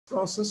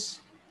process.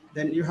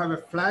 Then you have a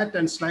flat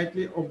and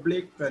slightly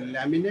oblique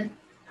laminae,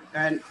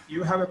 and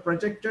you have a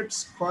projected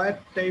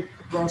square-type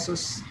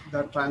process,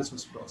 the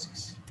transverse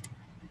process.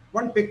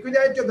 One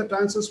peculiarity of the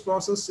transverse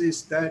process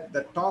is that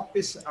the top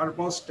is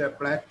almost a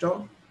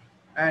plateau,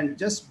 and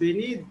just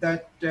beneath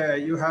that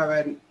you have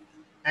an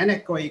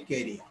anechoic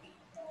area.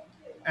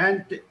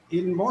 And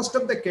in most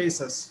of the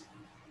cases,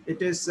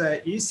 it is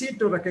easy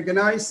to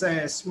recognize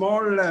a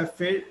small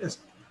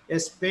a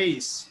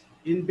space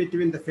in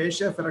between the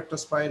fascia of erector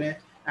spinae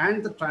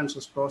and the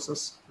transverse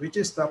process, which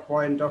is the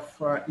point of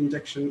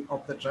injection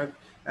of the drug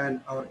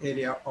and our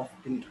area of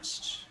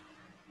interest.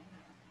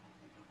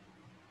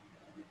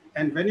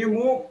 And when you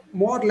move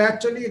more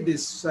laterally,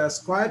 this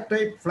square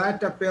type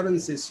flat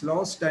appearance is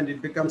lost and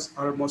it becomes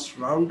almost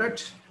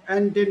rounded.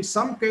 And in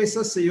some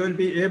cases, you will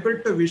be able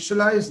to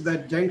visualize the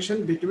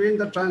junction between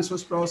the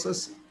transverse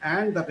process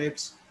and the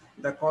ribs,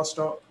 the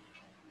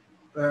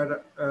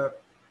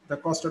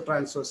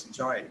costotransverse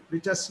joint,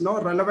 which has no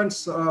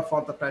relevance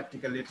for the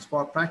practical. It's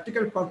for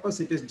practical purpose,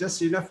 it is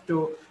just enough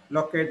to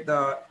locate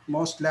the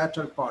most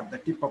lateral part, the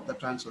tip of the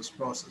transverse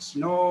process.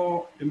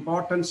 No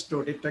importance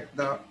to detect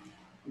the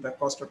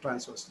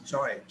costotransverse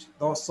joint.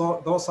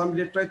 Though some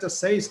literature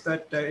says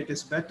that it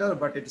is better,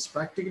 but it is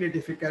practically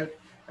difficult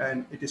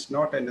and it is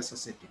not a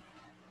necessity.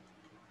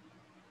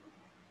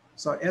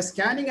 So a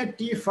scanning at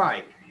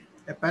T5,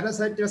 a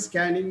parasitical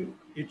scanning,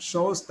 it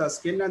shows the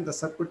skin and the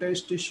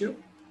subcutaneous tissue.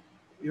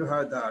 You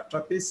have the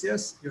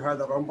trapezius, you have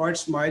the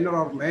rhomboids minor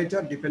or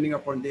major, depending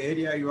upon the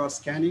area you are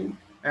scanning,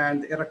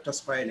 and the erector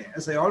spinae.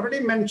 As I already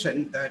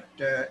mentioned, that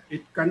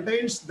it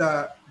contains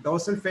the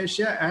dorsal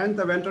fascia and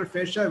the ventral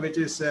fascia, which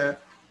is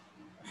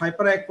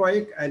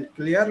hyperechoic and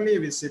clearly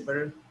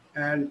visible,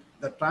 and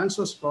the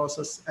transverse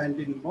process, and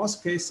in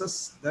most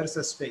cases, there's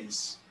a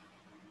space.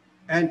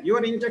 And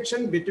your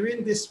injection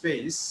between this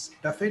space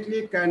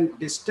definitely can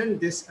distend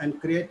this and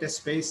create a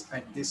space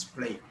at this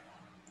plane,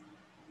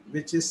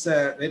 which is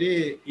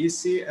very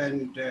easy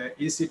and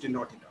easy to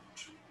note it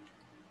out.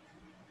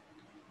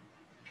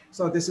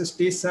 So this is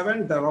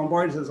T7, the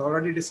rhomboids has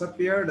already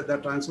disappeared, the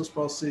transverse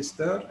process is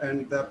there,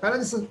 and the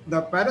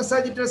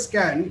parasagittal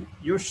scan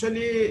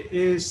usually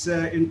is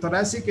in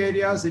thoracic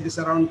areas, it is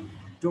around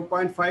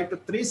 2.5 to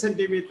 3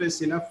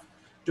 centimeters enough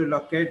to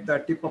locate the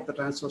tip of the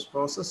transverse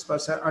process.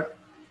 But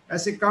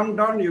as you come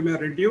down, you may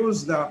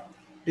reduce the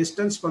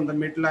distance from the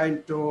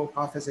midline to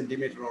half a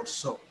centimeter or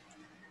so.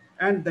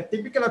 And the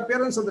typical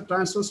appearance of the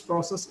transverse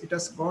process, it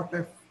has got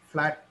a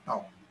flat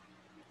top.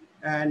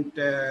 And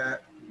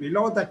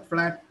below that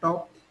flat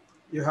top,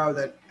 you have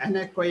the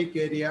anechoic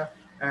area,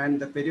 and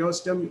the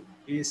periosteum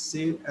is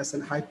seen as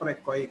an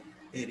hyperechoic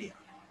area.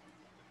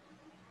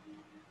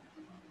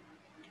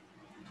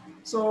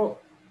 So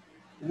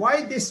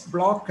why this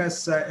block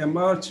has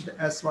emerged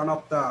as one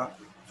of the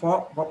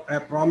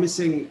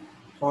promising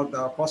for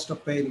the posture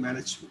pain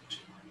management?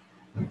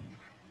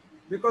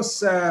 Because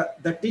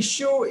the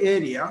tissue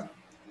area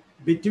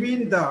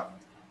between the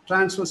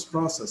transverse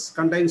process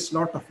contains a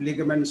lot of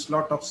ligaments, a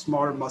lot of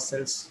small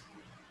muscles,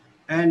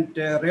 and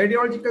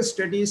radiological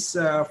studies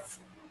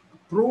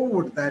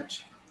proved that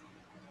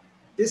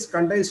this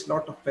contains a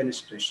lot of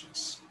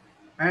fenestrations.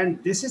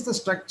 And this is the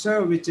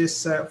structure which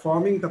is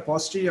forming the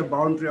posterior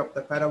boundary of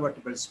the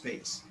paravertebral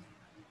space.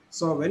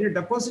 So when you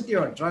deposit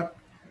your drug,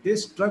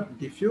 this drug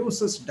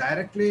diffuses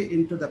directly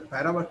into the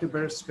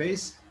paravertebral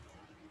space,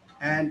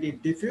 and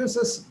it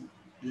diffuses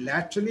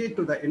laterally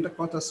to the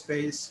intercostal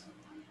space,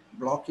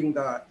 blocking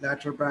the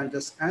lateral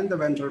branches and the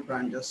ventral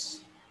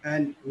branches.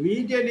 And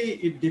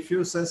medially, it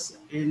diffuses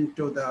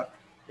into the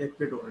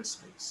epidural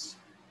space.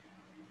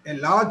 A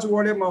large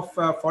volume of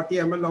 40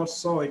 ml or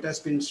so, it has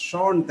been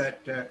shown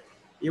that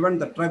even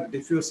the drug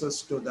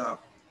diffuses to the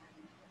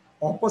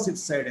opposite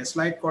side, a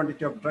slight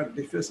quantity of drug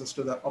diffuses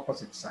to the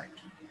opposite side.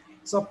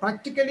 So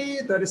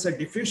practically, there is a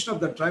diffusion of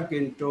the drug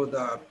into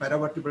the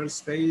paravertebral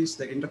space,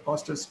 the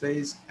intercostal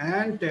space,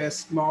 and a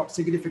small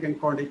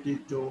significant quantity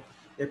to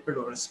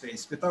epidural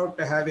space without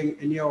having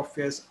any of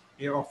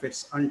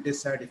its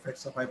undesired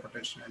effects of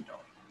hypertension and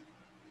all.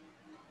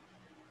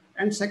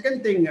 And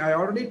second thing, I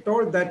already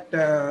told that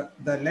the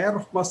layer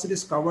of muscle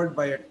is covered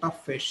by a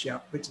tough fascia,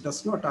 which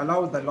does not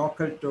allow the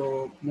local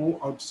to move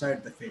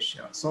outside the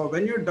fascia. So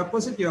when you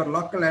deposit your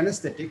local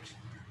anesthetic,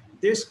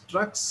 these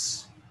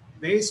drugs,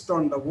 based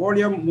on the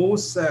volume,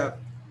 moves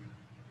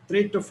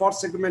 3 to 4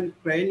 segments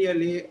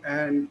cranially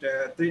and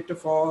 3 to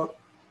 4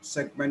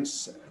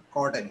 segments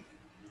caudally.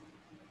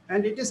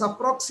 And it is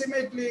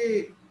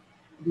approximately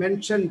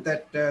mentioned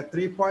that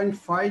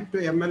 3.5 to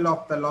ml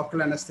of the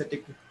local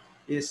anesthetic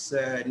is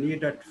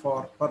needed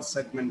for per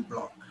segment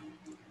block.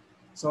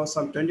 So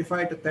some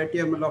 25 to 30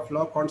 ml of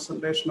low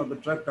concentration of the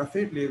drug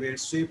definitely will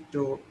sweep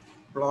to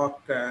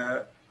block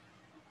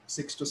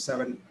 6 to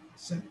 7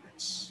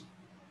 segments.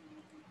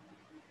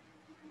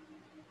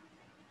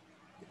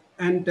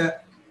 And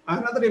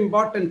another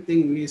important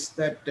thing is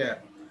that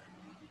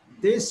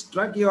this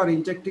drug you are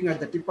injecting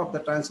at the tip of the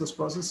transverse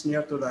process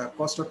near to the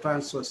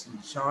costotransverse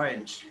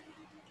joint.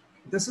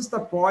 This is the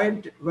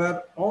point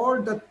where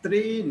all the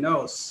 3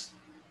 nerves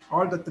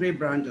all the three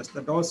branches,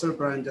 the dorsal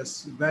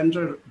branches,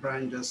 ventral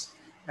branches,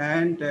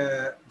 and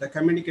the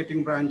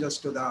communicating branches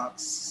to the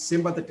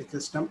sympathetic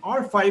system,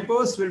 all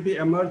fibers will be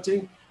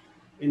emerging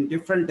in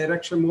different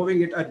direction,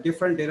 moving it at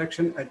different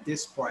direction at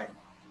this point.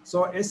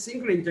 So a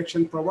single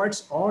injection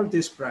provides all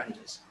these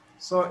branches.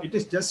 So it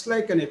is just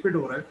like an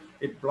epidural.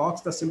 It blocks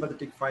the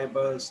sympathetic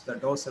fibers, the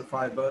dorsal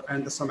fiber,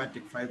 and the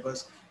somatic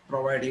fibers,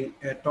 providing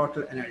a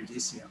total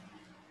analgesia.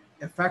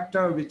 A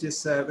factor which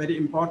is very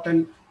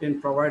important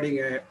in providing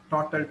a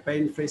total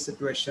pain-free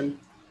situation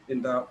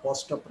in the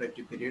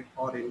postoperative period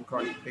or in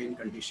chronic pain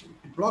condition.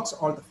 It blocks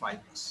all the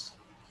fibers.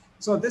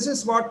 So this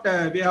is what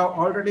we have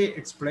already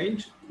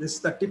explained. This is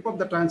the tip of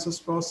the transverse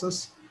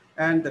process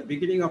and the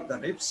beginning of the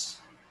ribs.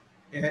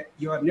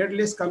 Your needle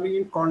is coming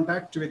in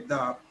contact with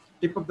the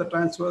tip of the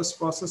transverse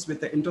process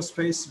with the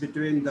interspace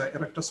between the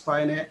erector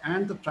spinae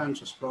and the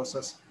transverse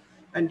process.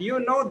 And you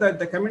know that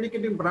the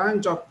communicating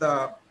branch of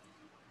the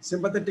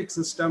sympathetic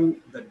system,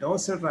 the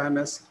dorsal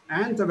ramus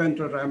and the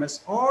ventral ramus,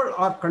 all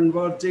are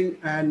converging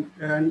and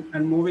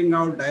moving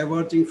out,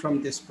 diverging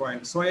from this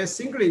point. So a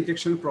single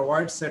injection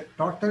provides a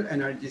total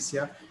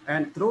analgesia,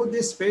 and through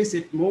this space,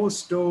 it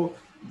moves to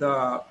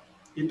the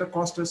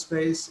intercostal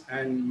space,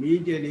 and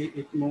medially,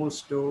 it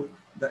moves to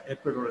the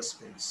epidural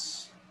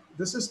space.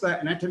 This is the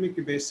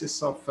anatomic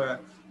basis of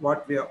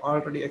what we have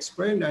already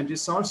explained, and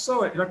it's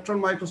also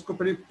electron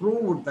microscopically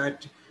proved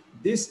that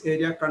this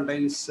area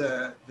contains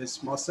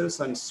these muscles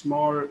and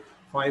small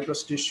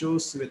fibrous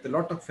tissues with a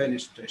lot of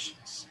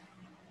fenestrations.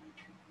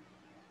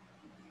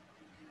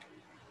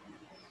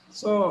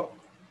 So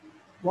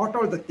what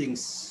are the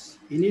things?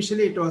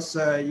 Initially, it was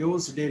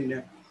used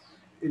in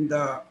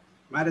the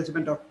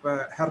management of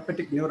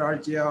herpetic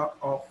neuralgia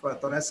of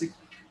thoracic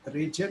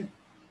region.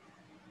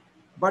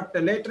 But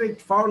later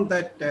it found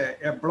that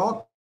a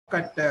block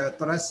at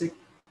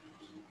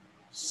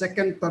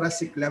second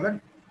thoracic level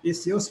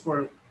is used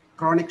for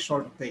chronic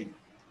shoulder pain.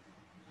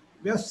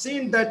 We have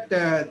seen that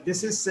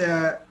this is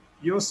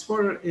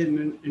useful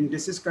in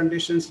disease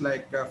conditions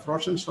like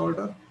frozen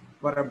shoulder,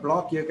 where a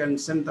block you can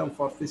send them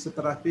for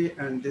physiotherapy,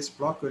 and this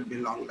block will be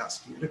long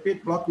lasting.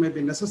 Repeat block may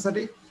be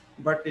necessary,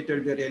 but it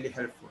will be really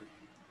helpful.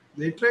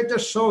 The literature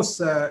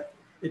shows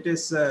it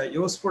is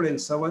useful in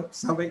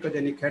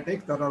cervicogenic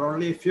headache. There are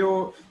only a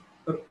few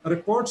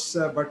reports,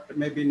 but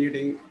maybe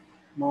needing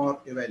more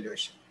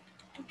evaluation.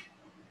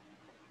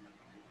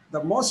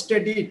 The most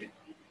studied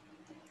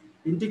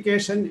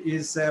indication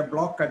is a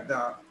block at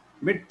the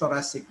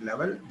mid-thoracic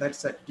level,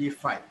 that's at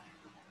T5.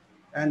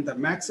 And the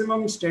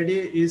maximum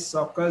study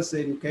occurs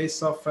in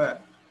case of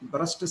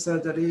breast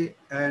surgery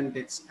and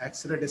its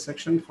axillary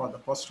dissection for the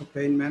post-op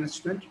pain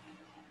management.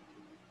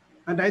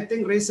 And I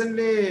think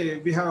recently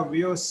we have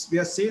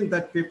seen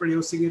that people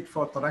using it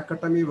for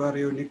thoracotomy, where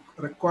you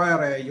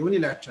require a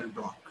unilateral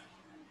block.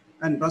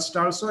 And breast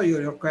also, you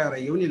require a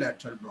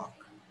unilateral block.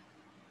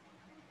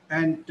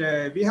 And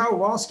we have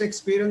vast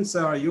experience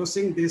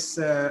using this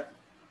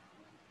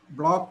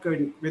block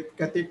with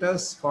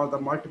catheters for the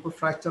multiple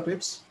fracture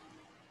ribs.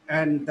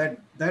 And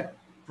that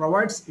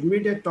provides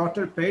immediate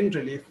total pain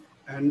relief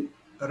and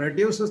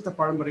reduces the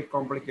pulmonary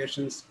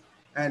complications.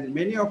 And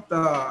many of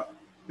the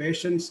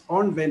patients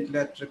on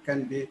ventilator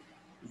can be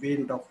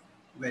weaned off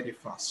very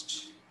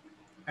fast.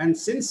 And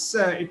since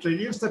it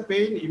relieves the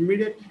pain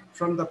immediate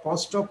from the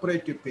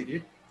postoperative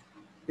period,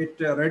 it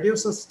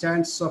reduces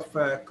chance of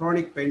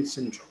chronic pain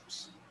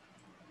syndromes.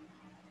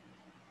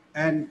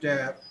 And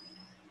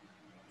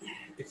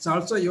it's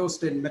also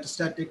used in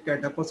metastatic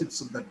deposits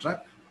of the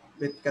drug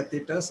with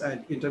catheters,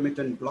 and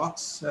intermittent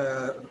blocks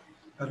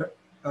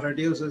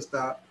reduces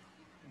the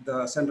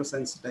central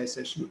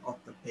sensitization of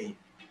the pain.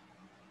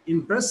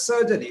 In breast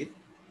surgery,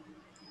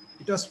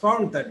 it was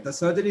found that the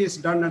surgery is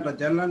done under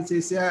general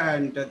anesthesia,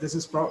 and this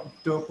is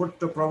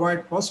to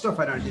provide post-op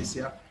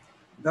analgesia.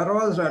 There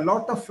was a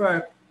lot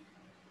of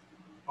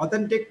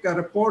authentic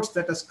reports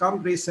that has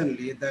come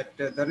recently that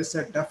there is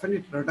a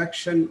definite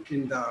reduction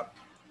in the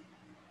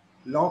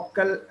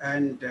local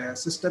and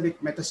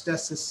systemic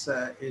metastasis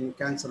in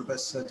cancer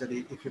breast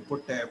surgery if you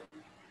put a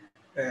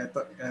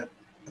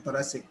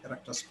thoracic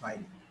erector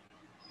spine.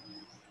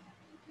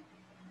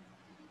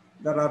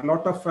 There are a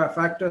lot of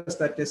factors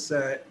that is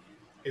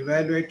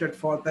evaluated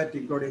for that,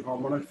 including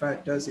hormonal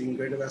factors,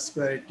 increased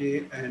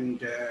vascularity,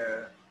 and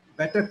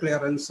better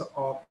clearance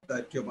of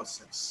the tumor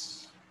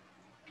cells.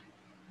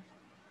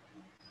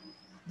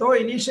 Though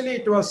initially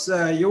it was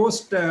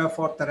used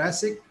for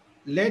thoracic,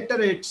 later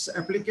its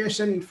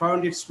application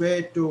found its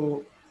way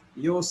to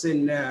use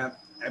in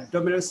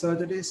abdominal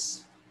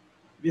surgeries.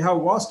 We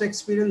have vast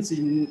experience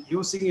in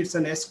using it as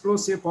an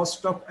exclusive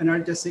post-op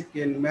analgesic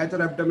in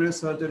major abdominal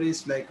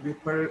surgeries like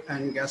Whipple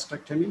and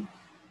gastrectomy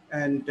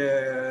and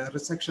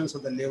resections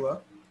of the liver,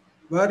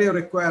 where you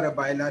require a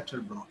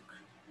bilateral block.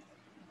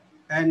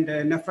 And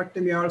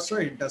nephrectomy also,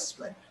 it does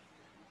well.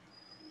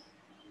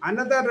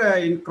 Another,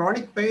 in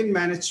chronic pain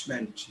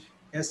management,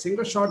 a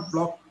single shot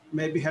block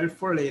may be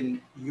helpful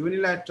in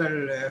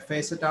unilateral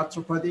facet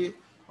arthropathy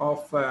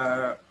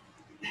of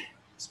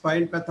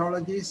spine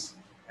pathologies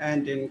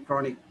and in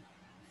chronic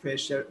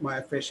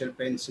myofascial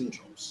pain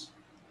syndromes.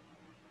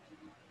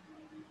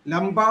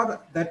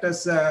 Lumbar, that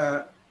is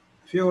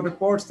few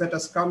reports that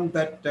has come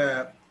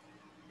that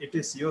it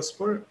is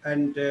useful,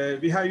 and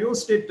we have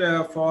used it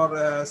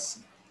for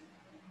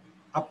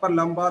upper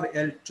lumbar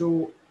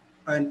L2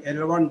 and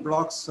L1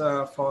 blocks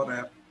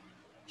for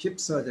hip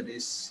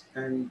surgeries,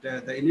 and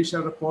the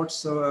initial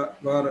reports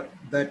were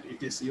that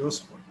it is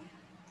useful.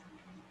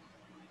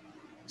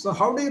 So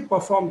how do you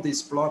perform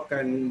this block,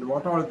 and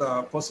what are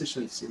the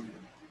positions in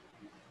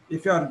it?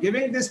 If you are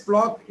giving this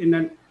block in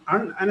an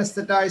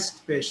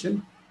unanesthetized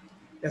patient,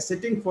 a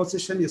sitting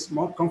position is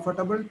more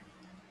comfortable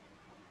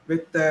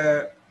with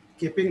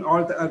keeping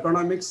all the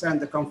ergonomics and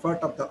the comfort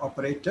of the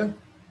operator.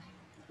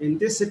 In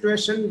this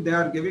situation, they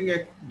are giving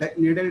a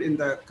needle in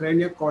the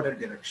craniocaudal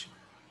direction.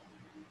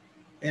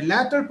 A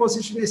lateral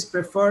position is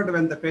preferred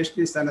when the patient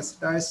is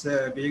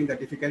anesthetized, being the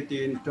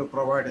difficulty in to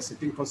provide a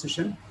sitting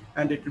position,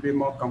 and it will be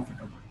more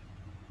comfortable.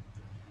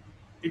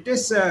 It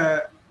is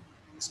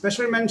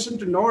special mention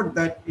to note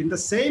that in the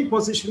same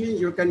positioning,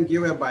 you can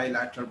give a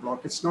bilateral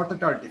block. It's not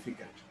at all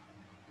difficult.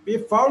 We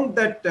found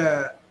that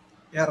a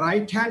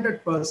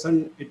right-handed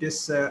person, it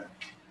is,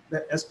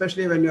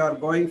 especially when you are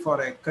going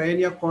for a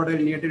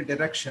craniocaudal needle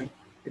direction,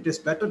 it is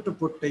better to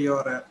put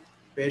your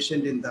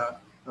patient in the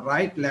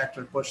right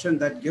lateral position.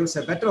 That gives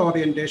a better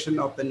orientation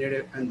of the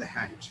needle and the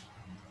hand.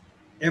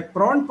 A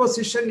prone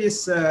position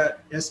is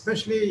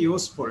especially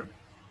useful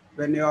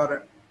when you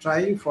are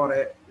trying for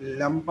a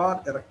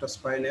lumbar erector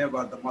spinae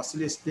where the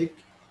muscle is thick,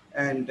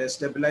 and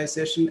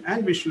stabilization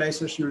and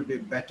visualization will be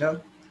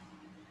better.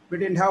 We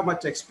didn't have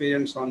much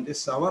experience on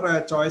this.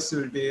 Our choice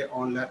will be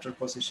on lateral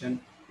position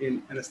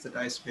in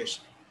anesthetized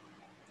patient.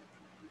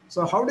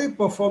 So how do you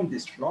perform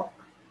this block?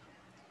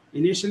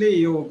 Initially,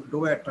 you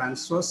do a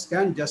transverse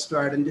scan just to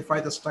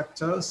identify the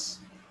structures,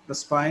 the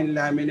spine,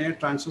 laminae,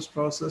 transverse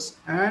process,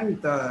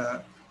 and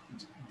the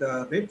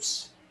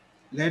ribs.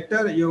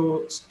 Later,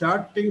 you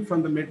starting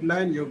from the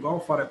midline, you go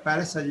for a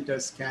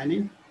parasagittal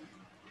scanning,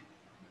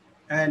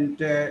 and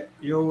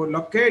you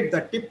locate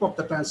the tip of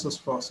the transverse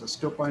process,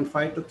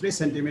 2.5 to 3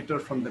 centimeter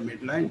from the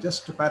midline,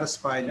 just to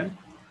paraspinal.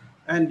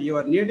 And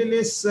your needle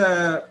is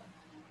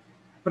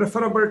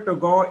preferable to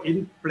go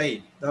in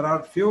plane. There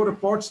are few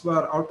reports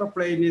where out of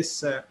plane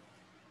is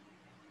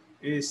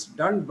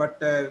done,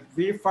 but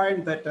we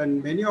find that,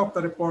 and many of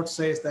the reports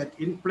says that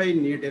in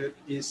plane needle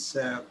is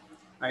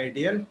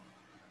ideal.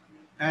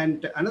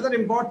 And another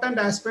important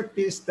aspect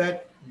is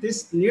that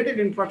this needle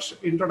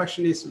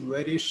introduction is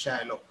very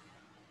shallow,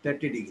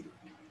 30 degree.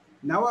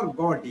 Never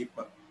go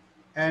deeper.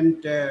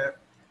 And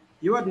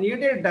your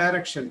needle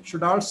direction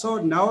should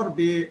also never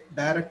be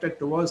directed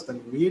towards the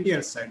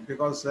medial side,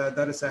 because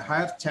there is a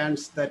higher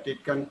chance that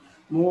it can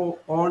move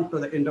on to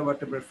the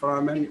intervertebral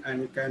foramen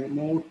and can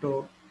move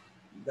to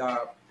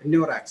the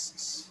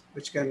neuraxis,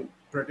 which can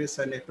produce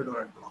an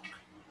epidural block.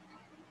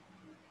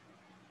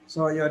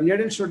 So your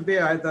needle should be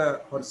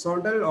either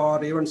horizontal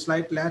or even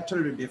slight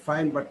lateral will be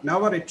fine, but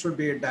never it should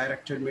be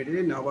directed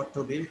medially, never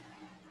to be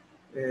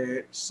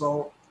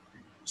so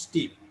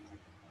steep.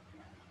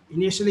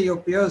 Initially, you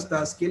pierce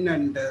the skin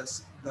and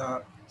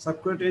the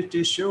subcutaneous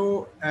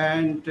tissue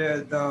and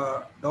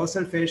the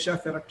dorsal fascia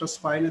of erector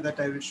spinae that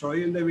I will show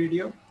you in the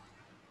video.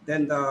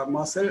 Then the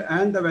muscle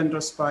and the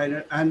ventral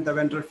spine and the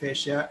ventral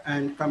fascia,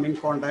 and come in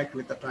contact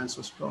with the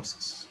transverse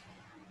process.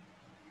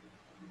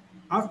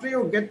 After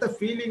you get the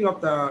feeling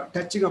of the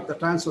touching of the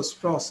transverse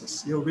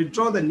process, you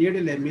withdraw the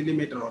needle a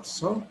millimeter or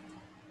so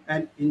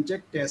and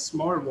inject a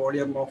small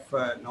volume of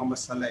normal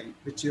saline,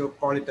 which you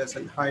call it as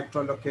an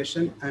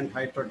hydrolocation and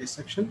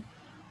hydrodissection.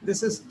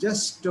 This is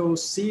just to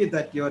see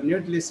that your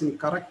needle is in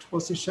correct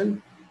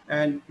position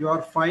and you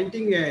are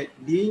finding a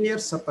linear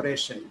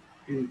separation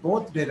in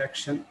both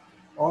directions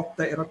of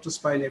the erector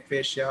spinae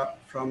fascia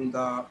from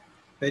the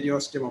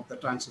periosteum of the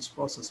transverse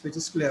process, which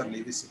is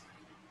clearly visible.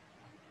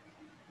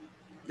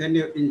 Then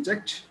you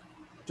inject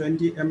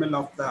 20 ml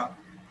of the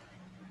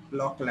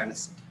local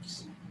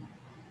anesthetics.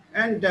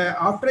 And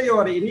after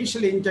your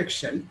initial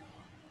injection,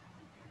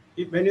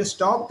 when you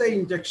stop the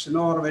injection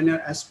or when you're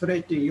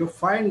aspirating, you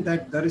find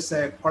that there is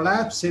a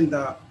collapse in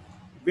the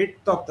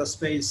width of the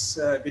space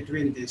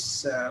between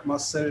this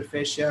muscle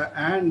fascia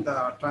and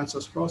the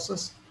transverse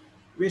process,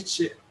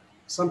 which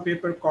some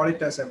people call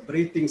it as a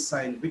breathing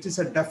sign, which is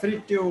a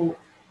definitive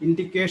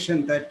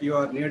indication that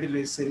your needle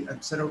is in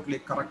absolutely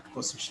correct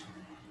position.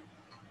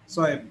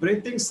 So a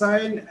breathing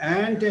sign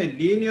and a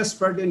linear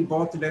spread in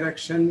both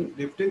directions,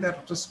 lifting the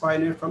erector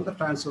spinae from the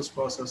transverse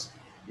process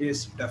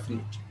is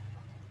definite.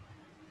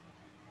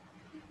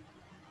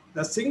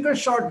 The single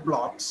shot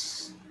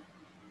blocks,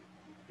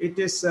 it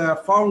is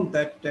found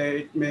that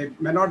it may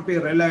not be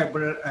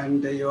reliable,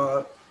 and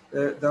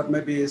there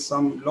may be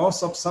some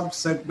loss of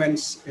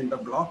subsegments in the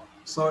block.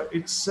 So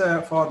it's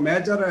for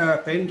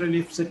major pain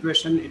relief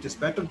situation, it is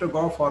better to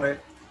go for a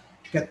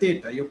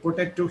catheter. You put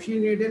a 2He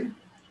needle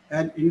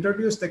and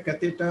introduce the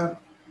catheter,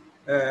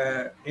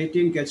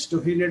 18 gauge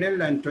 2He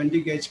needle and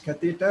 20 gauge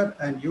catheter,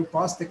 and you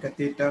pass the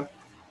catheter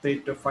 3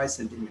 to 5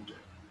 centimeters.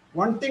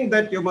 One thing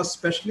that you must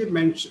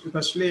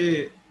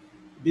especially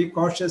be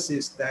cautious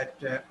is that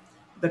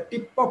the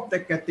tip of the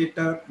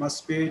catheter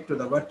must be to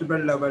the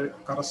vertebral level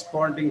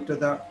corresponding to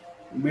the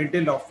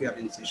middle of your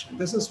incision.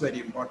 This is very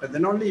important.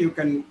 Then only you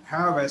can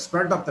have a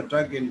spread of the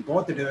drug in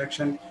both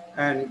direction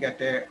and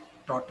get a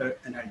total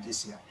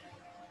analgesia.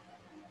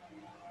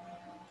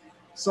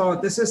 So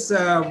this is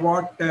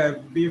what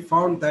we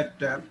found that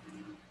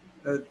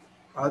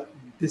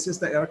this is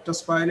the erector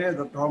spinae,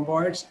 the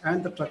rhomboids,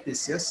 and the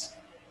trapezius.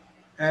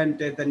 And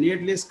the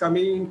needle is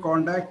coming in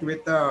contact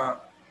with the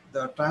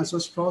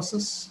transverse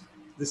process.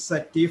 This is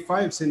a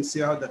T5 since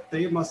you have the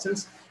 3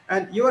 muscles.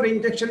 And your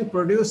injection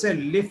produces a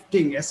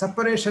lifting, a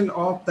separation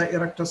of the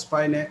erector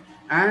spinae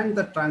and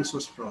the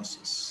transverse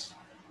process,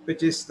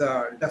 which is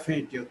the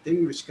definitive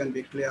thing which can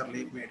be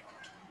clearly made.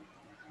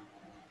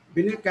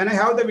 Binil, can I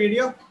have the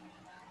video?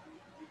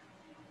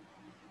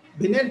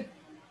 Binil?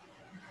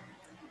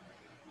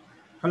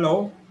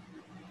 Hello?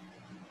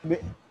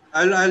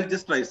 I'll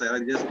just try, sir.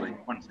 I'll just try.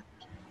 1 second.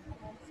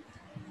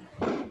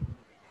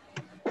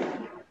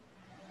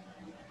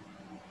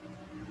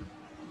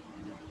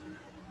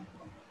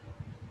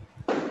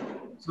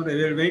 So we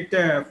will wait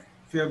a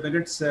few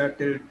minutes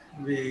till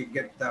we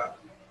get the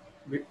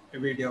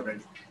video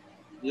ready.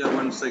 Yeah,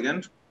 1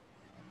 second.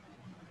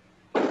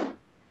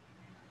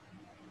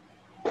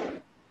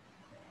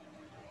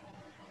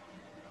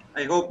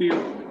 I hope you.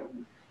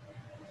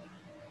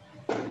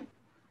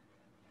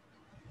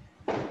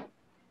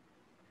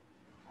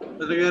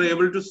 Whether you are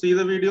able to see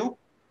the video?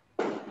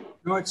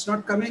 No, it's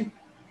not coming.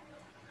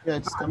 Yeah,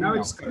 it's coming. Now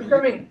Now. it's coming.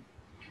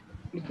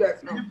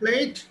 Can you play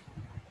it?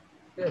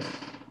 Yes.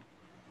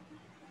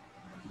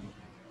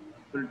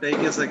 It will take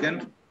a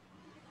second.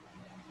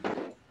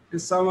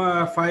 It's some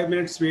 5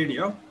 minutes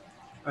video.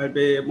 I'll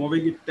be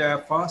moving it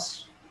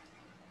fast.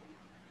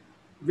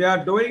 We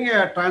are doing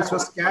a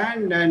transverse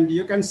scan, and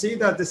you can see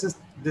that this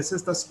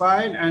is the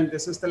spine and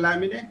this is the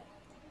laminae.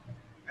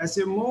 As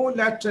you move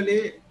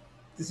laterally,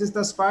 this is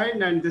the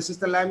spine and this is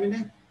the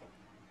laminae.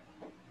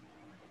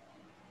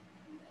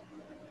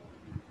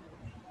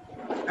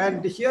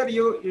 And here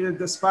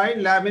the spine,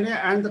 laminae,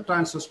 and the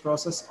transverse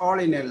process all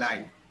in a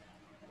line.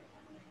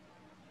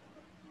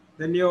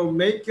 Then you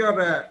make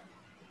your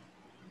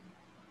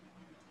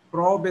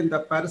probe in the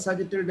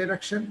parasagittal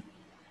direction.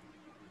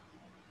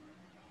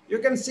 You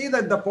can see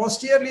that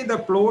posteriorly the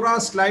pleura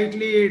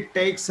slightly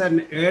takes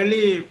an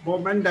early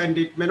movement, and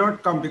it may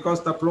not come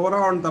because the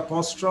pleura on the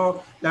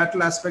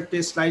posterolateral aspect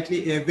is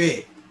slightly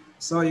away.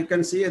 So you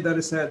can see there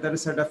is a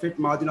definite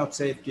margin of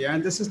safety.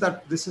 And this is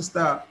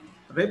the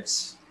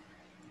ribs.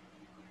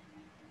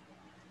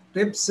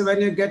 Ribs,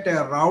 when you get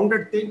a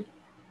rounded thing,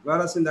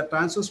 whereas in the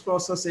transverse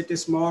process it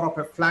is more of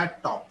a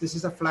flat top. This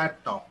is a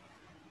flat top.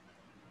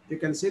 You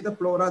can see the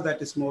pleura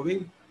that is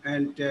moving.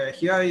 And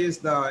here is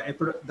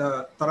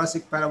the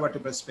thoracic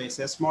paravertebral space.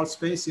 A small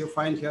space you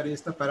find here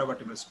is the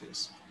paravertebral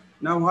space.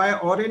 Now I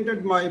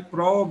oriented my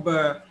probe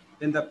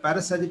in the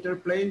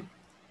parasagittal plane.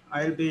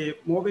 I'll be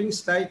moving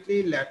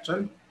slightly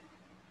lateral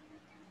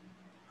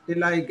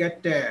till I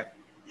get a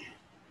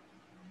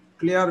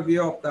clear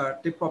view of the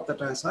tip of the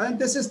transverse. And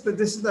this is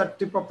the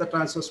tip of the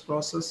transverse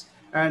process.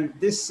 And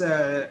this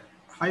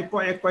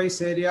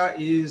hypoequus area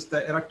is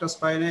the erector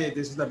spinae.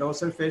 This is the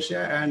dorsal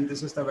fascia, and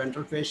this is the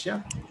ventral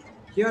fascia.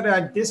 Here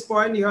at this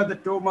point, you have the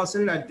 2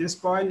 muscles. At this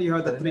point, you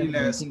have the 3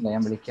 layers.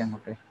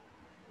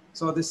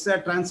 So this is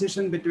a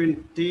transition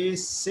between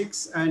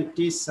T6 and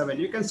T7.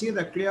 You can see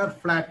the clear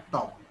flat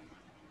top.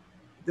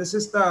 This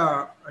is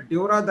the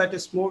dura that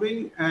is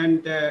moving,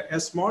 and a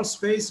small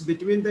space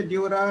between the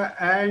dura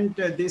and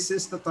this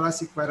is the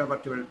thoracic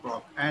paravertebral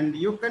block. And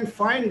you can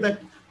find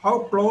that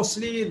how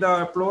closely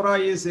the pleura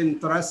is in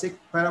thoracic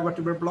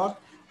paravertebral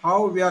block,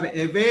 how we are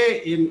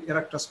away in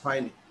erector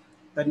spinae.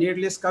 The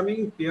needle is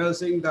coming,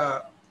 piercing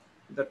the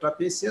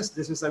trapezius.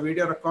 This is a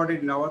video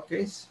recorded in our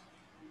case,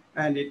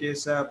 and it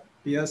is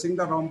piercing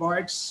the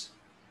rhomboids.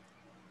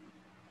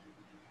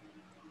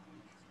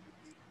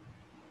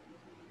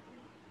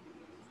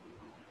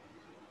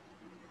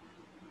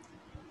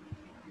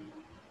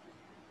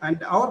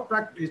 And our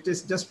practice, it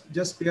is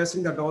just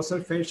piercing the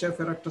dorsal fascia of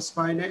erector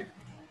spinae,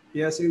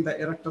 piercing the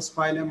erector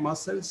spinae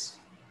muscles.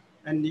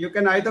 And you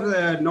can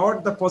either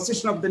note the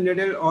position of the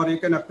needle, or you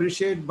can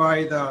appreciate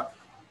by the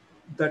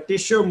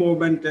tissue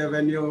movement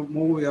when you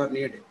move your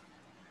needle.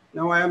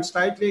 Now I am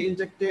slightly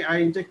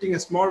injecting a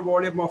small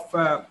volume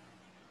of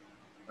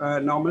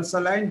normal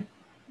saline,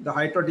 the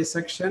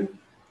hydrodissection.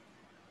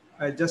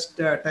 I just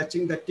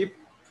touching the tip.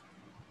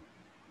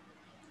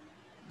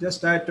 Just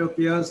try to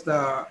pierce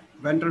the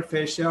ventral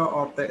fascia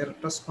of the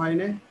erector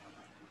spinae.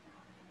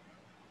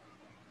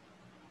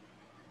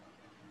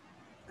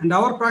 And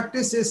our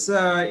practice is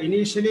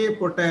initially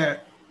put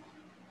a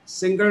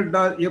single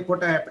dose, you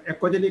put a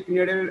echogenic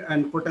needle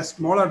and put a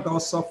smaller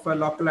dose of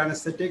local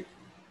anesthetic,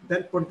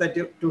 then put the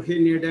Tuhi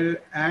needle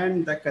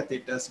and the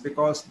catheters,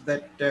 because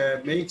that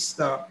makes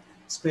the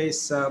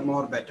space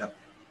more better.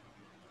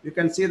 You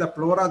can see the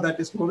pleura that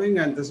is moving,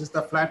 and this is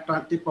the flat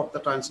tip of the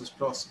transverse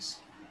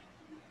process.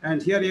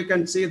 And here you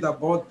can see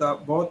both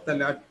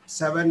the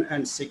 7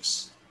 and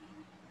 6.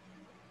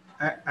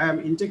 I am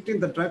injecting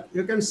the drug,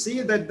 you can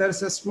see that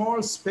there's a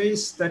small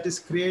space that is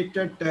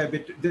created.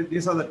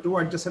 These are the two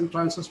adjacent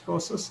transverse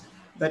processes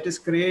that is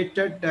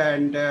created,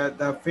 and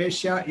the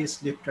fascia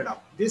is lifted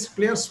up. This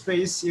clear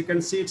space, you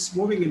can see it's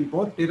moving in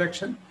both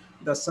direction,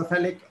 the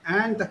cephalic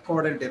and the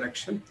caudal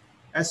direction.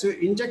 As you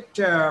inject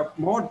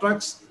more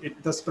drugs,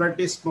 the spread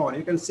is more.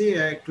 You can see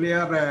a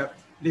clear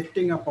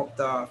lifting up of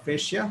the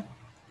fascia,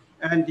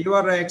 and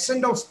your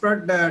extent of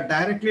spread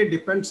directly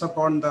depends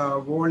upon the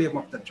volume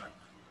of the drug.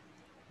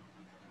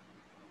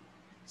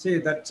 See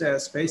that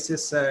space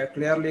is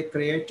clearly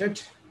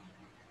created,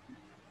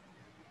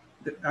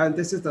 and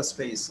this is the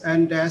space.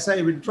 And as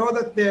I withdraw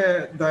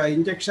the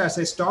injection, as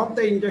I stop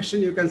the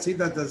injection, you can see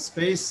that the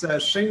space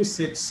shrinks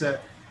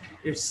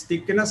its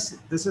thickness.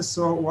 This is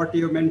what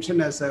you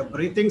mentioned as a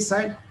breathing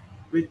sign,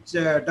 which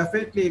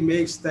definitely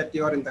makes that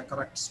you are in the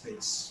correct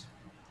space.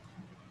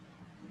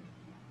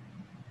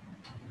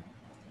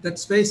 That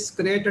space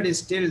created is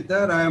still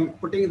there. I am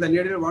putting the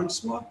needle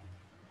once more.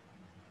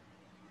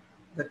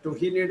 The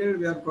 2He needle,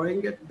 we are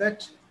going at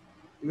that.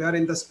 We are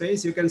in the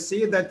space. You can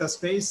see that the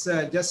space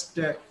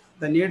the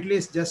needle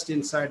is just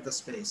inside the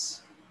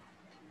space.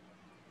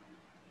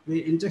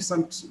 We inject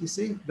some, you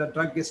see, the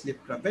drug is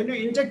lifted up. When you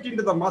inject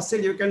into the muscle,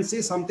 you can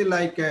see something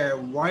like a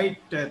white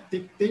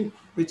thick thing,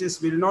 which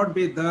will not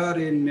be there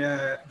in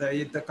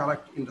the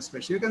correct in the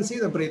space. You can see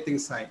the breathing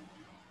sign.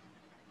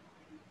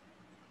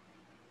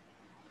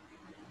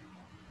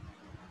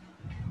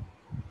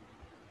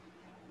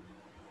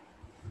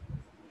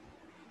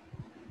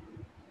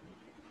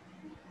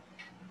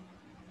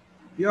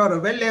 You are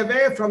well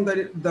away from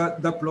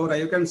the pleura.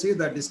 You can see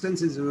the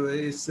distance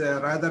is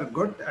rather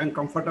good and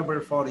comfortable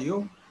for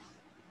you.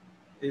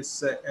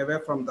 Is away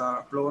from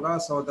the pleura,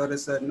 so there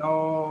is no,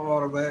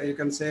 or you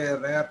can say, a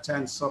rare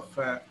chance of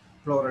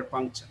pleural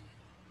puncture.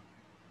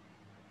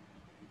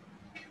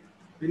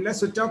 Will I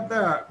switch off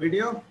the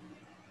video?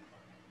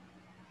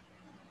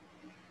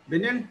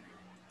 Vinil?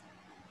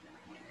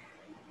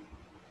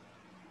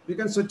 You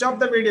can switch off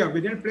the video,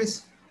 Vinil,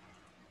 please.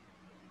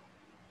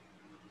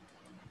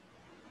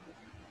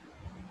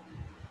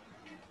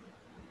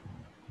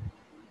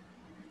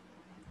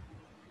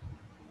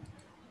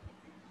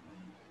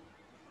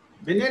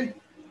 Vinil?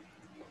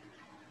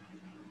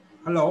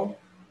 Hello?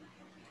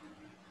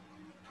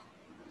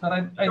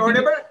 Sir, I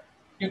think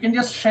you can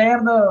just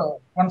share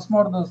once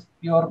more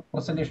your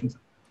presentation, sir.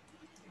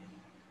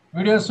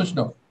 Video is switched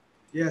off.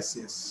 Yes,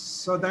 yes.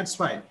 So that's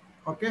fine.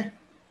 Okay.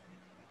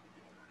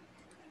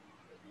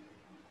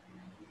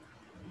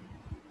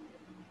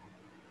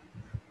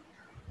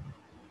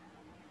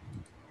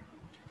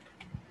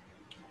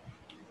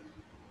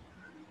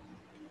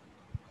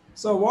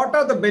 So what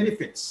are the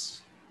benefits?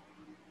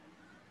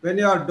 When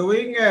you are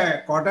doing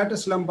a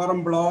quadratus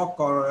lumborum block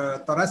or a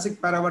thoracic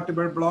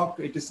paravertebral block,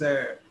 it is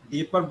a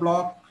deeper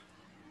block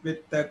with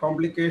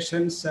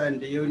complications,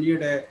 and you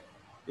need a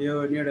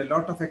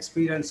lot of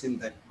experience in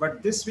that.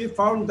 But this, we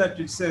found that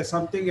it's a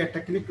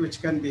technique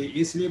which can be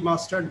easily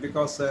mastered,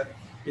 because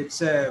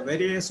it's a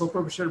very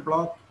superficial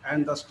block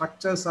and the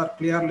structures are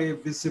clearly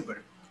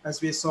visible,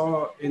 as we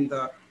saw in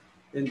the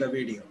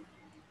video.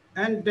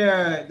 And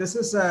this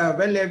is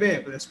well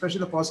away,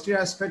 especially the posterior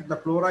aspect. The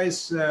pleura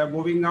is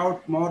moving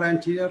out more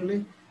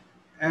anteriorly,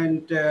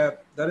 and there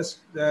is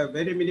a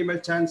very minimal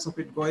chance of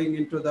it going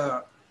into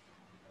the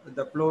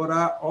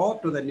pleura or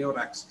to the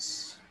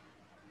neuraxis.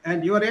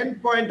 And your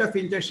end point of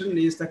injection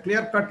is the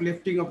clear-cut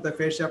lifting of the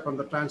fascia from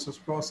the transverse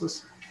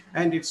process,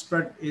 and its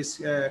spread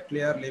is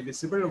clearly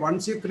visible.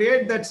 Once you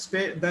create that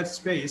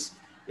space,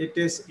 it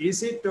is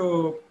easy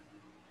to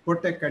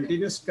put a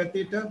continuous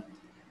catheter,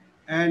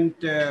 and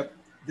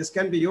this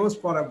can be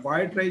used for a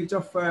wide range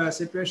of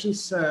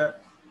situations,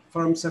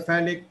 from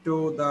cephalic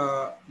to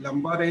the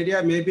lumbar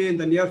area. Maybe in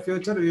the near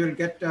future, we will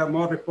get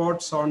more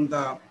reports on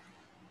the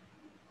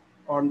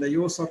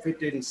use of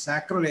it in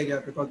sacral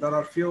area, because there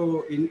are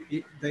few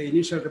in the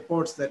initial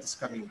reports that is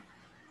coming.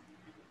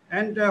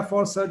 And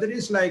for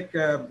surgeries like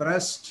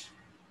breast,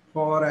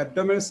 for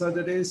abdominal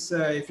surgeries,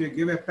 if you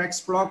give a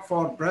PEX block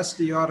for breast,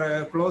 you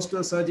are close to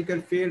the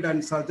surgical field,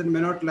 and surgeon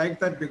may not like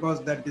that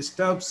because that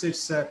disturbs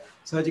its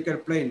surgical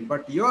plane.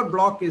 But your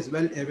block is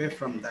well away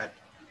from that,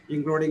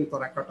 including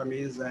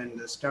thoracotomies and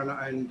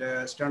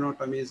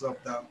sternotomies of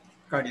the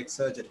cardiac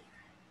surgery.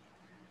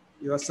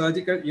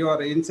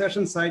 Your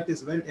insertion site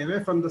is well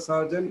away from the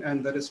surgeon,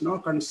 and there is no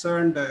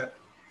concern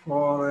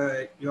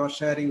for your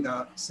sharing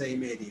the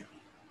same area.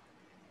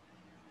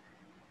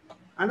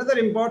 Another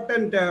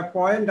important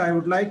point I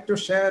would like to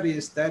share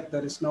is that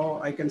there is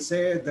no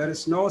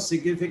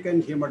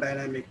significant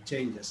hemodynamic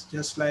changes.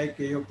 Just like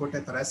you put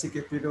a thoracic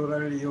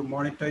epidural, you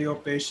monitor your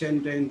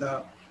patient in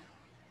the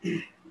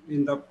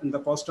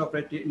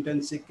post-operative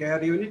intensive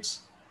care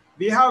units.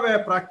 We have a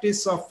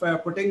practice of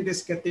putting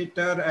this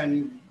catheter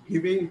and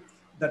giving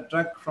the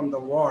drug from the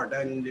ward,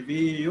 and we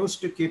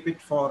used to keep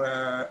it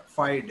for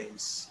 5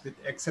 days with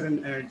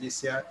excellent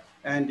analgesia.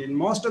 And in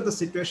most of the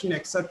situation,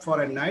 except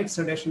for a night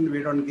sedation,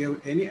 we don't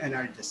give any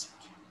analgesic.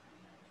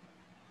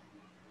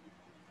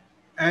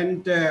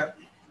 And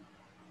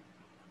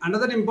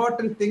Another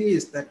important thing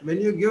is that when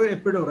you give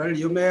epidural,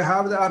 you may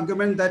have the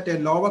argument that a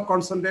lower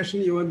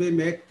concentration you will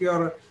make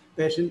your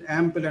patient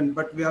ambulant,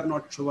 but we are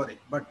not sure it.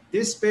 But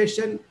this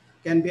patient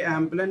can be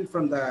ambulant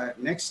from the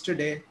next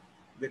day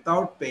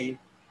without pain,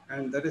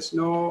 and there is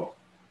no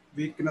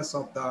weakness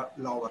of the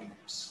lower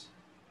limbs.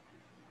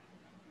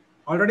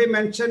 Already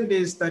mentioned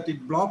is that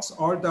it blocks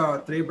all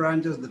the three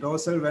branches, the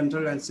dorsal,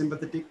 ventral, and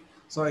sympathetic.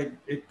 So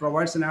it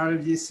provides an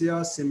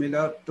analgesia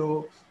similar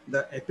to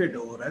the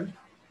epidural.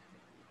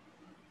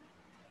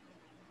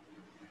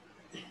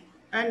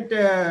 And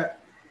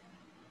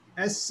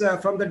as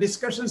from the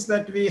discussions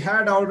that we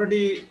had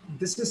already,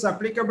 this is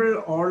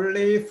applicable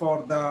only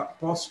for the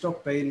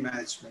post-op pain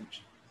management.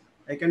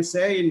 I can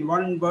say in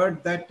one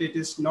word that it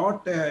is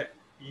not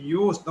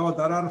used, though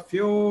there are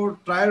few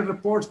trial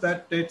reports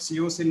that it's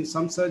used in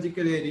some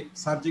surgical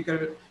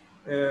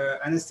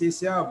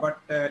anesthesia, but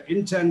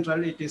in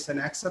general, it is an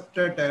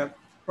accepted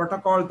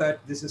protocol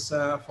that this is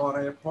for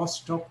a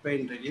post-op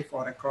pain relief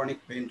or a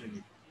chronic pain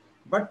relief.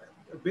 But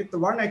with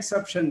one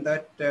exception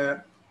that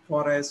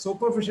for a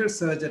superficial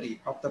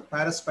surgery of the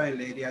paraspinal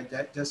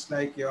area, just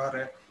like you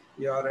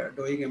are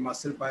doing a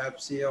muscle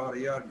biopsy or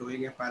you are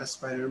doing a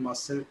paraspinal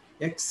muscle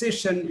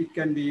excision, it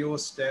can be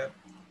used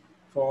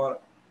for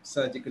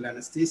surgical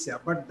anesthesia,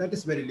 but that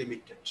is very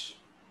limited.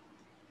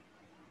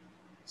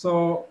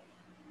 So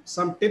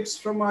some tips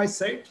from my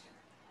side.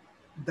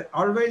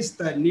 Always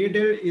the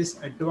needle is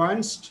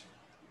advanced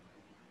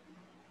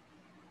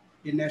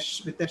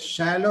with a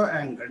shallow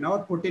angle. Now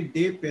put it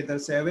deep,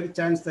 there's every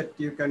chance that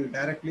you can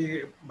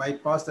directly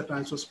bypass the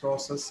transverse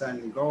process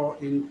and go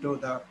into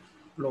the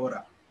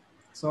pleura.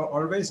 So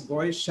always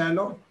go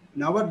shallow.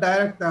 Never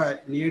direct the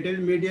needle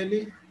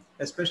medially,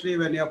 especially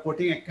when you're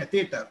putting a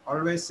catheter,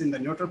 always in the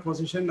neutral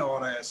position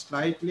or a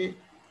slightly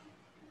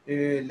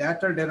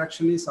lateral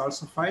direction is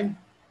also fine.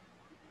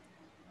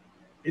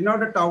 In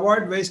order to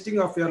avoid wasting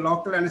of your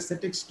local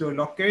anesthetics to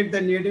locate the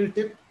needle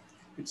tip,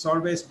 it's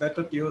always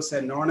better to use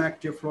a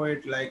non-active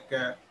fluid like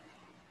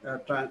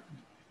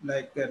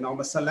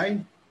normal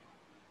saline.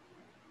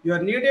 Your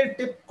needle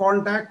tip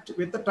contact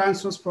with the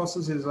transverse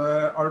process is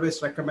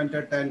always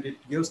recommended, and it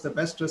gives the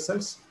best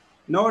results.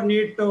 No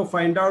need to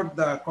find out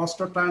the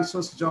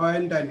costotransverse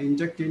joint and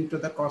inject into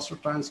the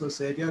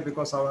costotransverse area,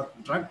 because our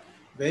drug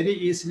very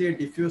easily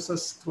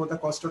diffuses through the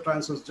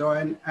costotransverse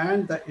joint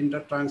and the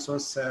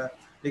intertransverse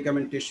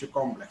ligament tissue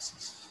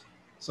complexes.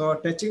 So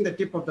touching the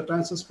tip of the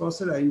transverse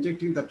process and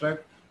injecting the drug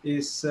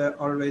is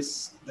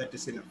always, that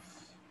is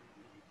enough.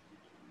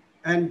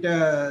 And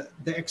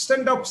the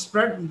extent of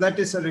spread that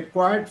is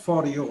required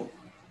for you,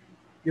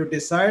 you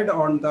decide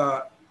on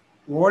the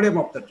volume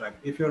of the drug.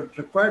 If you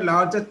require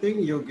larger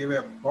thing, you give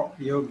a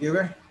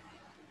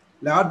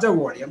larger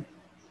volume.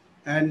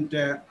 And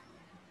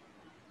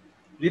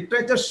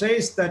literature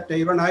says that,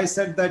 even I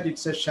said that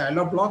it's a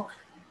shallow block.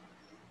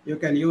 You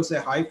can use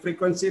a high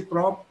frequency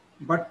probe,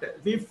 but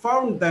we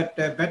found that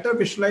better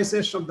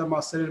visualization of the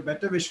muscle,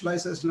 better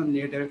visualization of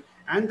needle,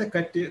 and the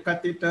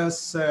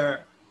catheters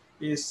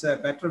is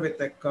better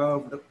with a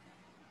curved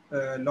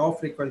low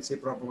frequency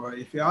probe.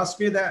 If you ask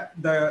me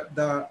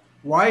the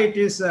why it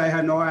is, I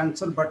have no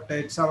answer, but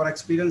it's our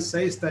experience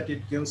says that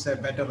it gives a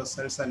better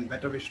results and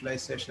better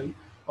visualization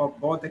of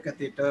both the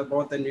catheter,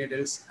 both the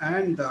needles,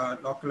 and the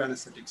local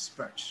anesthetic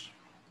spread.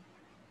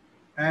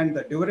 And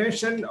the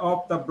duration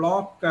of the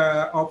block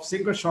of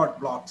single shot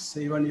blocks,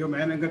 even you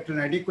may not get to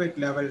adequate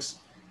levels,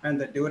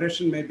 and the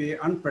duration may be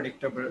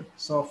unpredictable.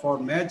 So for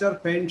major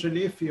pain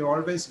relief, you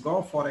always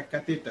go for a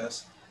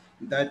catheters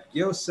that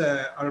gives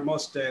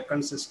almost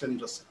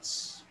consistent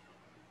results.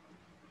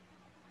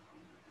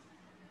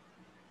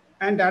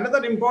 And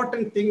another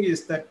important thing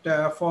is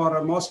that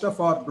for most of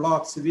our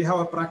blocks, we have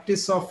a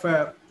practice of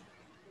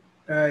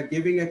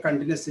giving a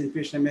continuous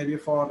infusion, maybe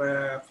for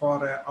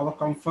our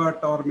comfort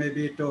or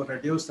maybe to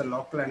reduce the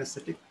local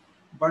anesthetic.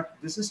 But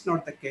this is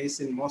not the case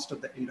in most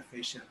of the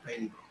interfacial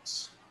pain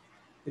blocks.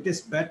 It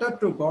is better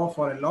to go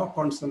for a low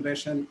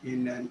concentration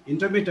in an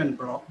intermittent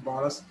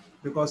bolus,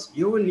 because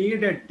you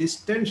need a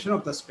distension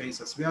of the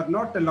spaces. We are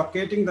not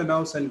locating the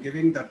nerves and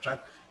giving the drug,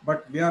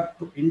 but we are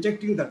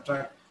injecting the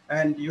drug,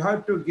 and you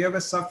have to give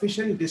a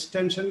sufficient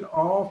distension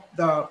of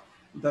the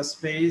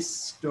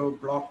space to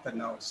block the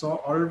nerve.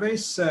 So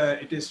always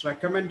it is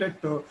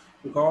recommended to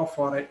go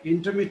for an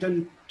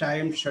intermittent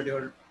time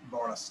scheduled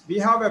bolus. We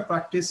have a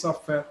practice of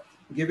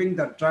giving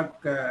the drug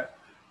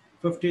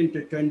 15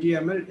 to 20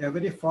 ml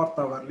every 4th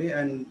hourly,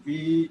 and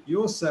we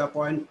use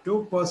 0.2%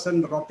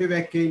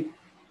 ropivacaine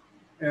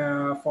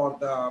for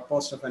the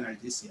post-op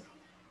analgesia.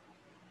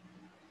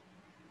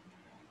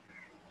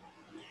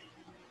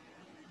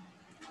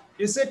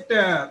 Is it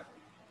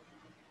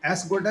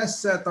as good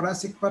as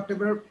thoracic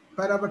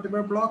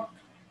paravertebral block?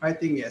 I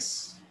think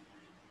yes.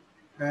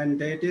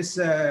 And it is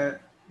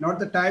not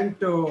the time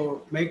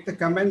to make the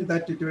comment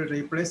that it will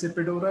replace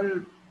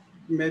epidural.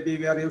 Maybe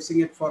we are using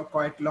it for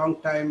quite a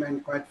long time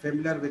and quite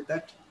familiar with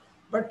that.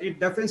 But it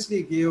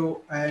definitely gives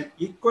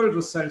equal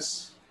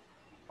results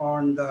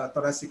on the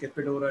thoracic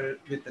epidural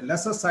with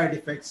lesser side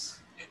effects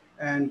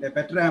and a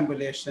better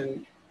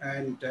ambulation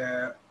and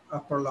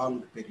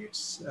prolonged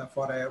periods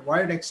for a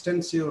wide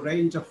extensive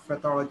range of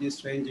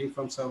pathologies ranging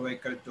from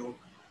cervical to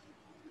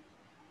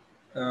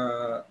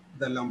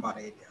the lumbar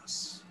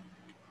areas.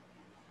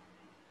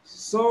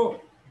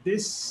 So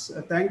this,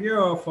 thank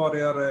you for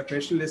your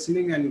patient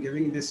listening and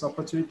giving this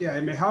opportunity. I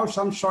may have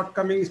some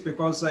shortcomings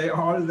because I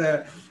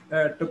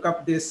took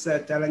up this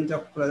challenge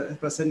of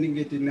presenting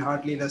it in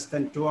hardly less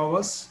than 2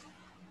 hours.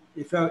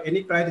 If you have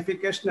any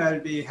clarification, I'll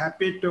be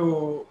happy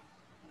to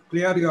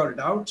clear your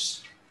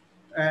doubts.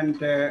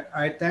 And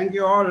I thank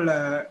you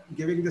all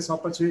giving this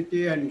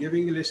opportunity and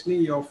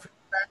listening your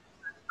feedback.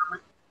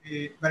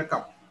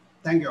 Welcome.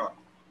 Thank you all.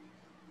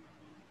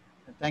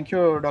 Thank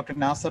you, Dr.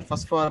 Nasser,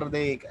 first for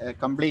the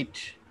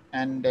complete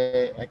and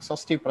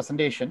exhaustive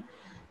presentation.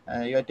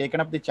 You have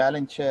taken up the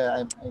challenge.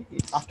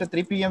 After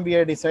 3 p.m., we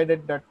have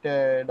decided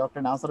that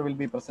Dr. Nasser will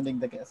be presenting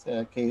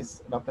the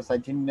case. Dr.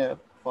 Sajin,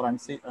 for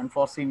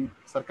unforeseen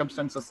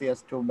circumstances, he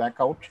has to back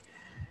out.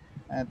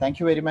 Thank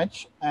you very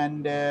much.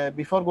 And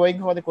before going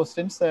for the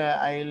questions,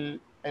 I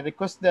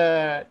request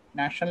the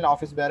national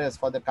office bearers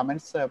for the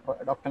comments.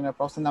 Dr.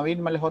 Professor Naveen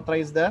Malhotra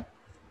is there.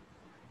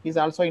 He's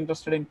also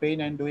interested in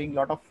pain and doing a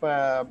lot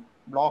of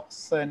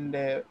blocks, and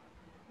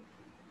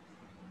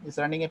is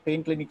running a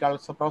pain clinic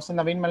also. Professor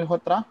Naveen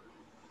Malhotra.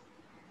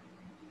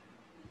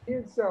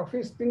 His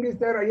office thing is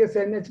there.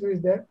 ISNH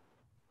is there.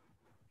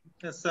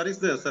 Yes, sir is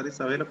there. Sir is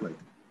available.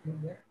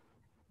 Yeah.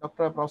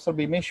 Dr. Professor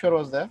Bhimeshwar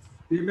was there.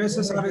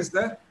 Bhimeshwar sir is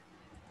there.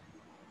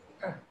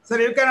 Sir,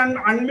 you can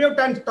unmute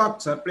and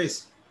talk, sir,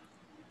 please.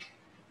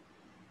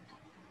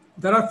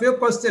 There are a few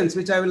questions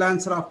which I will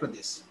answer after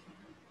this.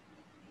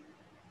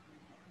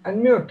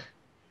 Unmute.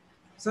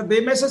 Sir,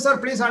 Bhimeshwar sir,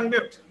 please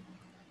unmute.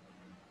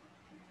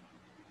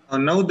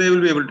 Now they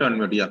will be able to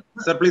unmute. Yeah.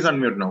 Sir, please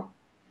unmute now.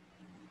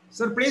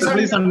 Sir, please, Sir,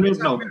 please unmute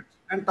now.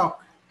 And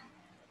talk.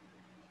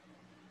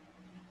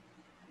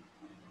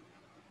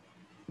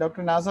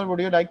 Dr. Nasser, would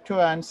you like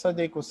to answer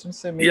the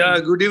questions? Yeah,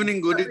 good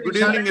evening. Good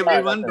evening,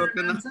 everyone.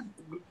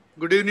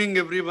 Good evening,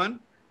 everyone.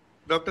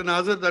 Dr.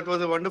 Nasser, that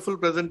was a wonderful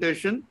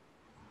presentation.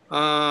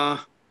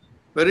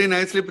 Very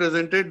nicely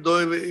presented,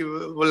 though,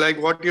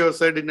 like what you have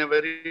said in a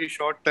very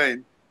short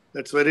time.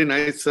 That's very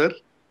nice, sir.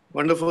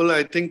 Wonderful.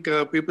 I think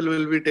people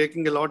will be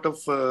taking a lot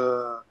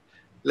of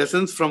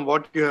lessons from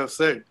what you have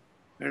said.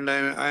 And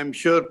I'm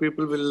sure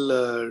people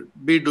will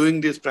be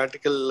doing these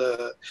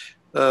practical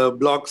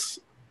blocks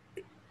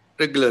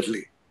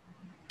regularly.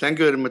 Thank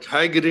you very much.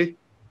 Hi, Giri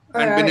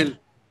and Binil.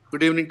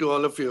 Good evening to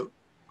all of you.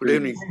 Good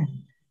evening.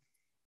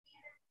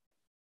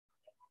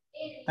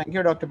 Thank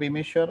you, Dr.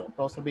 Bhimeshwar,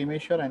 Professor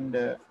Bhimeshwar.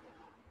 And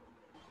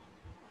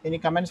any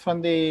comments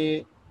from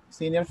the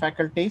senior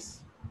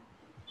faculties?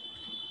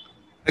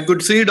 I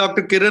could see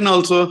Dr. Kiran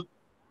also.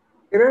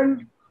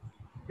 Kiran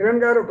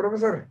Garu,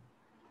 Professor.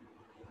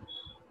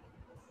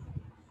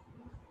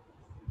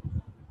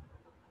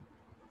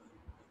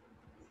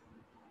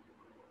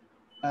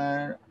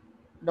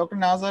 Dr.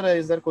 Nasser,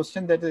 is there a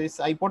question that is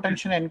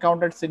hypotension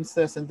encountered since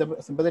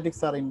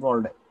sympathetics are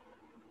involved?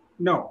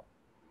 No.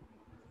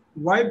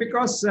 Why?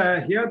 Because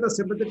here the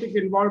sympathetic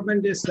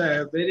involvement is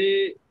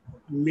very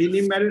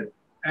minimal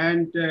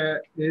and a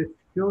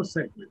few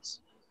segments.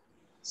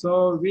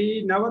 So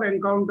we never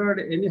encountered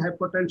any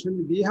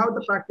hypotension. We have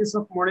the practice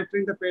of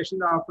monitoring the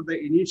patient after the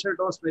initial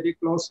dose very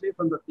closely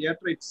from the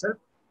theater itself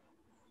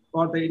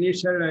for the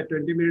initial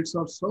 20 minutes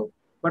or so.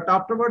 But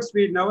afterwards,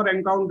 we never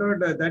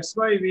encountered, that's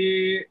why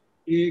we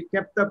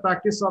kept the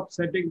practice of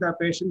setting the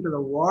patient to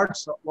the ward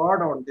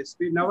on this.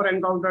 We never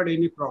encountered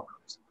any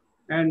problems.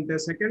 And the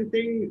second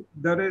thing,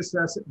 there is,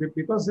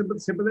 because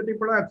sympathetic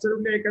flow,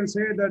 absolutely, I can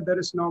say that there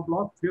is no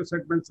block, few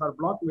segments are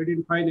blocked. We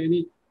didn't find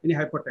any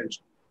hypertension.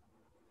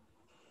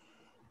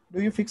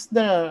 Do you fix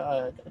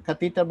the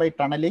catheter by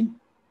tunneling?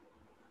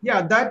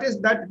 Yeah,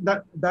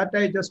 that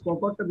I just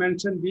forgot to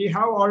mention. We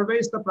have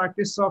always the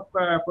practice of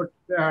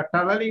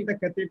tunneling the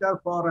catheter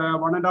for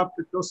 1.5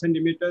 to 2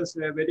 centimeters,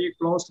 very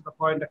close to the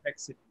point of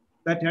exit.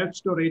 That helps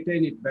to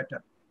retain it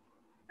better.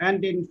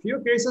 And in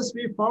few cases,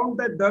 we found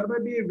that there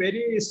may be a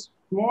very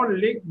small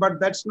leak, but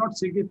that's not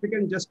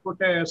significant. Just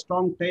put a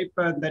strong tape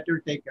and that will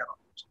take care of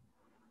it.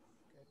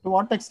 To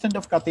what extent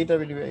of catheter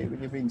will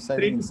you be inside?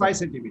 3 to 5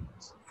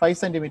 centimeters. 5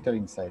 centimeter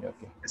inside,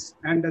 okay. Yes.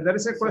 And there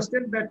is a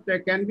question that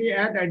can we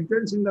add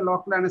adjuvants in the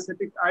local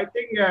anesthetic? I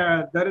think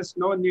there is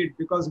no need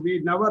because we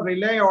never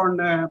rely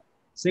on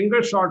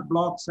single shot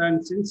blocks.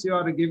 And since you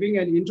are giving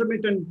an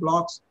intermittent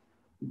blocks,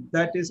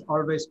 that is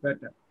always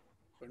better.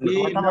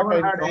 We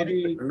never had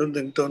any.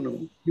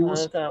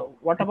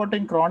 What about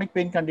in chronic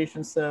pain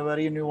conditions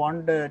wherein you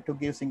want to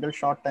give single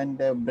shot and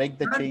break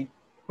the chain?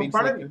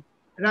 Pardon,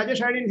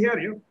 Rajesh, I didn't hear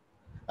you.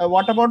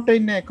 What about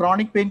in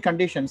chronic pain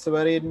conditions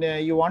wherein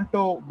you want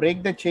to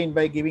break the chain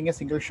by giving a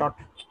single shot?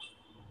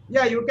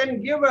 Yeah, you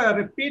can give a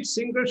repeat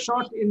single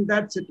shot in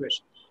that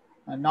situation.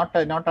 Not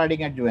adding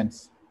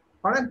adjuvants.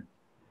 Pardon?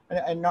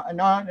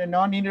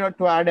 No need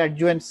to add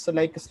adjuvants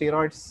like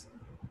steroids.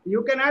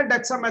 You can add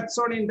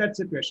dexamethasone in that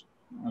situation.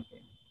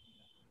 Okay.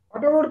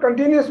 What about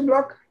continuous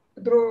block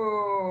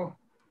through?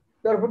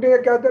 They are putting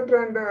a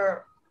catheter and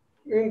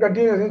In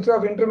continuous instead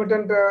of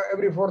intermittent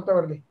every 4th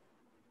hourly.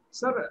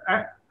 Sir,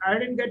 I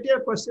didn't get your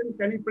question.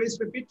 Can you please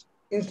repeat?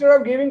 Instead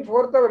of giving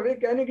 4th hourly,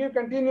 can you give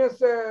continuous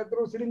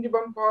through syringe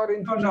pump or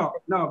infusion?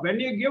 No. When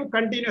you give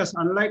continuous,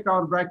 unlike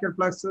our brachial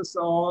plexus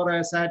or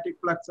a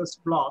sciatic plexus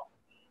block,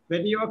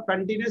 when you are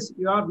continuous,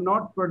 you are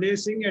not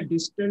producing a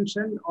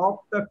distension of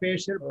the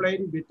facial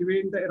plane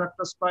between the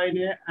erector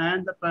spinae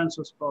and the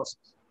transverse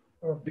process.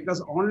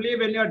 Because only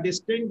when you are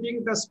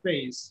distending the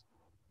space,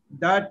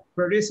 that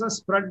produces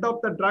spread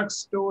of the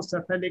drugs to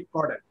cephalic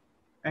caudal.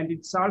 And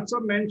it's also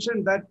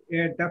mentioned that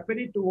a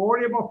definite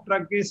volume of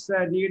drug is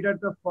needed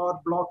for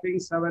blocking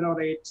 7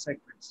 or 8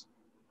 segments.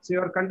 So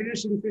your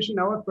continuous infusion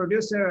now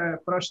produce a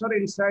pressure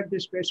inside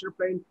this facial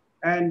plane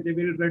and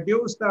will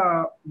reduce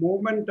the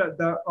movement of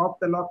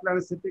the local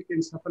anesthetic in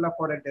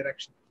cephalocaudal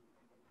direction.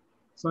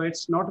 So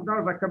it's not at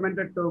all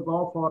recommended to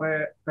go for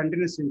a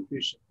continuous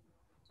infusion.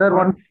 Sir,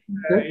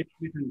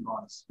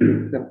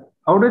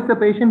 how does the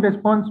patient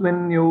respond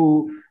when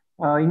you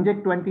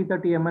inject 20-30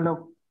 ml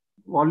of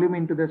volume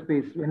into the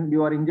space when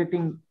you are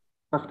injecting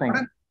first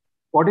time?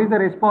 What is the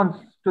response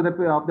to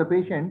of the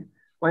patient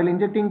while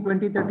injecting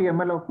 20-30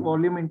 ml of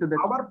volume into the?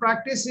 Our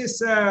practice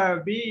is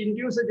we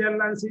induce a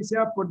general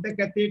anesthesia, put the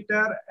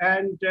catheter,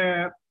 and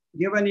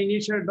give an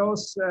initial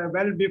dose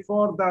well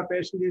before the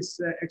patient is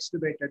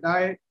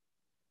extubated.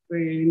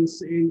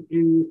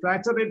 In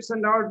fracture ribs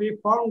and all, we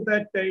found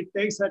that it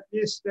takes at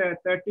least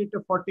 30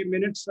 to 40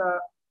 minutes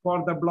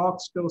for the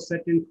blocks to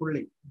set in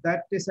fully.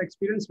 That is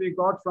experience we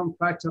got from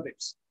fracture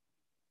ribs.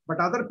 But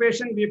other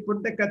patient, we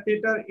put the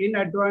catheter in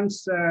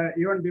advance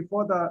even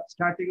before the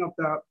starting of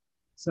the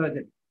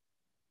surgery.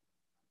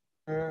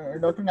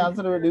 Dr.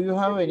 Nasser, do you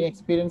have any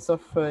experience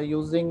of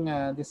using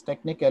this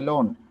technique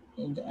alone,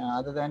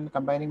 other than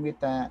combining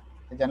with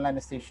general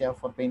anesthesia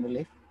for pain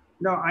relief?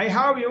 No, I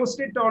have used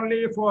it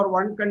only for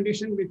one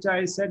condition, which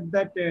I said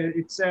that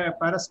it's a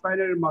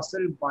paraspinal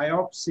muscle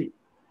biopsy.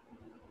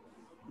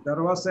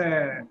 There was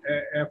a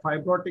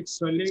fibrotic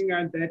swelling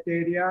at that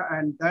area,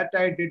 and that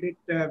I did it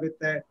with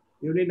a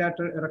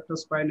unilateral erector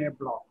spinae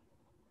block.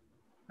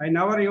 I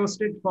never used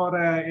it for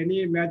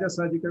any major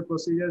surgical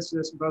procedures,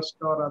 just breast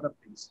or other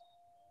things.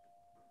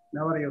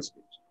 Never used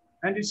it.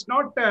 And it's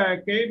not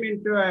came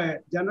into a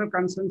general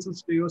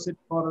consensus to use it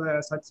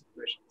for such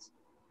situations.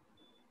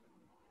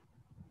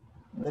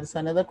 There is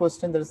another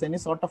question. There is any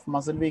sort of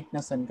muscle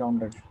weakness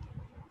encountered?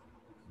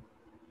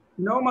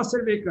 No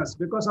muscle weakness,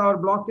 because our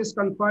block is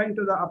confined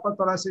to the upper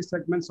thoracic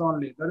segments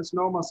only. There is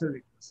no muscle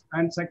weakness.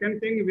 And second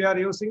thing, we are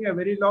using a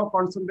very low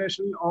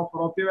concentration of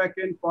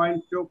ropivacaine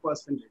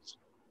 0.2%.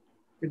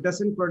 It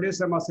doesn't produce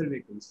a muscle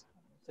weakness.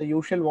 The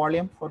usual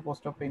volume for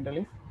post-op pain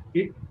relief?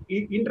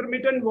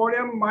 Intermittent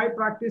volume, my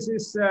practice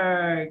is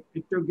to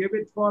give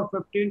it for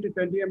 15 to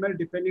 20 ml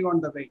depending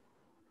on the weight.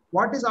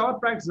 What is our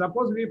practice?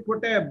 Suppose we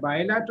put a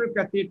bilateral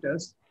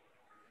catheters,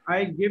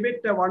 I give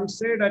it one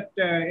side at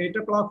 8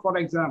 o'clock, for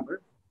example.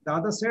 The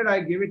other side, I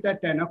give it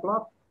at 10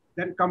 o'clock,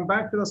 then come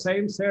back to the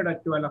same side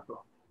at 12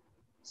 o'clock.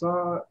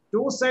 So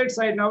 2 sides,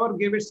 I never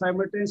give it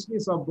simultaneously.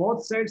 So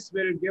both sides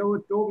will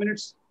give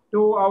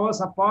 2 hours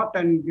apart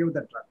and give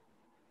the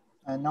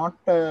drug. Not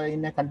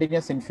in a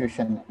continuous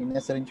infusion, in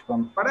a syringe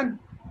pump. Pardon?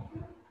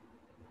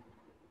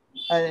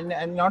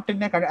 And not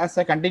in as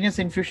a continuous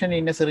infusion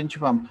in a syringe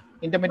pump.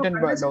 Intermittent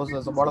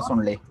doses, bolus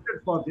only.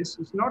 For this,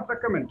 it's not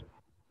recommended.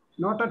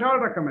 Not at all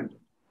recommended.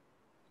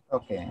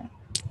 Okay,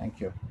 thank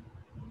you.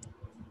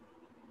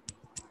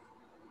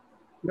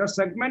 Your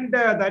segment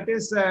that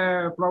is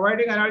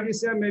providing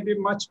analgesia may be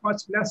much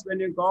less when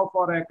you go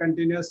for a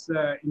continuous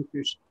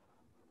infusion.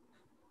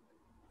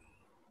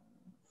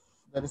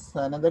 There is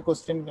another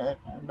question.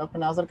 Dr.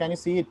 Nasser, can you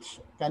see it?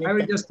 Can you I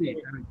will just see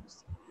it.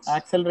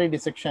 Axillary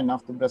dissection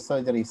of the breast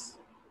surgeries.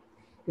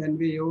 Can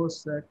we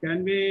use,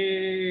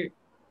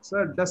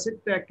 sir, does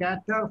it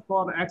cater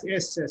for,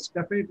 yes,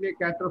 definitely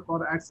cater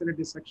for axillary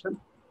dissection.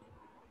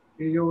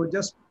 You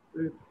just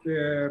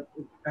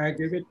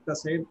give it the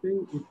same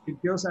thing.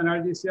 It gives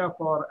analgesia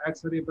for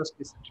axillary breast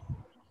dissection.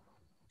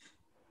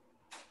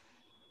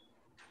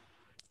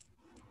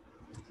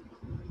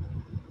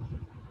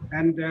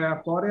 And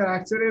for your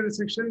axillary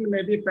resection,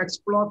 maybe PEX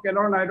block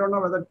alone, I don't know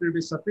whether it will be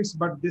sufficient,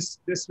 but this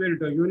will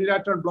do.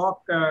 Unilateral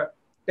block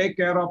take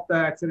care of the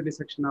axillary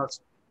dissection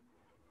also.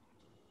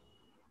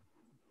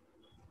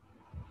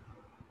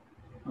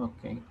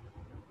 Okay.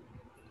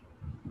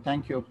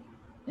 Thank you.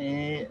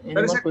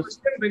 There is a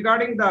question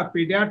regarding the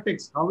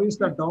pediatrics. How is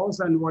the dose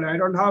and what? I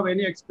don't have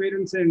any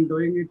experience in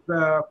doing it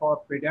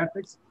for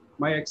pediatrics.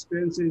 My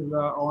experience is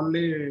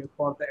only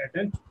for the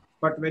adult.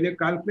 But when you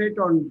calculate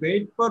on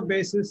weight per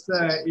basis,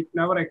 it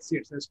never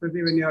exceeds.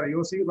 Especially when you are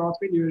using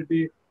Ropin, you will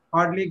be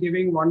hardly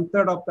giving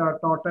 1/3 of the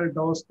total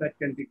dose that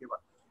can be given.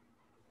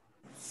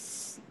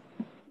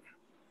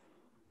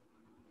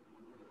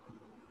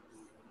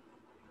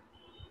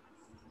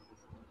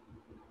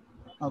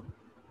 Okay.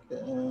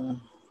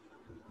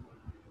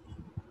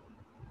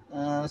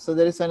 So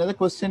there is another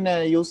question,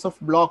 use of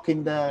block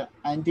in the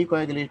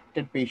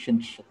anticoagulated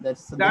patients.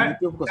 That's a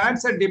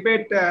a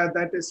debate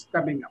that is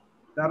coming up.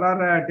 there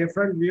are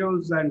different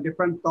views and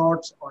different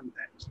thoughts on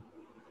that.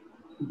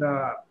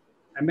 The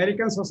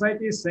American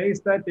Society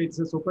says that it's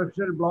a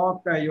superficial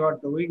block. You are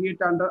doing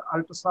it under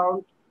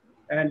ultrasound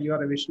and you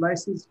are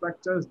visualizing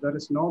structures. There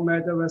is no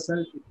major vessel.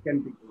 It can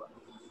be given.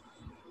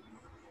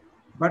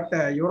 But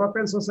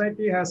European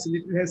Society has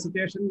little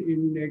hesitation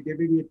in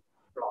giving it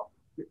block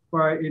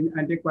in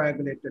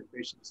anticoagulated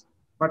patients.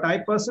 But I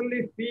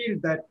personally feel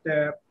that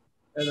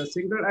the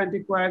single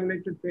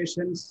anticoagulated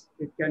patients,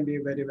 it can be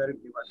very well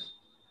given,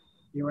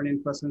 even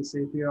in presence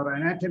if your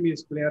anatomy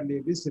is clearly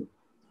visible.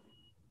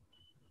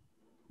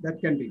 That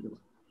can be given.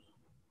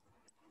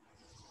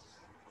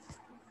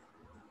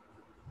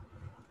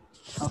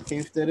 Okay,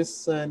 if there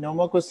is no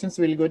more questions,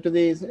 we'll go to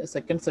the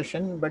second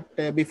session.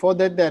 But before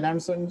that, the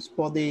announcements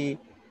for the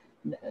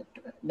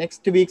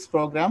next week's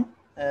program.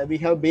 We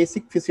have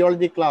basic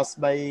physiology class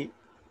by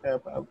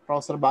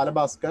Professor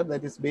Balabhaskar,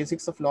 that is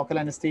basics of local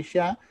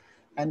anesthesia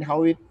and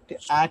how it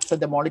acts at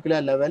the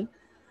molecular level.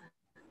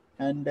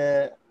 And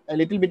a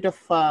little bit of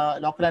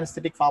local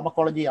anesthetic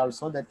pharmacology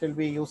also, that will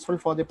be useful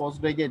for the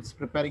postgraduates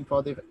preparing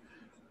for the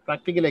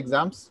practical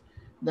exams.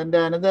 Then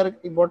another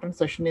important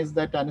session is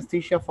that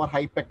anesthesia for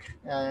HIPEC,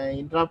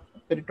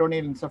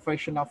 intraperitoneal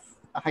insufflation of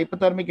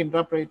hypothermic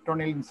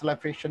intraperitoneal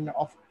insufflation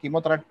of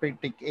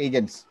chemotherapeutic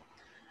agents.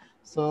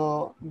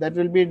 So that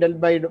will be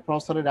dealt by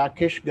Professor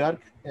Rakesh Garg.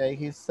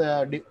 He's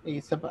an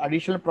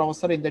additional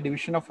professor in the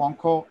division of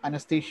onco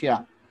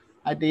anesthesia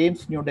at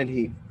AIIMS, New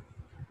Delhi.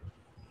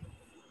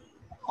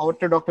 Over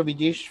to Dr.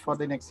 Vijesh for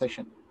the next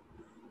session.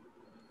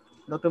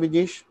 Dr.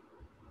 Vijesh.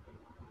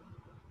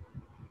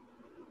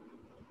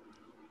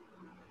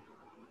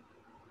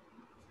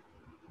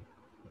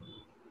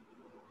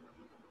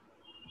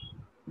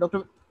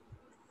 Dr.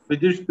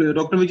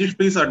 Vijesh,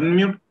 please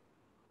unmute.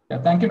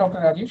 Yeah, thank you, Dr.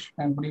 Rajesh,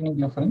 and good evening,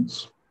 dear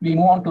friends. We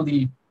move on to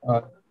the,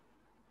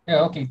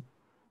 okay.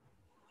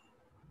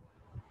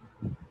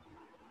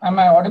 Am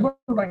I audible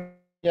right?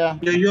 Yeah,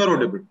 you are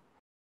audible.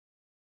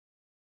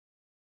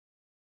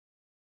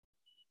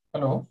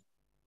 Hello.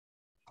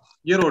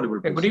 You're audible.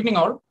 Okay, good evening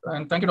all,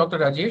 and thank you, Dr.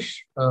 Rajesh.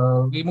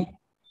 We move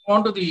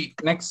on to the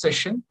next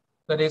session,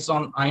 that is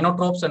on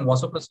inotropes and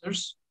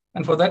vasopressors.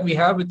 And for that, we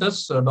have with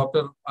us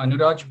Dr.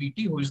 Anuraj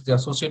VT, who is the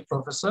Associate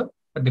Professor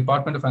at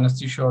Department of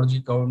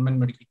Anesthesiology, Government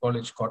Medical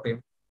College,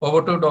 Kottayam.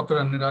 Over to Dr.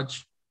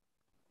 Anuraj.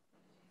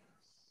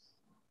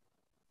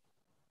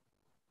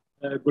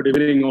 Good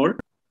evening all.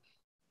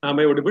 Am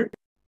I audible?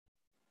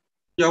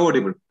 Yeah,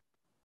 audible.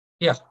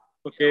 Yeah.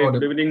 Okay, audible.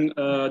 Good evening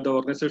the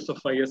organizers of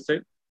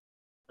ISA,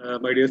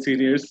 my dear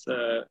seniors,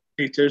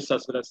 teachers,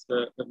 as well as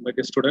my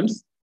dear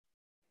students.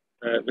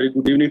 Very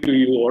good evening to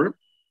you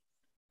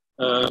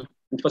all.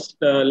 First,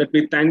 let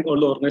me thank all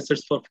the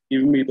organizers for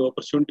giving me the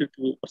opportunity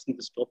to present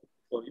this topic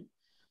for you.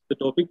 The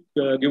topic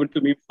given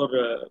to me for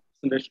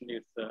presentation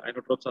is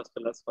inotropes as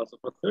well as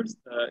vasopressors.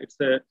 It's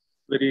a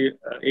very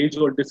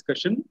age-old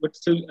discussion, but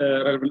still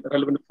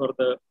relevant for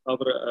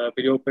our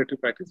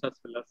perioperative practice as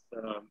well as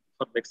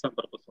for the exam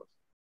purpose also.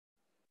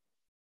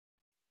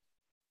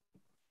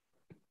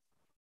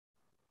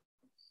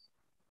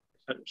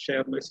 I'll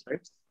share my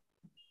slides.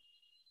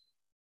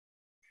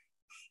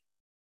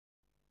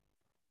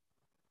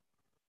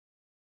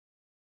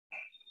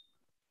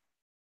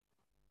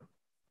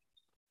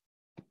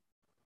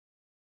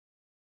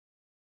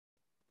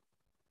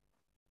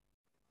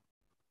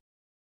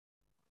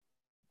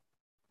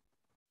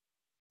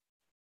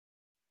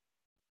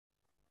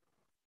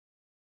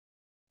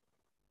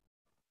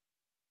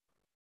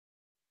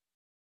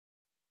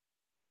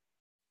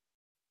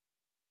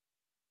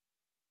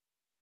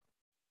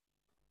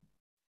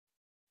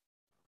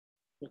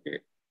 Okay,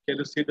 can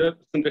you see the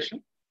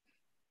presentation?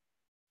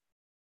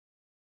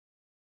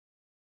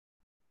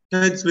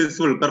 Yeah, it's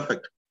visual,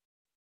 perfect.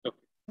 Okay.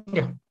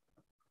 Yeah.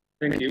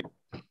 Thank you.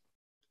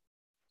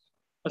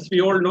 As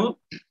we all know,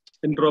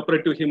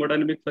 intraoperative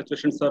hemodynamic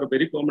fluctuations are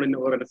very common in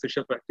our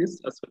anesthesia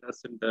practice as well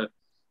as in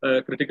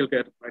the critical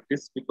care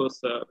practice, because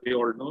we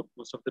all know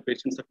most of the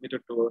patients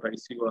admitted to our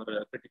ICU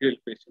are critical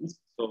patients.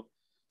 So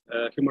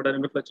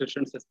hemodynamic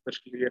fluctuations,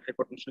 especially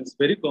hypertension, is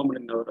very common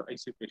in our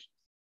ICU patients.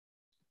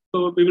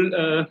 So we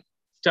will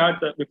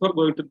start before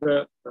going to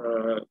the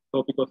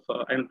topic of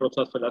inotropes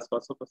as well as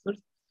vasopressors.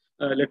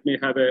 Let me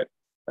have a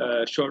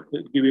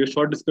give you a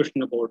short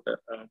discussion about the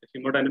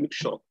hemodynamic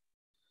shock.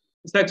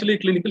 It's actually a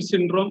clinical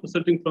syndrome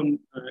resulting from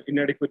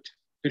inadequate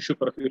tissue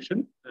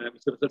perfusion,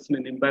 which results in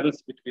an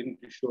imbalance between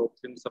tissue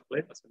oxygen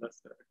supply as well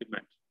as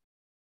demand.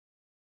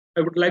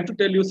 I would like to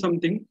tell you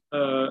something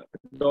the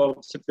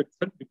opposite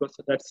itself, because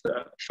that's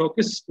shock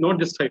is not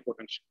just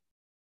hypotension.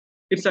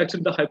 It's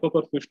actually the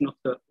hypoperfusion of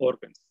the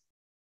organs.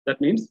 That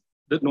means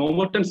the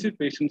normotensive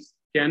patients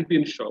can be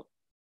in shock.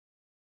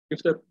 If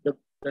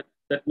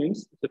that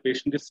means the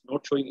patient is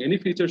not showing any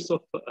features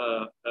of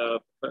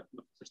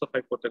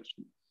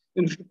hypotension,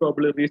 then you should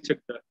probably recheck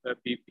the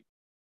BP.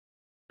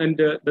 And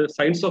the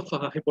signs of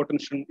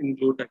hypotension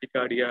include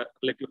tachycardia,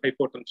 relative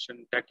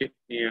hypotension,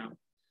 tachypnea,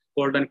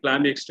 cold and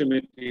clammy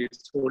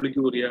extremities,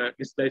 oliguria,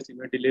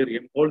 dysglycemia,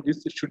 delirium. All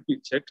these should be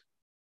checked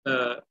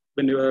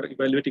when you are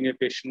evaluating a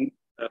patient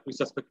who is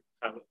suspected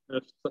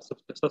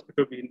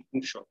to be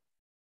in shock.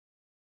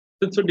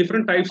 So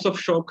different types of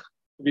shock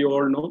we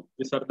all know.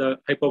 These are the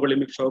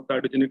hypovolemic shock,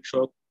 cardiogenic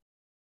shock,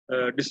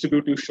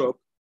 distributive shock,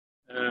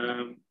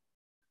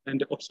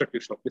 and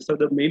obstructive shock. These are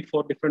the main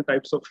 4 different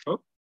types of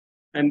shock.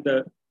 And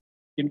the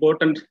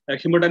important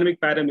hemodynamic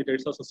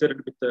parameters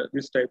associated with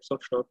these types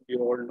of shock we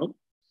all know.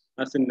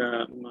 As in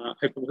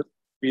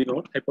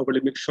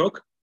hypovolemic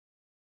shock,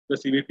 the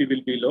CVP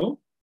will be low,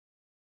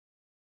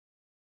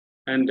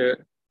 and the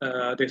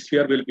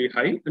SVR will be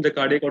high, and the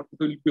cardiac output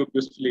will be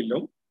obviously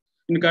low.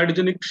 In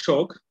cardiogenic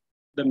shock,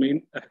 the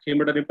main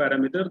hemodynamic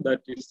parameter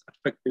that is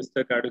affected is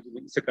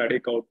the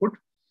cardiac output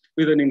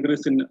with an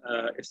increase in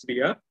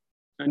SVR.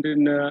 And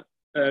in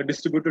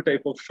distributed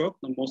type of shock,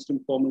 the most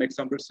common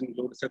examples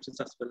include sepsis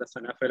as well as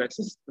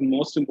anaphylaxis. The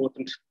most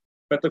important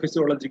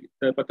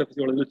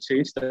pathophysiological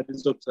change that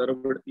is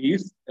observed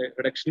is a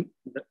reduction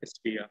in the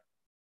SVR.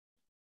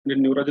 And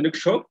in neurogenic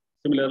shock,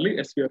 similarly,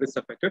 SVR is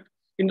affected.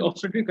 In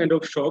obstructive kind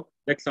of shock,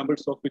 the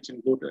examples of which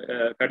include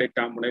cardiac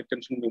tamponade,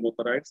 tension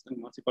pneumothorax,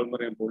 and massive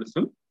pulmonary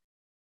embolism.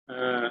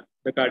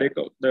 The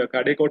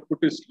cardiac output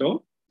is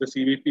low, the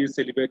CVP is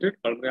elevated,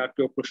 pulmonary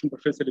artery occlusion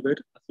pressure is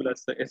elevated, as well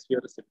as the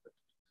SVR is elevated.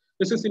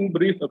 This is in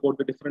brief about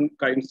the different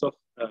kinds of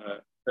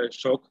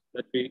shock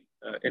that we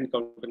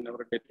encounter in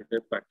our day-to-day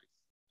practice.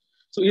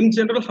 So in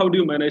general, how do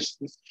you manage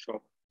this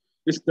shock?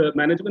 The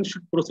management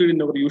should proceed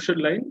in our usual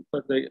line.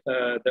 For the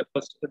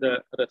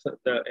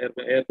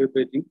airway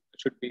breathing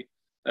should be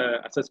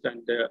assessed,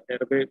 and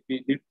airway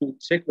we need to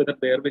check whether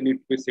the airway needs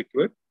to be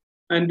secured,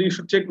 and you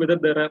should check whether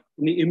there are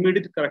any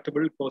immediate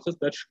correctable causes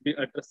that should be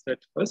addressed at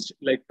first,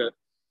 like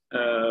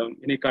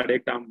any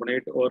cardiac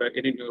tamponade or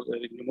any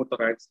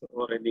pneumothorax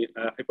or any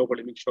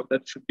hypovolemic shock.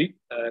 That should be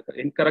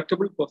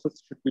incorrectable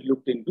causes should be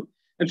looked into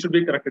and should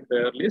be corrected the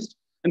earliest.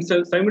 And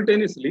so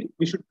simultaneously,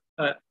 we should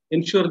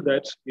ensure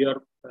that we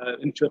are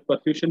ensure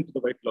perfusion to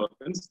the vital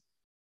organs,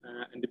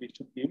 and we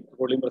should give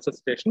volume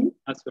resuscitation,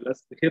 as well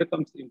as here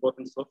comes the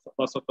importance of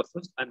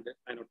vasopressors and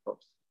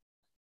inotropes.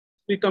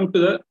 We come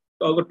to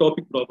our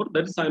topic proper,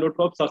 that is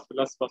inotropes as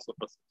well as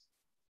vasopressors.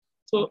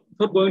 So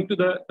for going to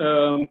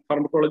the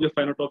pharmacology of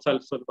inotropes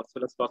as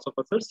well as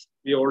vasopressors,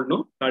 we all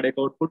know cardiac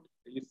output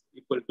is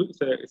equal to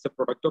is a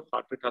product of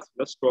heart rate as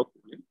well as stroke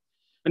volume.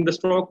 And the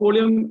stroke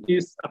volume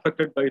is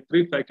affected by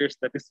 3 factors,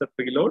 that is the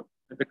preload,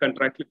 and the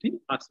contractility,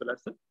 as well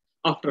as the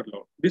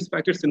afterload. These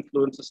factors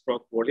influence the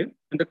stroke volume,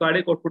 and the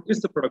cardiac output is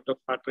the product of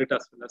heart rate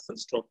as well as the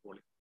stroke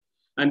volume.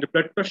 And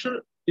blood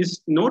pressure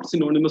is not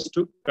synonymous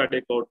to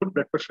cardiac output.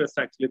 Blood pressure is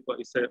actually a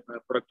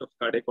product of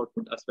cardiac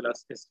output as well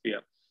as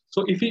SVR.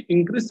 So if you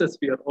increase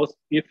SVR or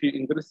if you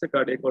increase the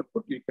cardiac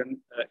output, you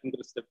can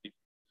increase the BP.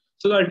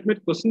 So the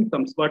ultimate question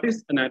comes, what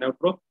is an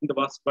inotrope?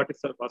 What is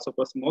a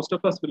vasopressor? Most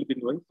of us will be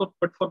knowing, but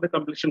for the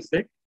completion's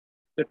sake,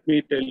 let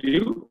me tell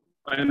you,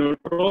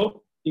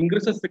 inotrope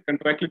increases the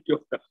contractility of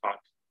the heart,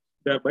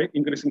 thereby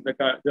increasing the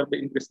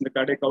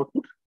cardiac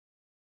output.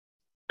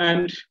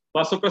 And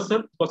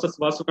vasopressor causes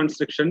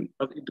vasoconstriction,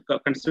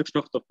 constriction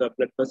of the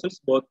blood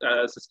vessels, both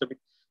systemic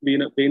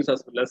veins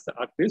as well as the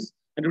arteries,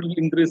 and it will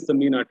increase the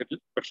mean arterial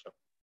pressure.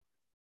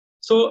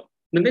 So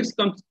the next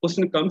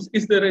question comes,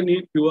 is there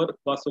any pure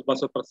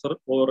vasopressor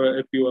or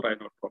a pure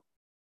inotrope?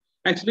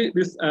 Actually,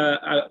 this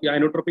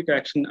inotropic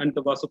action and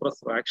the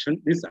vasopressor action,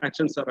 these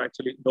actions are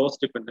actually dose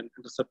dependent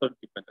and receptor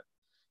dependent.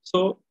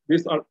 So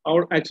these are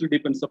all actually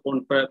depends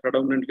upon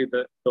predominantly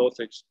the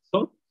dosage.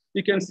 So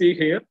you can see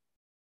here,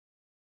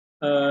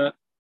 there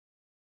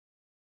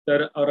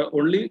are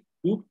only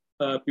 2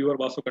 pure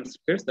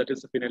vasoconstrictors, that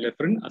is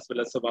phenylephrine as well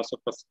as the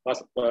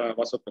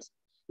vasopressor.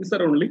 These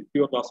are only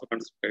pure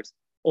vasoconstrictors.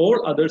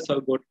 All others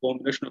have got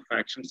combination of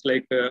actions,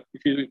 like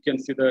if you can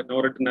see the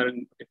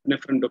noradrenaline,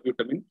 epinephrine,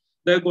 dobutamine,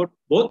 they have got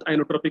both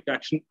inotropic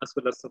action as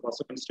well as the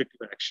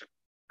vasoconstrictive action.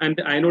 And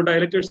the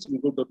inodilators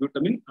include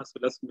dobutamine as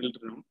well as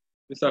milrinone.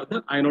 These are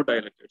the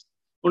inodilators.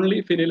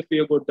 Only we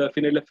have got the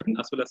phenylephrine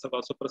as well as the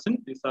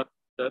vasopressin. These are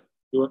the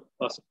pure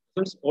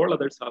vasopressors. All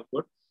others have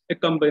got a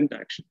combined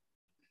action.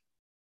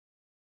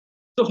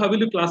 So how will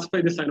you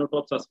classify these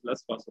inotropes as well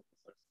as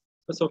vasopressors?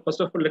 So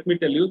first of all, let me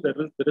tell you, there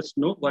is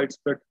no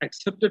widespread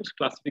accepted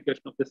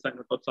classification of these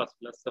inotropes as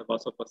well as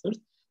vasopressors.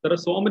 There are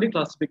so many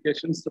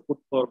classifications to put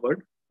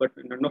forward, but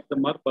none of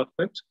them are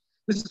perfect.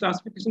 This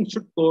classification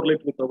should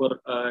correlate with our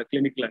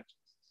clinical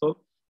actions. So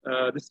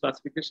these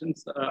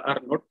classifications are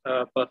not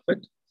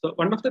perfect. So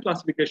one of the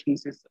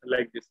classifications is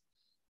like this.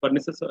 One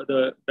is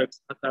the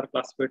drugs are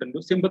classified into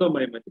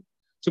sympathomimetic.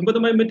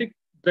 Sympathomimetic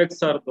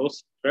drugs are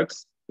those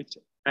drugs which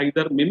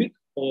either mimic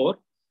or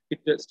it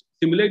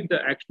stimulates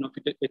the action of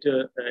it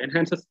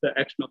enhances the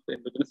action of the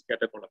endogenous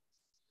catecholamines.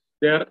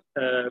 They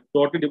are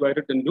broadly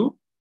divided into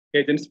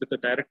agents with a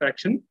direct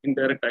action,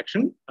 indirect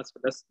action, as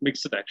well as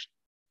mixed action.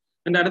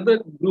 And another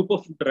group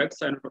of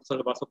drugs and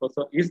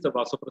vasopressor is the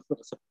vasopressor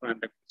receptor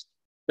antagonist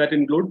that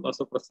include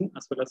vasopressin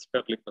as well as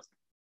terlipressin.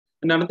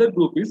 And another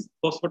group is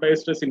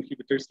phosphodiesterase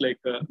inhibitors like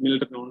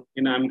milrinone,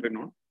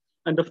 inamrinone.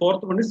 And the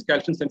fourth one is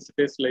calcium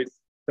sensitase like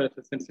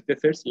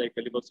sensitizers like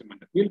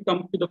levosimendan. We'll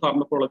come to the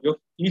pharmacology of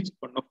each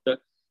one of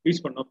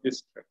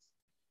these drugs.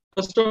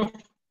 First of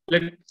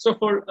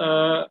all,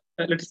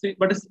 let's see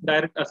what is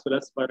direct as well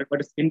as what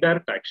is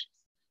indirect action.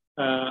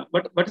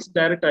 What is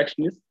direct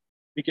action is,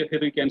 here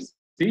we can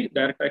see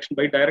direct action.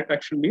 By direct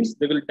action means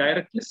they will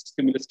directly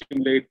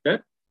stimulate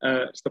the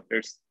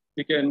receptors.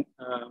 You can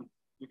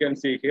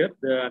see here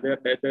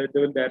they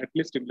will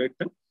directly stimulate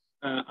the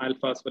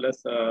alpha as well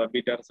as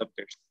beta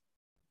receptors.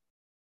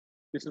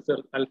 This is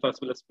the alpha as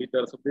well as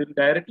beta receptors. They will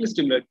directly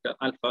stimulate the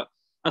alpha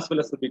as well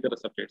as the beta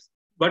receptors.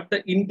 But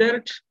the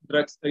indirect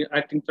drugs,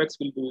 acting drugs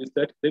will do is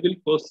that they will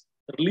cause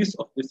release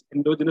of this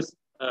endogenous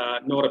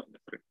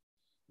norepinephrine,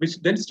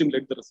 which then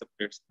stimulate the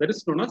receptors. That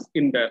is known as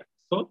indirect.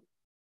 So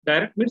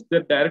direct means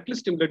they directly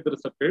stimulate the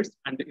receptors,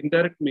 and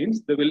indirect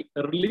means they will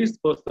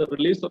cause the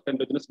release of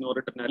endogenous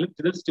noradrenaline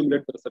to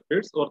stimulate the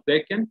receptors, or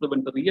they can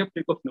prevent the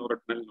reuptake of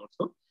noradrenaline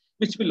also,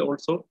 which will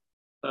also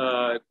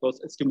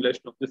cause a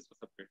stimulation of these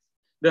receptors.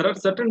 There are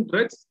certain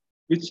drugs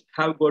which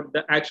have got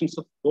the actions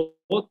of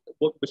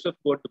which have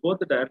got both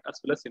the direct as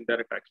well as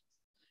indirect actions.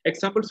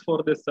 Examples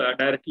for this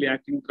directly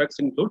acting drugs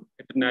include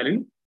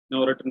adrenaline,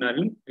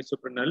 noradrenaline,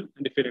 isoprene,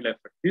 and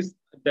phenylephrine. These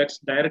drugs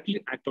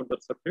directly act on the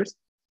receptors,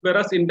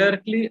 whereas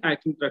indirectly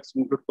acting drugs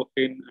include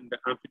cocaine and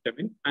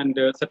amphetamine. And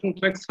certain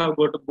drugs have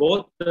got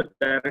both the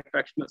direct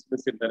action as well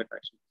as indirect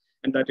action,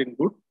 and that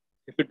include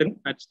ephedrine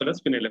as well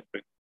as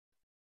phenylephrine.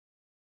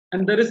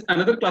 And there is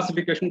another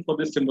classification for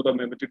this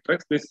sympathomimetic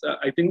drugs.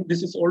 I think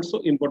this is also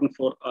important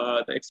for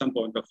the exam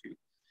point of view.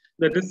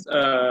 That is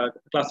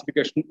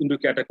classification into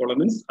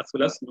catecholamines as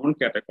well as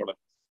non-catecholamines.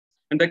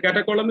 And the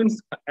catecholamines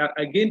are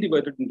again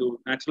divided into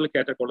natural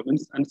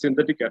catecholamines and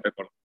synthetic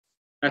catecholamines.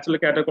 Natural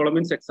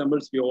catecholamines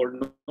examples we all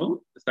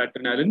know is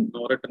adrenaline,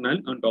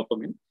 noradrenaline, and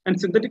dopamine. And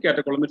synthetic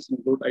catecholamines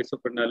include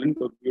isoprene,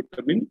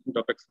 dobutamine, and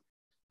dopexamine.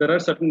 There are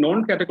certain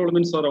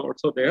non-catecholamines are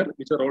also there,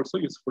 which are also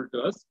useful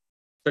to us,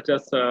 such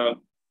as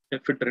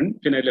ephedrine,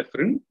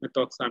 phenylephrine,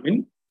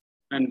 methoxamine,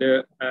 and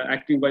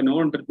acting by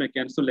non-androgen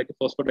mechanism like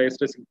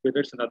phosphodiesterase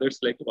inhibitors and others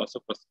like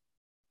vasopressors.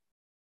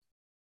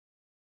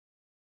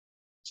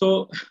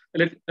 So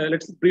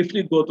let's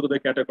briefly go through the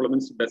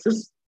catecholamine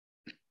synthesis.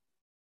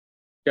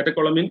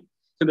 Catecholamine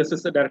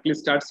synthesis directly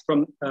starts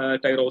from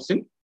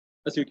tyrosine,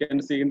 as you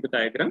can see in the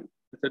diagram.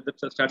 It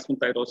starts from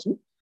tyrosine,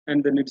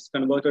 and then it's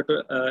converted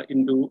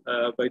into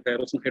by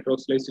tyrosine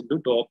hydroxylase into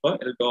DOPA,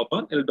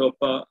 L-DOPA.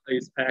 L-DOPA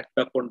is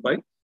acted upon by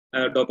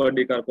DOPA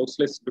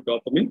decarboxylase to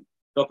dopamine.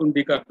 Dopamine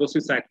decarboxylase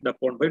is acted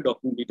upon by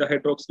dopamine beta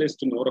hydroxylase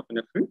to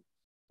norepinephrine.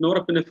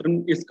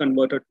 Norepinephrine is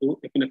converted to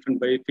epinephrine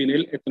by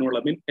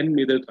phenylethanolamine and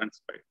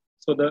methyltransferase.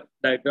 So the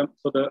diagram,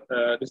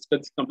 this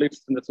complete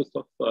synthesis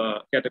of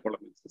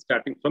catecholamines,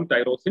 starting from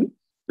tyrosine,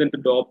 then to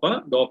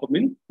DOPA,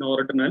 dopamine,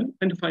 noradrenaline,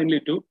 and finally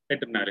to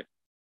adrenaline.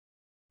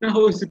 Now,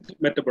 how is it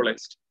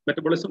metabolized?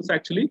 Metabolism is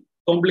actually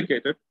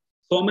complicated.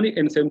 So many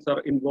enzymes are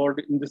involved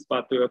in this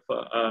pathway of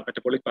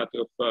metabolic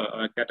pathway of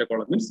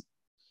catecholamines.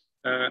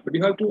 But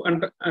you have to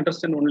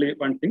understand only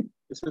one thing.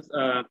 This is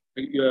the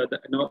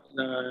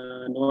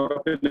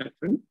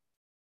norepinephrine.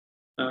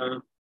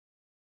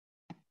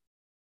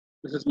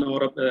 This is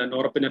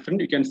norepinephrine.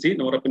 You can see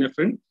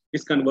norepinephrine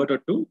is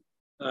converted to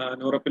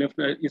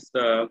norepinephrine is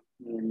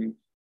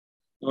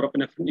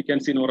norepinephrine. You can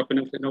see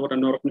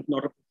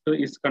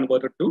norepinephrine is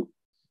converted to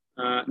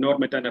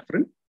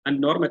normetanephrine,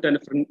 and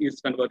normetanephrine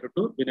is converted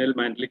to vinyl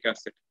mandelic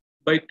acid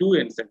by two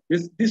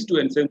enzymes. These two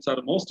enzymes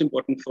are most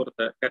important for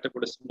the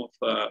catabolism of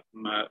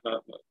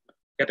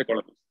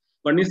catecholamines.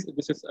 One is,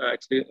 this is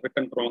actually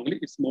written wrongly,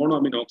 it's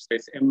monoamine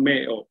oxidase,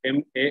 MAO,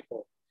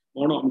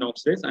 monoamine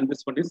oxidase, and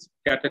this one is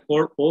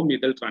catechol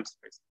O-methyl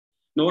transferase.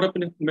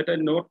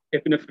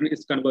 Norepinephrine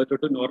is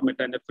converted to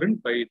normetanephrine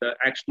by the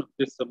action of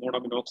this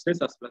monoamine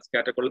oxidase as well as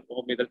catechol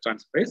O-methyl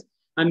transferase,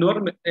 and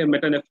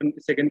normetanephrine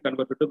is again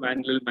converted to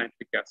vinyl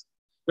mandelic acid.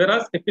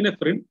 Whereas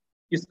epinephrine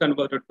is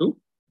converted to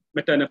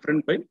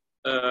metanephrine by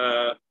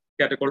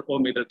catechol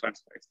O-methyl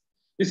transferase.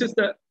 This is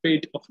the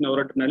fate of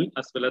noradrenaline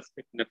as well as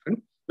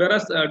epinephrine.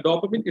 Whereas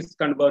dopamine is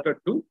converted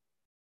to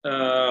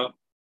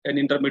an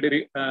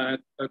intermediary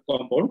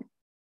compound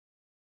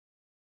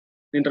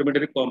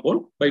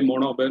by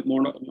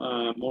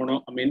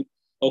monoamine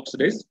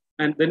oxidase,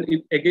 and then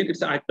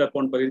it's acted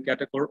upon by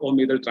catechol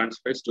O-methyl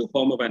transferase to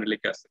form a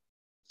vanillic acid.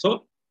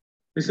 So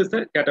this is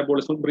the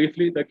catabolism,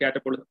 briefly the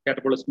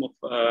catabolism of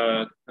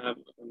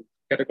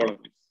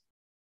catecholamines.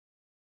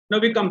 Now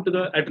we come to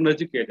the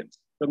adrenergic agents.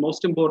 The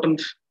most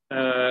important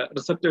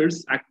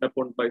receptors acted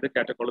upon by the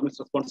catecholamines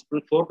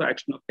responsible for the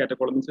action of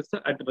catecholamines is the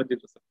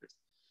adrenergic receptors.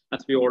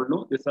 As we all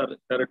know,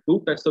 there are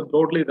two types of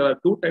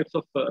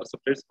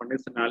receptors. One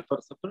is an alpha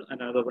receptor,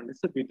 and another one is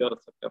a beta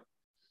receptor.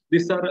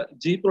 These are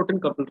G protein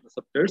coupled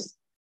receptors,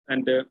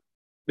 and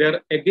they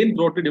are again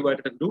broadly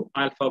divided into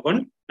alpha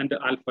 1 and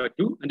alpha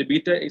 2, and the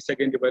beta is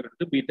again divided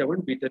into beta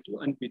 1, beta 2,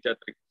 and beta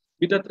 3.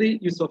 Beta 3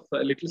 is of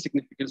little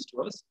significance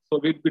to us, so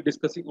we'll be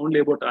discussing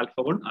only about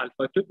alpha 1,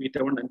 alpha 2,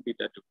 beta 1, and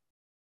beta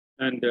 2.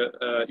 And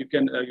you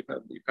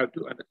have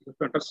to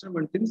understand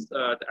one thing.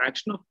 The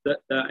action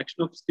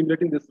of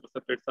stimulating these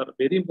receptors are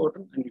very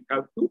important, and you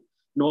have to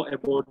know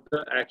about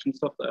the actions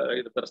of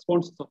the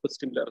responses of the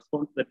stimuli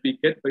response that we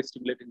get by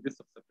stimulating these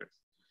receptors.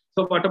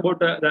 So, what about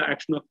the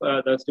action of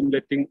the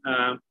stimulating?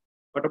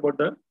 What about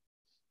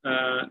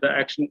the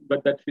action,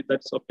 but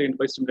that's obtained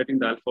by stimulating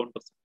the alpha-1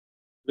 receptor?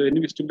 When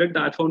you stimulate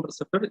the alpha-1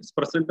 receptor, it's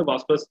present in the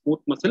vascular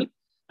smooth muscle.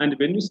 And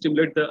when you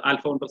stimulate the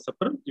alpha-1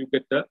 receptor, you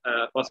get the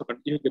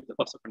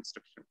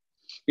vasoconstriction,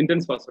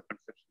 intense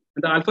vasoconstriction.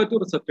 And the alpha-2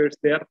 receptors,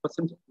 they are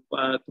present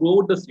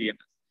throughout the CNS.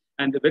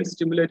 And when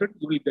stimulated,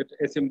 you will get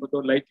a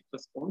sympatholytic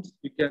response.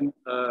 You can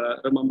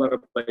remember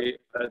by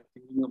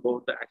thinking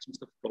about the actions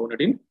of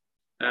clonidine,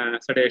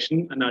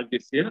 sedation,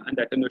 analgesia, and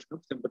attenuation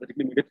of sympathetic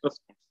immediate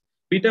response.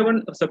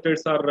 Beta-1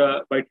 receptors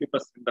are widely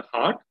present in the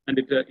heart, and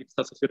it's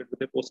associated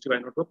with a positive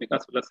inotropic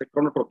as well as a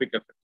chronotropic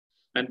effect.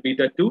 And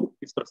beta-2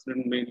 is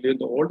present mainly in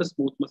all the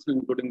smooth muscles,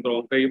 including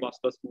bronchi,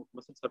 vascular smooth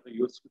muscles, are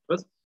used to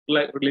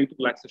related to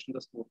relaxation of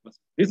the smooth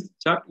muscle. This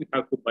chart you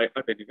have to by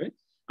heart anyway.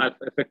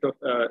 Effect of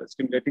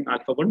stimulating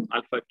alpha-1,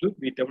 alpha-2,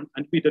 beta-1,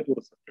 and beta-2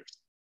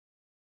 receptors.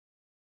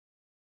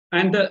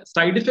 And the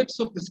side effects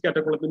of this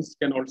catecholamines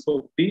can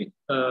also be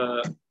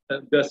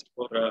guessed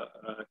or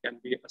can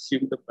be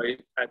assumed by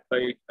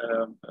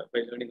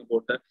learning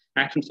about the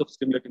actions of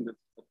stimulating the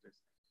receptors.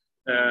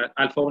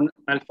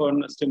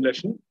 Alpha-1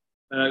 stimulation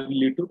will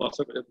lead to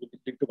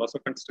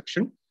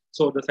vasoconstriction.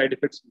 So the side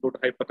effects include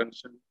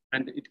hypertension,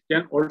 and it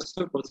can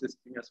also cause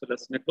ischemia as well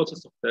as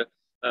necrosis of the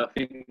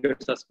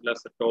fingers as well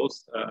as the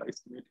toes.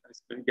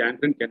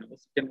 Gangrene can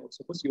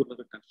also cause urinary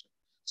retention.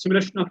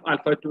 Stimulation of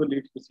alpha-2 will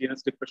lead to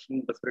CNS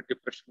depression, respiratory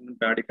depression,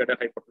 bradycardia,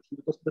 hypertension.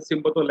 Because of the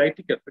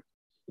sympatholytic effect,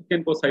 it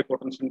can cause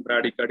hypertension,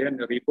 bradycardia, and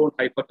rebound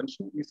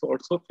hypertension is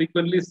also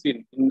frequently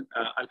seen in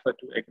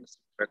alpha-2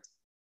 agonistic drugs.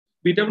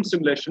 Beta-1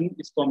 stimulation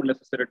is commonly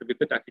associated with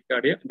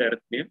tachycardia and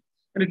arrhythmia,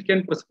 and it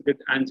can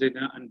precipitate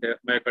angina and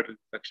myocardial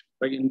infarction.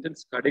 By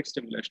intense cardiac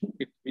stimulation,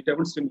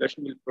 beta-1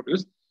 stimulation will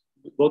produce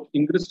both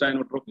increased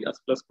inotropy as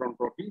well as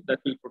chronotropy that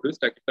will produce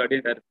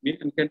tachycardia and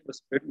arrhythmia and can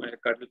precipitate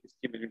myocardial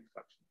ischemia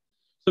infarction.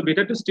 So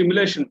beta-2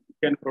 stimulation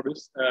can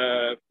produce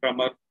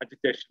tremor,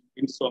 agitation,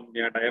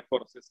 insomnia,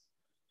 diaphoresis,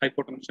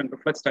 hypotension,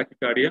 reflex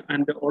tachycardia,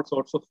 and all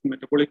sorts of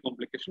metabolic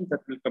complications that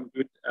will come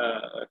to it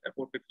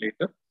about it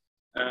later.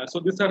 So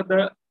these are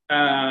the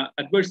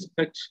adverse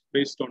effects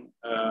based on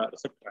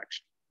receptor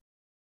action.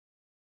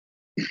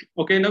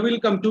 Okay, now we'll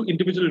come to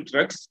individual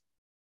drugs.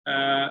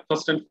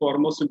 First and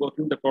foremost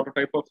important, the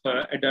prototype of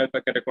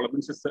alpha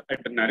catecholamines is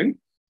adrenaline.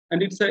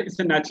 And it's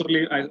a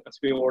naturally, as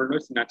we all know,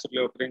 it's a naturally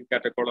occurring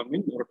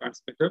catecholamine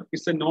neurotransmitter.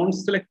 It's a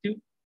non-selective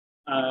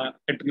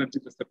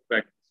adrenergic receptor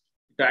agonist.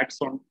 It acts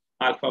on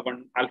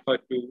alpha-1,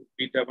 alpha-2,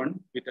 beta-1,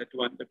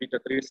 beta-2, and beta-3.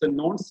 It's a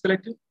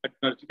non-selective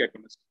adrenergic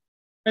agonist.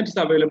 And it's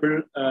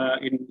available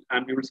in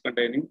ampules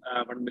containing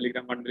 1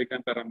 milligram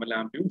per ml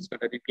ampules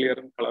containing clear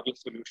and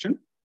colorless solution,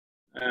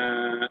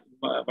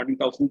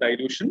 1,000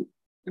 dilution,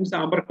 and it's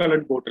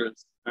amber-colored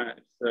bottles.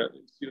 The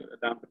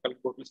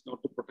amber-colored bottle is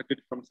not to protect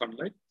it from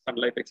sunlight.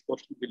 Sunlight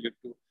exposure will lead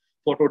to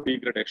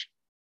photodegradation.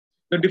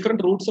 The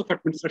different routes of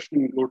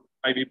administration include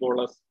IV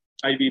bolus,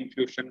 IV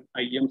infusion,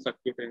 IM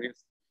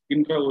subcutaneous,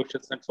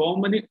 intraosseous, and so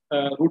many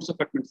routes of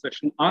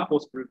administration are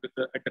possible with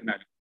the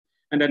adrenaline.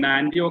 And an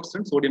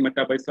antioxidant, sodium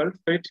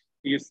metabisulfate,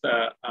 is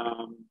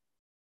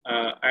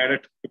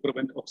added to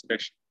prevent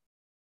oxidation.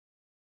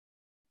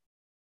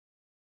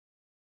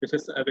 This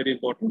is very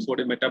important.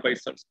 Sodium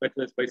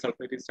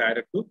metabisulfate is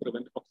added to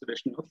prevent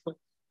oxidation of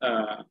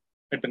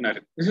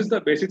adrenaline. This is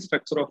the basic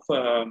structure of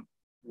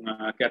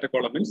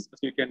catecholamines, as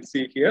you can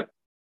see here.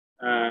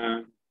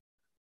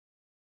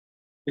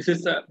 This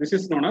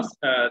is known as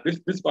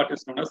this part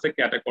is known as the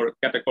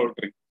catechol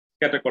ring.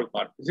 Catechol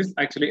part. This is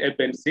actually a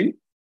benzene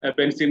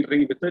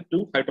ring with the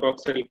 2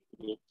 hydroxyl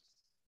groups.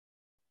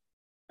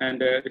 And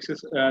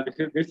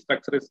this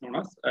structure is known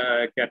as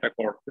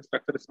catechol. This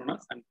structure is known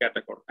as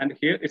catechol. And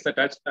here is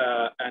attached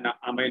an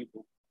amine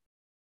group,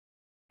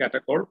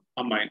 catechol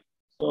amine.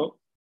 So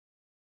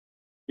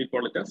we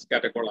call it as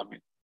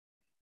catecholamine.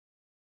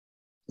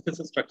 This is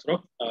the structure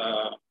of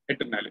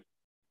adrenaline.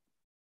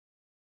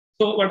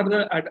 So what are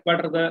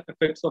the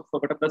effects of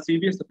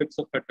serious effects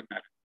of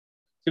adrenaline?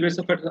 Serious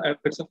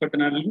effects of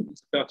adrenaline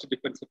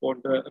depends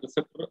upon the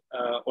receptor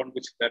on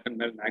which the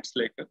adrenaline acts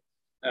like.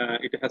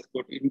 It has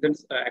got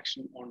intense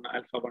action on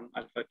alpha-1,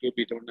 alpha-2,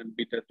 beta-1, and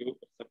beta-2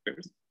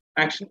 receptors.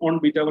 Action on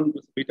beta-1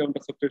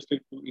 receptors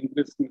lead to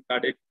increase in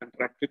cardiac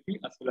contractility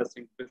as well as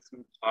increase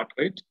in heart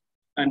rate.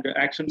 And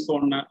actions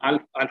on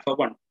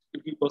alpha-1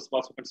 will cause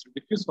vasoconstriction,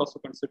 diffuse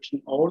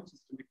vasoconstriction, all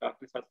systemic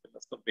arteries as well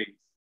as the veins.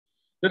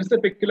 There is a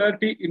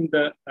peculiarity in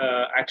the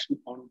action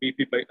on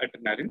BP by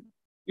adrenaline.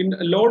 In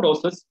low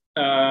doses,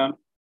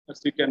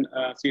 as you can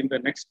see in the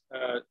next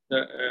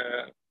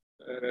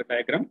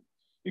diagram,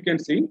 you can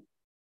see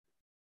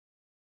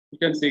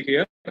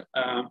here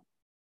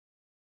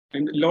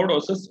in low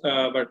doses,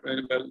 the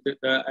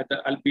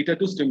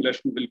beta-2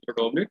 stimulation will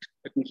predominate.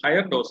 In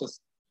higher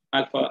doses,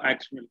 alpha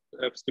action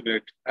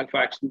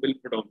will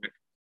predominate.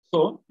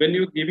 So when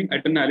you're giving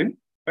adrenaline,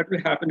 what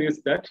will happen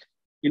is that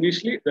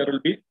initially there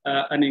will be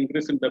an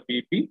increase in the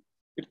BP.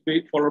 It will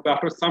be followed by,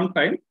 after some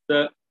time,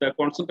 the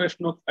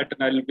concentration of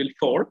adrenaline will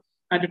fall,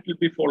 and it will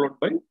be followed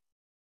by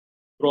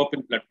drop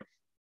in blood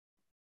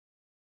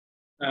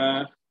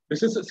pressure.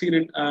 This is seen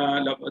in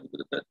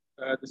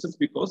this is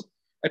because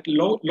at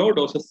low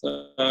doses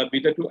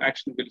beta 2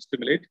 action will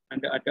stimulate,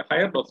 and at the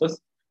higher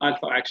doses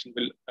alpha action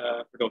will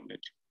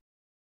predominate.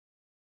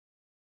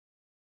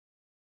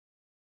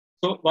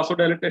 So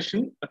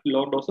vasodilatation at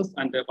lower doses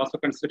and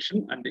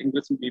vasoconstriction and the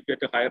increase in BP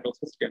at higher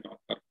doses can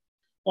occur.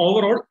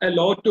 Overall, a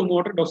low to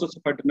moderate doses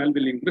of adrenaline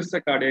will increase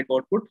the cardiac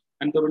output,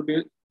 and there will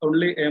be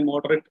only a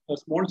moderate,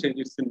 small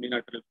changes in mean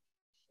arterial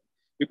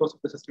because of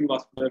the systemic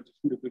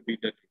vasodilatation due to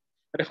beta 2.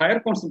 At higher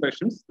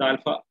concentrations, the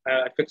alpha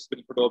effects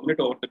will predominate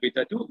over the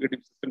beta 2, leading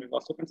to systemic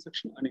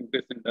vasoconstriction and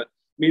increase in the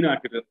mean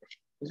arterial pressure.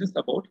 This is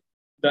about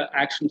the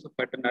actions of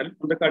adrenaline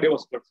on the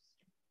cardiovascular system.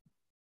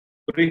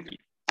 Briefly.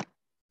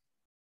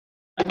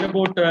 And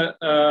about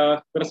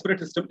the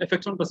respiratory system,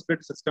 effects on the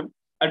respiratory system,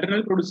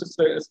 adrenaline produces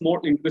a small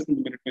increase in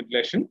the minute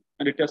ventilation,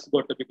 and it has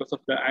got, because of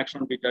the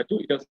action on beta 2,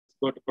 it has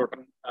got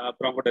proton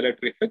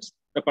bronchodilatory effects.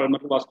 The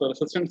pulmonary vascular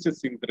resistance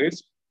is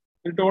increased.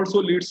 It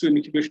also leads to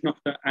inhibition of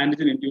the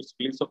antigen-induced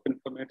release of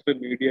inflammatory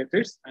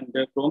mediators, and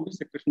the bronchial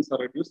secretions are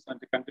reduced, and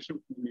the condition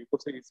of the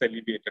mucosa is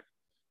alleviated.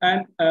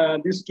 And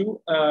these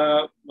two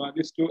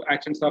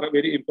actions are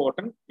very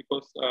important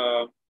because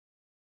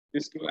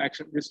these two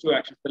actions,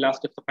 the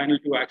last of the final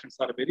two actions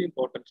are very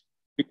important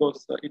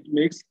because it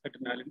makes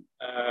adrenaline,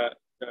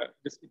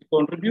 it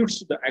contributes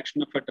to the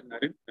action of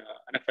adrenaline,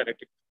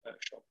 anaphylactic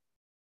shock.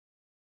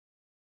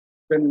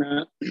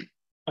 Then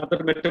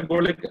other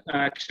metabolic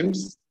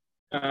actions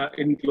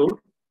include,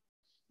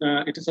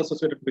 it is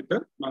associated with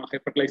the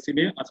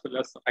hyperglycemia as well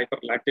as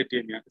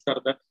hyperlactatemia.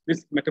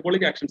 These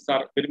metabolic actions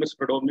are very much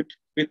predominant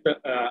with the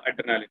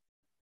adrenaline.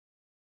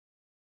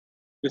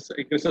 This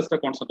increases the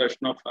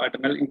concentration of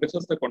adrenaline,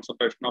 increases the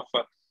concentration of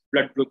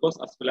blood glucose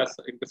as well as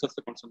increases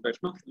the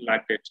concentration of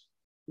lactate.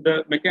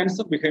 The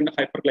mechanism behind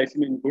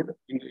hyperglycemia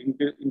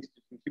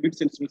inhibits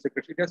insulin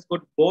secretion. It has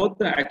got both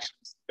the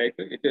actions, like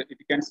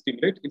it can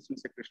stimulate insulin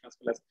secretion as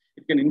well as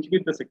it can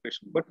inhibit the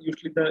secretion. But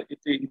usually,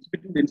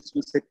 inhibiting the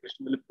insulin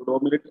secretion will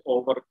predominate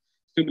over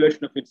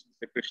stimulation of insulin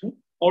secretion.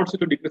 Also,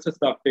 to decreases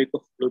the uptake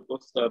of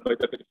glucose by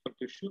the peripheral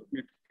tissue,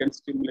 it can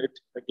stimulate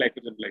the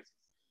glycogen lysis.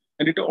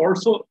 And it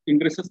also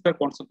increases the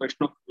concentration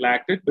of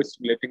lactate by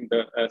stimulating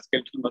the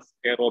skeletal muscle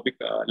aerobic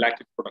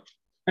lactate production.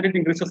 And it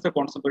increases the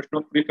concentration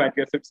of free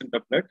fatty acids in the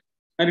blood.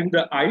 And in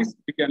the eyes,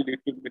 it can lead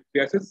to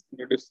mydriasis,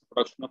 reduce the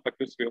production of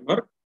aqueous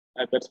humor.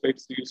 That's why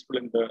it's useful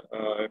in the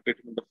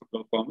treatment of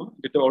glaucoma.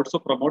 It also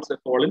promotes a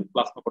fall in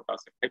plasma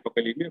potassium,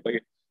 hypokalemia, by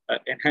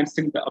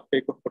enhancing the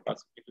uptake of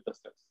potassium into the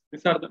cells.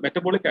 These are the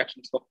metabolic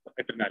actions of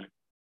adrenaline.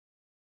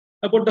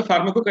 About the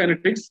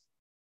pharmacokinetics,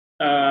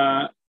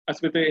 as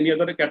with any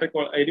other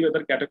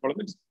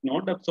catecholamine, it's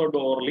not absorbed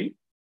orally,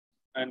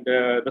 and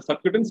the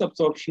subcutaneous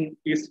absorption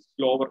is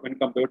slower when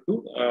compared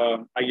to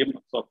IM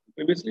absorption.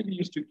 Previously, we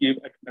used to give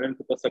adrenaline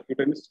to the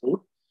subcutaneous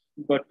route,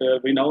 but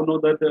we now know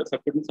that the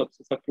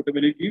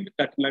when you give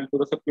adrenaline to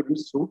the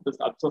subcutaneous route, the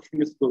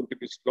absorption is going to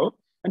be slow,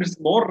 and it's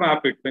more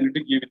rapid when you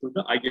give it to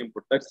the IM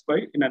route. That's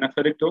why in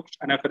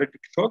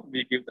anaphylactic shock,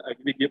 we give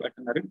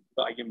adrenaline to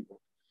the IM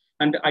route.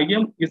 And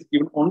IM is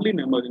given only in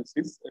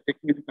emergencies,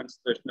 taking into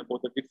consideration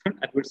about the different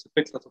adverse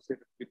effects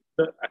associated with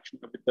the action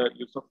with the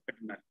use of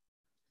adrenaline.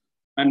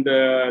 And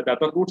the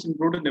other routes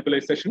include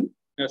nebulization.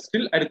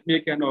 Still,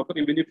 arrhythmia can occur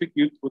even if you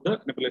give through the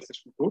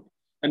nebulization route.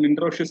 And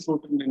intraosseous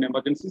route in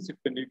emergencies,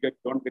 when you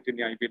don't get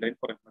any IV line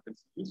for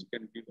emergency use, you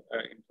can give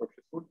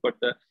intraosseous route, but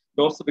the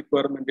dose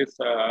requirement is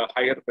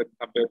higher when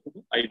compared to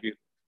the IV route.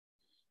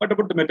 What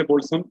about the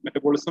metabolism?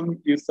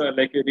 Metabolism is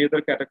like any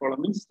other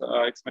catecholamines.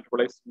 It's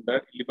metabolized in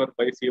the liver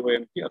by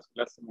COMP as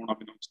well as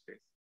monoaminoxidase.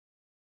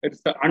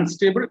 It's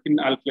unstable in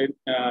alkaline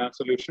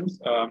solutions.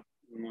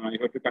 You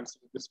have to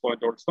consider this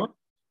point also.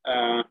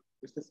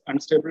 This is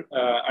unstable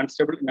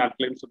in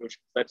alkaline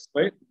solutions. That's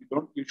why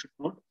you should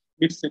not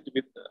mix it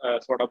with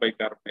soda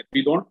bicarbonate.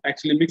 We don't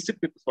actually mix it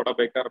with soda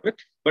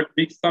bicarbonate, but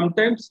we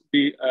sometimes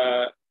we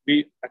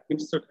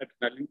administer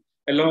adrenaline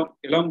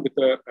along with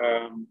the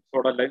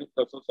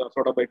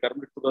soda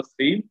bicarbonate to the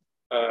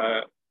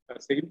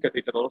same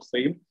catheter or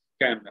same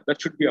cannula.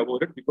 That should be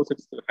avoided because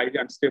it's highly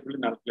unstable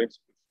in alkaline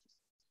solutions.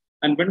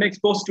 And when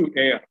exposed to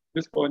air,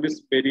 this point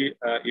is very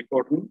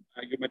important.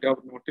 You might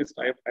have noticed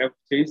I have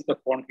changed the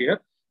font here.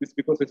 This is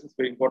because this is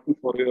very important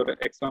for your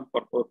exam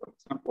purpose,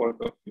 exam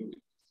point of view.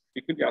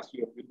 You can ask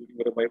you during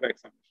your Viva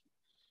examination.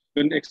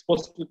 When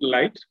exposed to the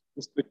light,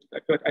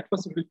 at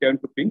first it will turn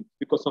to pink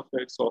because of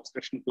its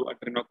oxidation to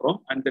adrenochrome,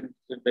 and then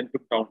to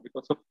brown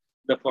because of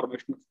the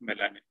formation of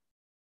melanin.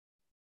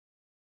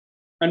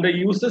 And the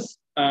uses,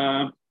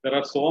 there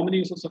are so many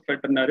uses of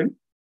adrenaline.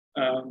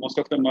 Most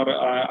of them are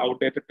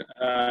outdated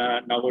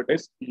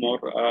nowadays.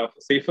 More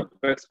safer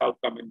drugs have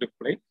come into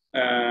play.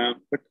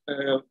 But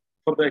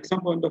for the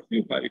exam point of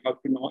view, you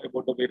have to know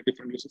about the very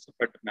different uses of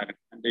adrenaline,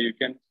 and you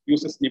can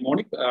uses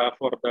mnemonic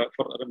for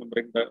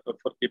remembering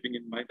for keeping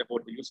in mind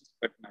about the uses of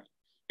adrenaline.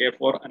 A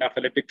for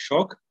anaphylactic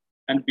shock,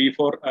 and B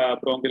for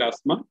bronchial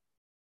asthma.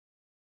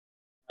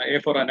 A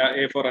for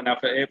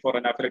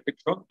anaphylactic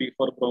shock, B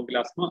for bronchial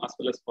asthma, as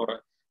well as for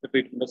the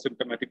treatment of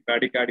symptomatic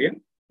bradycardia.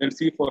 Then C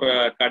for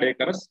cardiac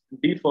arrest.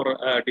 D for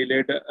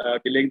delaying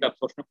the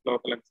absorption of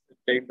local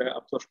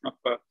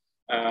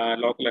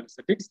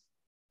anesthetics.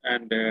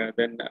 And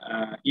then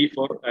E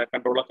for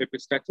control of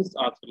epistaxis,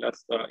 as well as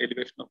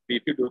elevation of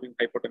BP during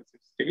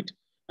hypotensive state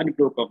and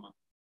glaucoma.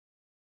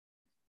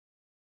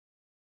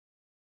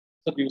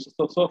 So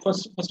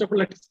first of all,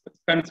 let's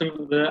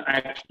consider the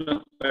action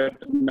of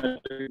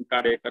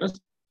cardiac arrest.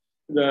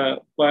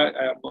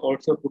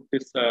 Also put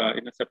this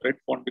in a separate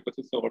font because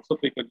it's also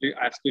frequently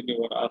asked in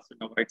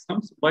our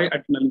exams. Why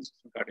adrenaline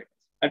system cardiac arrest?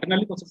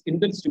 Adrenaline causes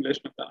intense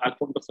stimulation of the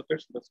alpha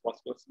receptors in the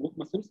vascular smooth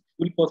muscles,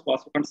 will cause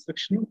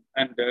vasoconstriction,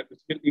 and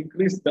which will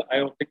increase the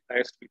aortic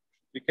diastole.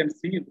 You can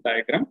see in the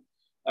diagram.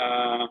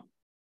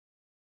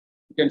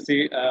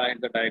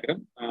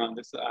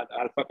 This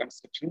alpha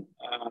constriction.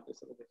 This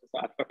is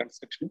alpha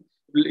constriction.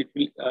 It will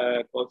increase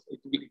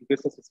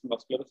the system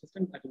vascular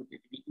resistance, and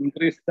it will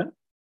increase the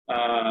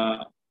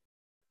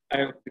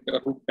aortic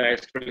root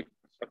diastolic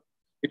pressure.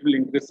 It will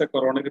increase the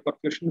coronary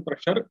perfusion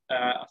pressure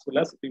as well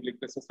as it will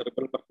increase the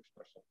cerebral perfusion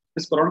pressure.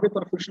 This coronary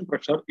perfusion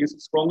pressure is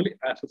strongly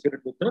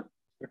associated with the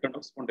return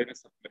of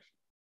spontaneous circulation.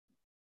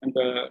 And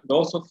the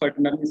dose of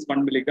adrenaline is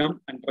 1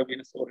 milligram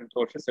intravenous or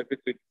intraosseous every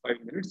 3 to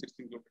 5 minutes. It's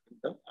included in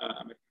the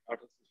American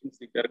Heart Association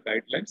CPR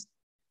guidelines.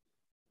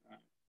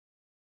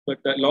 But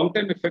the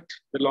long-term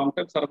effect, the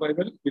long-term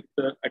survival with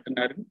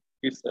adrenaline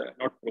is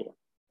not proven.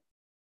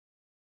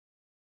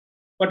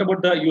 What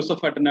about the use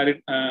of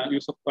adrenaline?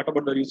 What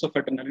about the use of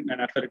adrenaline and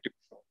anaphylactic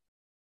shock?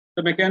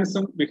 The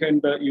mechanism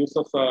behind the use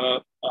of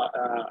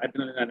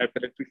adrenaline and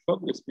anaphylactic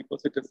shock is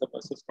because it is a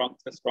strong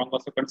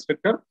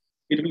vasoconstrictor.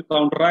 It will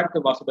counteract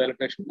the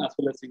vasodilatation as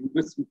well as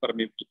increase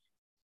permeability.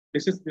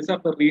 These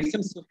are the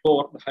reasons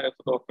for the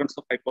occurrence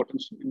of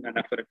hypotension in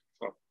anaphylactic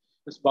shock.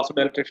 This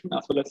vasodilatation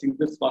as well as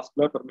increased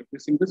vascular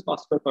permeability. Increased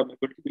vascular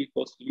permeability will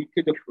cause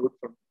leakage of fluid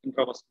from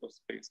intravascular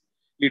space,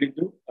 leading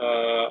to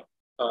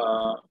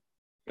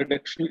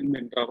reduction in the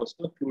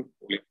intravascular fluid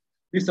volume.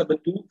 These are the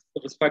two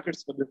risk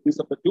factors. These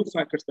are the two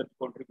factors that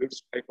contribute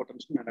to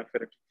hypotension and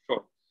anaphylactic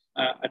shock.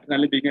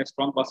 Adrenaline being a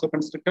strong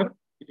vasoconstrictor,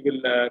 it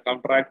will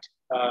counteract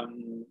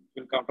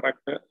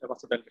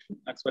vasodilatation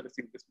as well as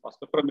increase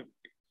vascular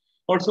permeability.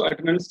 Also,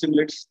 adrenaline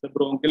stimulates the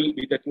bronchial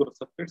beta 2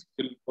 receptors,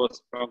 which will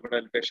cause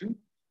bronchodilation.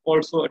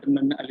 Also,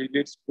 adrenaline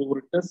alleviates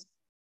pruritus,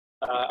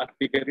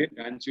 urticaria,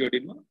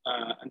 angioedema,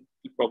 and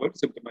will provide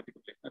symptomatic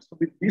relief. So,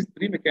 these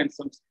three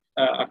mechanisms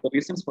are the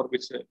reasons for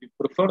which we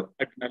prefer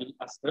adrenaline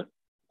as the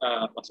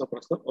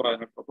vasopressor or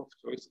inotrope of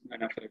choice in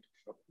anaphylactic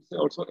shock. It's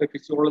also a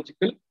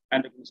physiological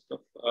antagonist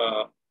of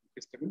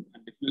histamine,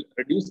 and it will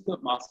reduce the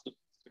mass of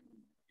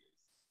histamine.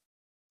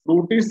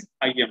 Root is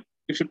IM.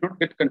 You should not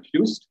get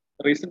confused.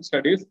 Recent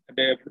studies and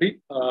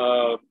every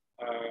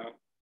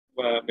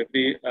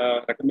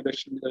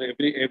recommendation,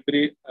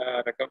 every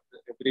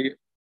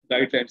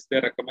guidelines, they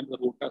recommend the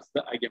root as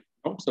the IM,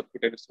 not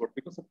subcutaneous route,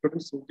 because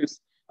subcutaneous route is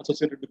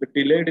associated with the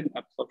delayed in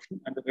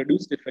absorption and the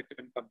reduced effect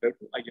when compared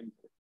to IM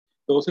route.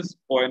 Dose is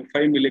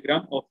 0.5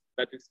 milligram of,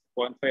 that is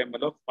 0.5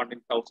 ml of 1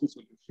 in 1000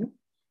 solution,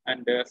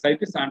 and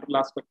site is antral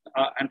aspect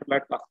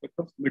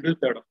of middle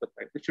third of the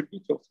site. It should be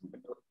chosen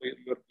when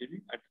you are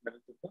giving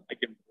adrenaline to the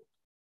IM route.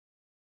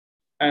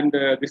 And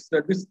this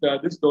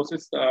dose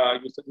is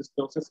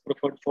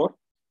preferred for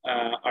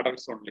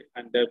adults only,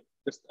 and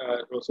this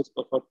dose is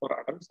preferred for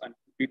adults, and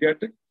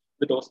pediatric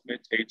the dose may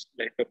change,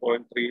 like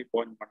 0.3,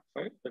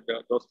 0.15,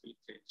 the dose will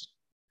change.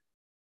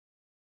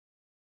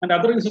 And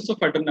other uses of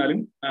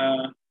adrenaline,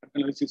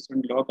 adrenaline is used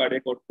in low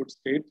cardiac output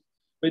state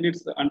when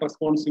it's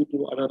unresponsive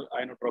to other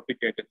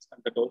inotropic agents,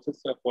 and the dose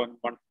is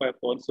 0.01 to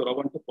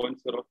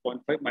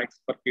 0.5 mics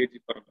per kg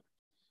per minute.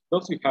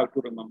 Those you have to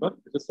remember.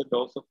 This is a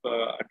dose of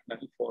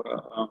adrenaline for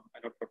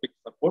inotropic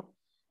support.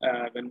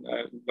 When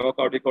low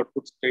cardiac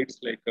output states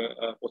like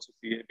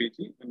post-CABG,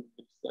 when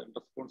it's in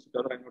response to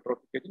other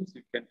inotropic agents,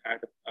 you can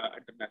add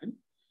adrenaline.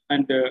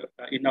 And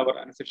in our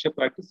anesthesia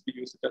practice, we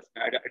use it as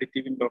an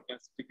additive in local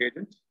anesthetic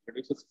agent,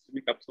 reduces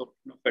systemic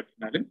absorption of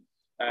adrenaline.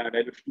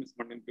 Dilution is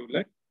 1 in 2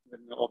 lakh.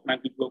 Then open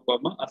angle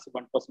glaucoma as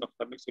 1% of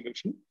thermic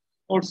solution.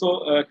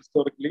 Also,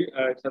 historically,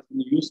 it has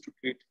been used to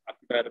treat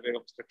acute airway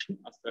obstruction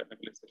as the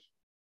nebulization.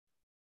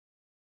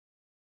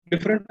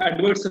 Different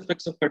adverse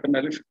effects of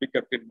adrenaline should be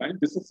kept in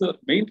mind. This is the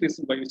main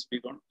reason why we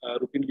don't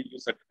routinely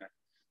use adrenaline.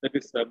 That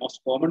is, the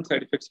most common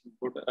side effects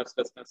include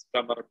restlessness,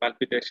 tremor,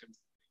 palpitations,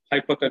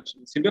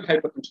 hypertension. Severe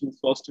hypertension is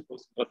first to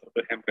cause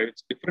cerebral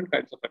hemorrhage. Different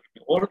kinds of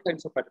arrhythmia. All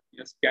kinds of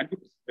arrhythmias can be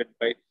precipitated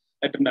by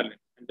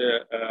adrenaline, and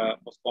the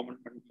most common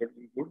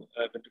include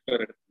ventricular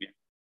arrhythmia.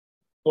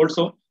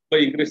 Also, by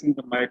increasing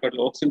the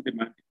myocardial oxygen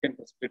demand, it can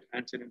precipitate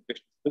angina in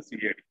patients with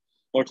CAD.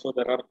 Also,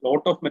 there are a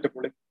lot of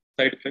metabolic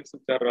side effects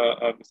which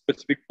are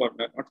specific for,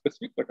 not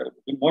specific, but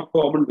more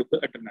common with the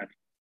adrenaline.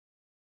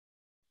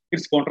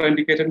 It's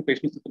contraindicated in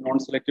patients with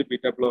non-selective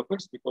beta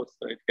blockers because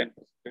it can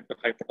precipitate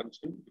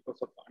hypertension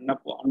because of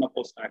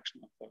unopposed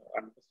action of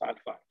unopposed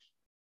alpha action.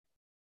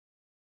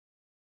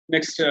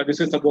 Next, this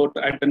is about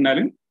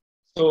adrenaline.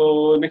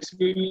 So next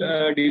we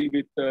will deal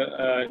with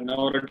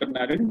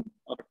noradrenaline.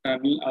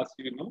 Noradrenaline, as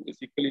you know, is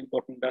equally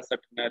important as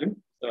adrenaline.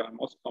 It's the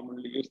most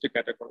commonly used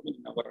catecholamine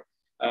in our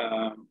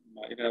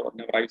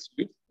neuralized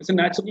use. It's a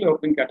naturally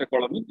occurring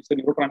catecholamine. It's a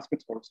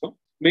neurotransmitter also.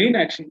 Main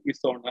action is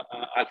on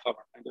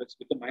alpha-1, and it's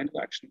with the minor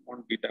action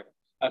on beta-1.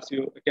 As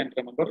you can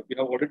remember, we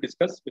have already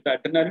discussed with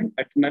adrenaline.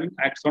 Adrenaline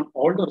acts on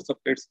all the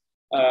receptors.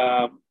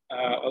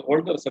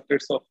 All the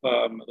receptors of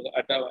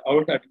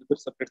all the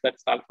receptors, that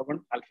is alpha-1,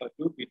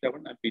 alpha-2,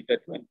 beta-1, and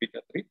beta-2 and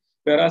beta-3.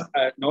 Whereas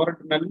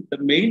noradrenaline, the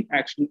main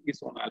action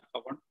is on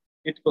alpha-1.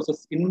 It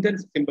causes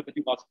intense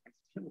sympathetic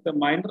vasoconstriction with a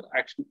minor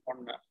action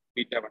on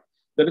beta-1.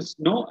 There is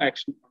no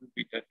action on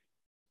beta-2.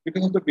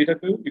 Because of the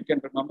beta-2, you can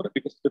remember,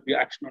 because of the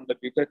action on the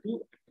beta-2,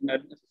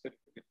 adrenaline is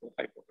associated with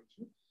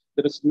hypotension.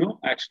 There is no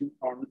action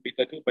on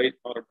beta-2 by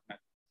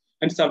noradrenaline.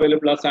 And it's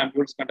available as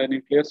ampules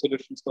containing clear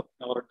solutions of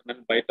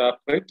noradrenaline by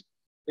tartrate.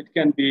 It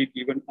can be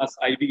given as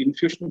IV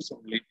infusions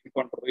only,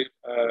 when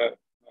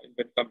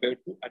compared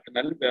to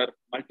adrenaline, where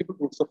multiple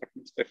routes of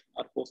administration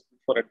are possible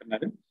for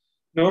adrenaline.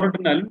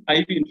 Noradrenaline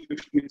IV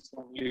infusion is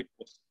only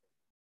possible.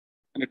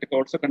 And it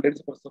also contains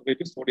a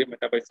preservative sodium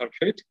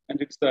metabisulfate,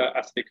 and it's the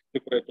acidic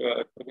to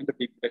prevent the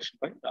degradation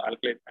by the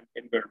alkaline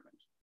environment.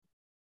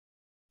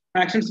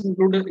 Actions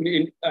included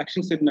in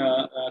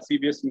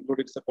CVS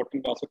included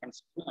supporting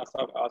vasoconstriction, as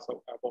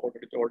I've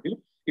already told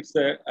you. It's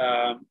a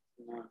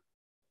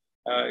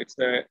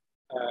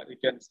you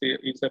can say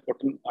it's a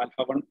potent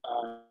alpha-1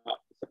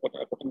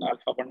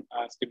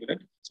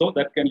 stimulant, so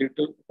that can lead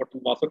to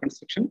potent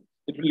vasoconstriction.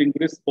 It will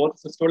increase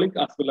both systolic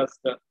as well as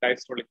the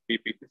diastolic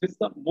BP. This is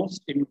the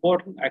most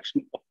important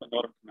action of the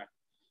noradrenaline,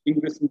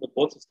 increasing the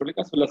both systolic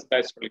as well as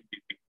diastolic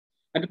BP.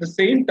 And at the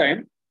same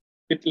time,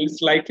 it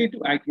is likely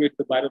to activate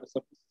the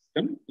baroreceptor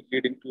system,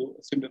 leading to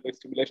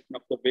stimulation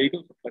of the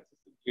vagal reflexes,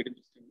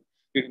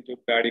 leading to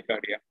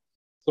bradycardia.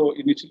 So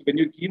initially, when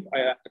you give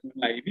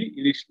adrenaline IV,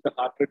 initially the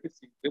heart rate is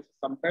increased.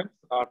 Sometimes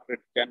the heart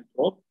rate can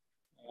drop,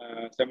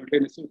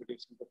 simultaneously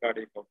reducing the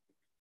cardiac output.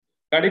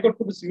 Cardiac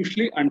output is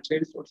usually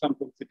unchanged, or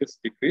sometimes it is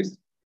decreased.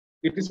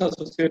 It is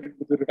associated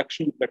with the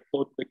reduction of blood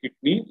flow to the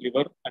kidney,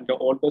 liver, and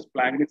all those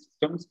Spinae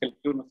systems,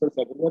 skeletal muscles,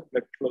 everywhere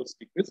blood flow is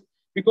decreased,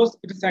 because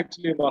it is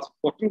actually a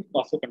potent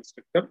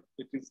vasoconstrictor.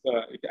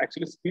 It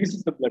actually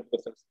squeezes the blood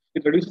vessels.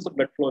 It reduces the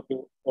blood flow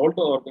to all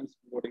the organs,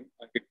 including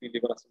kidney,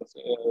 liver, as well as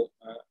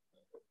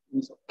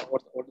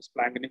all the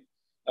Spinae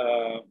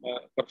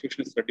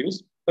perfusion is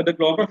reduced. But the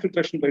glomerular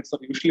filtration rates are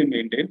usually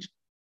maintained.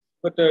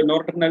 But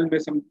noradrenaline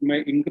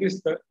may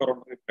increase the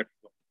coronary blood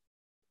flow.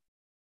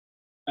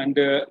 And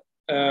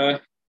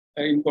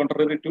in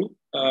contrary to,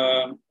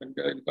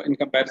 in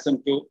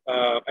comparison to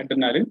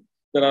adrenaline,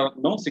 there are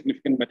no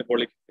significant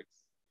metabolic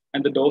effects.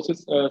 And the dose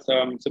is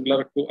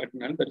similar to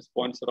adrenaline, that is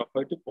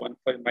 0.05 to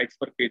 0.5 mics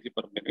per kg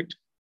per minute.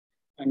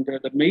 And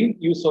the main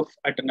use of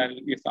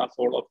adrenaline is, as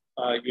all of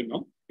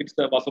it's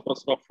the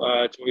vasopressor of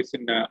choice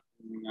in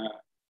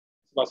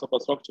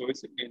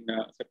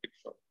septic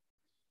shock.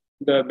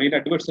 The main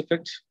adverse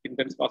effect,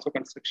 intense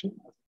vasoconstriction,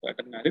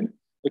 adrenaline,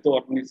 with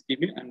organ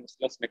ischemia and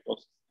muscular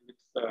necrosis.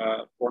 It's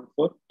prone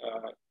for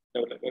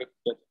developing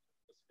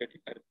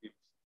therapy.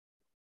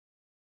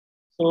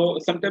 So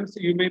sometimes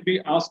you may be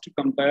asked to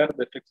compare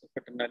the effects of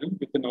adrenaline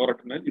with the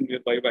noradrenaline in your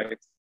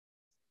biobias.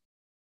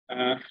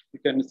 You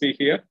can see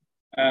here.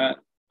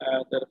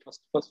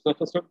 Both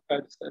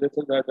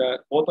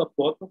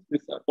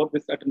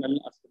this adrenaline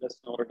as well as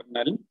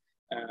noradrenaline,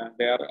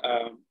 they are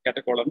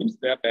catecholamines.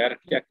 They are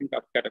directly acting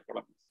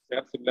catecholamines. They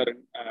are similar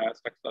in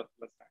structural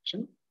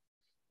action,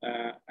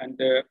 and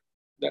the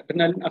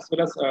adrenaline as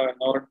well as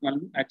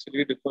noradrenaline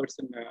actually differs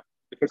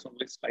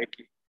only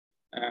slightly.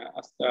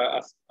 As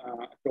I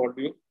told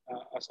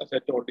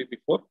you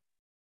before,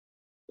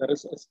 there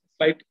is a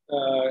slight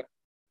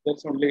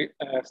there's only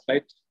a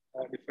slight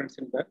difference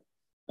in the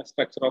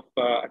structure of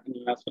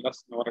adrenaline as well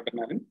as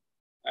noradrenaline.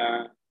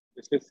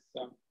 This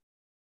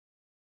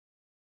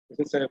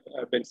is a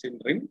benzene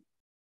ring,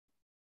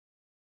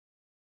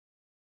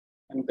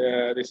 and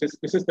this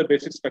is the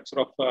basic structure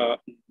of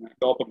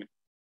dopamine.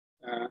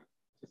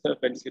 This is a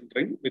benzene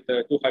ring with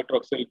 2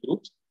 hydroxyl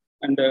groups,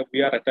 and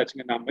we are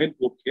attaching an amyl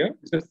group here.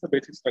 This is the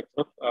basic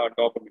structure of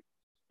dopamine.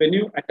 When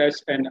you attach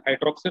an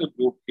hydroxyl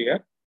group here,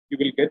 you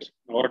will get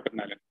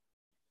noradrenaline,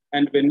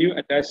 and when you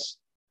attach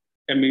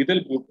a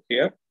methyl group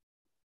here,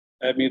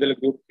 you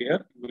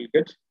will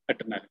get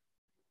adrenaline.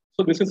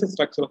 So this is the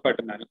structure of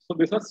adrenaline. So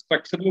these are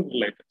structurally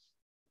related.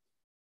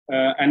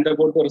 And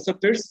about the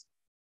receptors,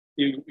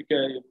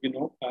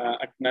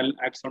 adrenaline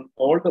acts on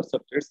all the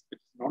receptors.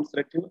 It's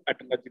non-selective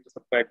adrenergic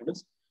receptor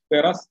agonist,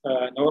 whereas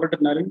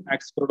noradrenaline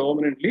acts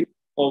predominantly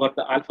over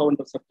the alpha-1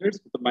 receptors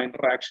with a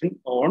minor action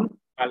on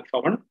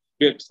beta-1,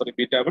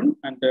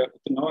 and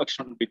with no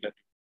action on beta-2.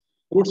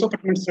 Routes of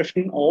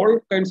administration, all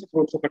kinds of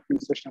routes of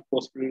administration are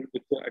possible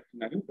with the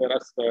adrenaline,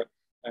 whereas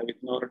with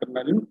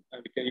noradrenaline,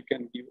 you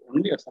can give only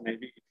only as an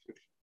IV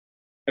infusion.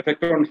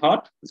 Effect on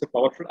heart is a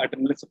powerful,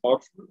 adrenaline is a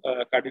powerful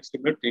cardiac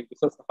stimulant. It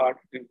increases the heart,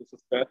 it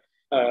increases the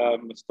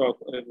stroke,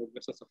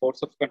 increases the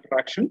force of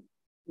contraction.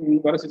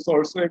 Whereas it's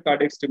also a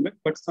cardiac stimulant,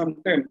 but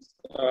sometimes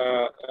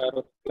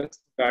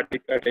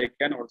cardiac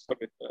can also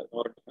with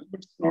noradrenaline, but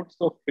it's not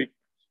so frequent.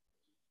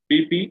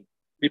 BP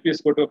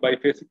is got a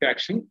biphasic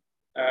action.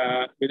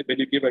 When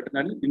you give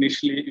adrenaline,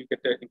 initially you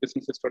get an increase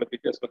in systolic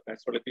BP as well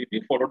as diastolic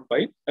BP, followed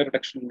by a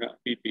reduction in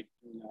BP.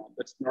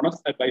 That's known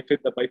as the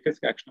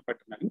biphasic action of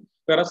adrenaline.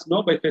 Whereas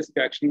no biphasic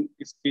action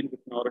is seen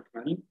with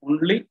noradrenaline,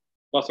 only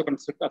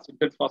vasoconstriction, as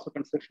intense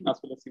vasoconstriction, as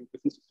well as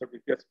increase in systolic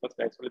BP as well as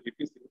diastolic BP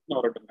is with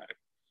noradrenaline.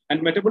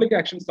 And metabolic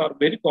actions are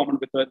very common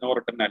with the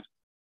noradrenaline.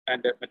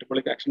 And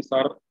metabolic actions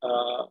are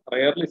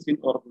rarely seen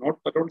or not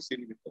at all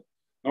seen with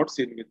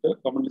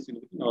commonly seen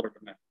with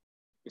noradrenaline.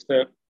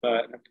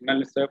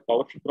 Adrenaline is a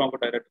powerful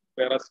bronchodilator,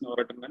 whereas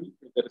noradrenaline,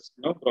 there is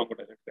no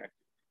bronchodilator activity.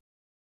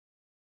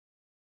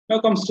 Now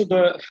comes to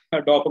the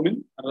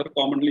dopamine, another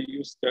commonly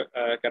used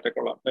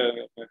category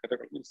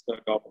is the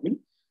dopamine.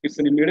 It's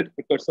an immediate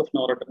precursor of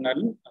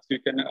noradrenaline. As you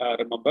can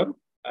remember,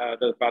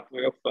 the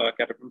pathway of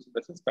catecholin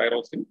synthesis,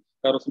 tyrosine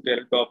to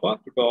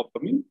L-DOPA to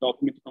dopamine,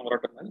 dopamine to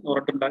noradrenaline,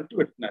 noradrenaline to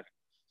adrenaline.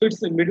 So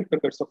it's an immediate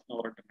precursor of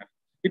noradrenaline.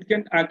 It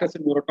can act as a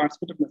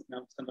neurotransmitter in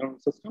the central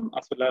system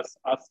as well as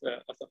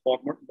a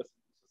hormone in the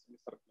system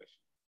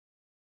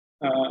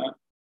circulation.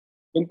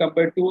 When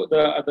compared to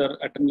the other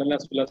adrenaline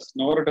as well as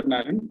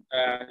noradrenaline,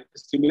 it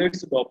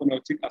stimulates the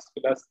dopaminergic as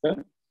well as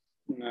the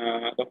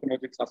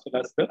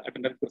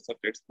adrenaline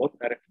receptors, both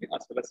directly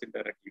as well as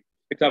indirectly.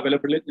 It's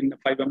available in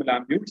 5 ml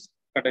ampules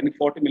containing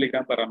 40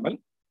 milligram per ml,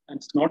 and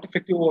it's not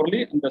effective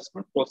orally and does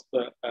not cross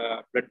the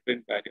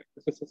blood-brain barrier.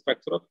 This is a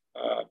structure of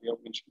we have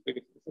mentioned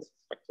previously. This is a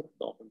structure of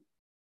dopamine.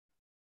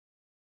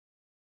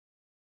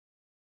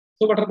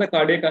 So, what are the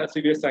cardiac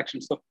serious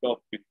actions of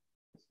dopamine?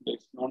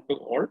 It's known to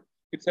all.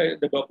 It's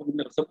the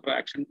dopamine receptor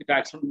action. It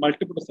acts on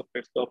multiple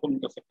receptors,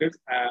 dopamine receptors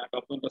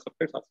as well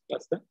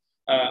as the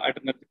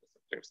adrenergic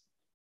receptors.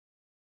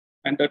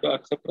 And the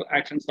receptor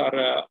actions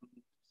are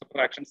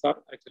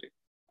actually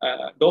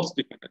dose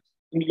dependent.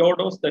 In low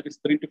dose, that is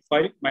 3 to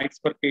 5 mics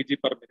per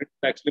kg per minute.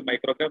 Actually,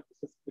 microgram.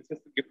 This is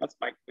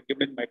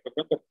given in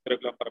microgram per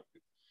kilogram per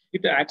minute.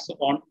 It acts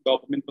on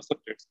dopamine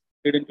receptors,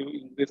 leading to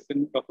increase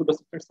in dopamine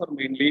receptors are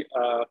mainly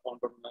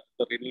found on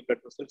the renal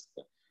blood vessels.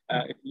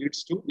 It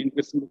leads to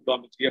increase in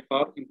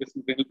GFR, increase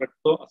in renal blood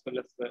flow, as well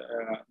as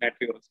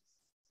natriuresis.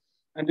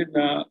 And in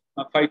a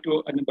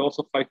dose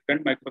of 5 to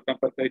 10 microgram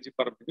per kg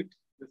per minute,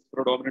 this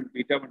predominant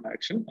beta-1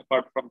 action,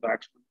 apart from the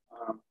action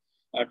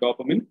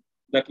dopamine,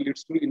 that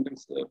leads to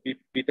intense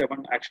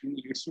beta-1 action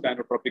leads to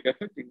inotropic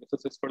effect,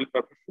 increases systolic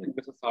pressure,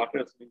 increases heart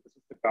rate,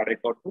 increases the cardiac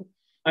output.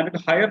 And at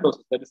higher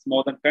doses, that is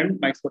more than 10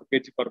 mics per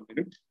kg per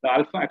minute, the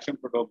alpha action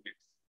predominates.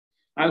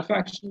 Alpha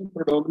action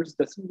predominates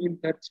doesn't mean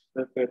that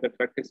the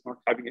drug is not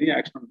having any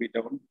action on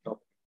beta-1.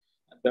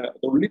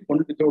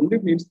 It only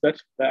means that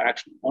the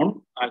action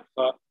on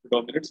alpha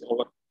predominates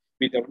over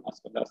beta-1 as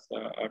well as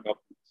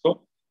dopamine.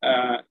 So,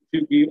 if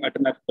you give at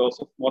a dose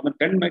of more than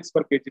 10 mics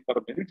per kg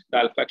per minute, the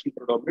alpha action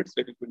predominates,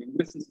 leading to an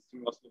increase in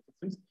systemic vascular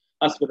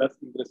as well as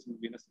increase in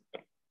venous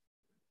return.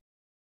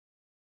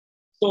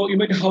 So, you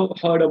might have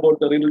heard about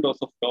the renal dose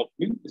of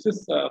dopamine. This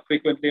is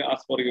frequently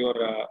asked for your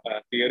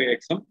theory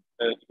exam,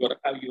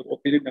 your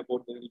opinion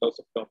about the renal dose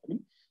of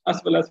dopamine,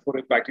 as well as for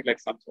your practical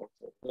exams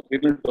also. The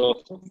renal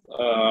dose of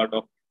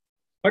dopamine.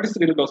 What is the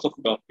renal dose of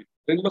dopamine?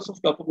 Renal dose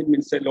of dopamine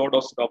means a low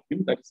dose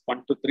dopamine, that is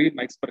 1 to 3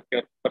 mics per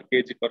kg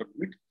per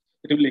minute.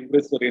 It will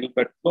increase the renal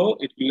blood flow.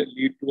 It will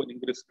lead to an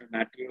increase in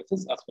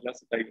natriuresis as well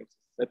as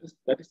diuresis.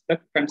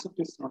 That concept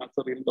is known as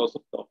the renal dose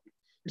of dopamine.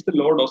 It's the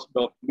low dose of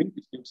dopamine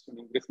which leads to an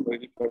increase in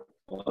renal blood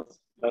flow as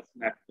well as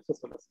natriuresis as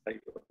well as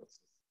diuresis.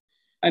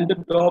 And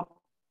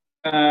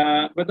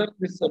whether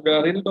this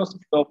renal dose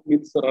of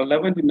dopamine is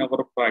relevant in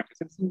our practice,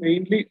 it's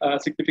mainly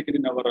significant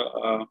in our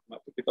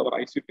with our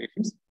ICU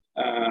patients.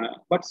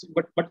 But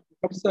what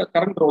is the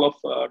current role of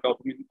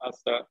dopamine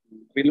as a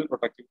renal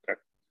protective drug?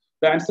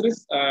 The answer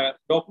is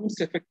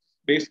dopamine's effect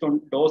based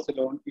on dose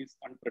alone is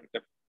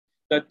unpredictable.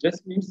 That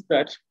just means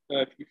that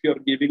if you are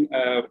giving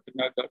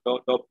dopamine at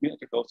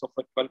a dose of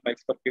 12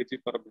 mics per kg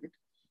per minute,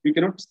 you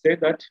cannot say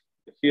that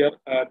here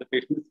the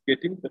patient is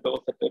getting the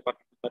dose at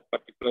that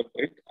particular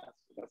rate, as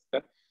well as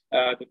that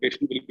the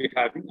patient will be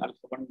having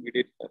alpha-1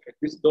 mediated effect.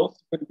 These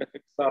dose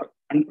effects are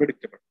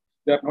unpredictable.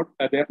 They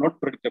are not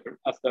predictable,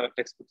 as the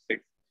textbook says.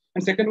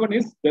 And second one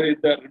is the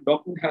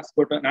dopamine has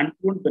got an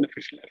unproven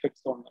beneficial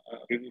effects on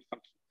renal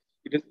function.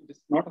 It is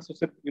not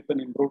associated with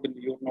an improvement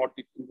in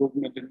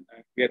improvement in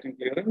creatinine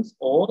clearance,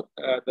 or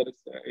there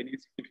is any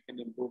significant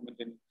improvement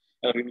in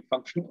renal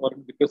function or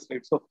in decreased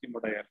rates of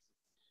hemodialysis.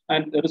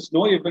 And there is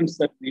no evidence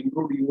that the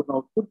improved urine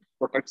output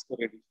protects the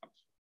renal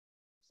function.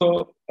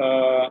 So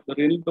the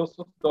renal dose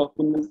of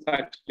dopamine is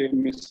actually a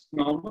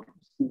misnomer.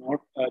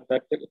 Not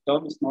that the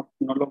term is no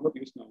longer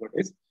used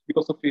nowadays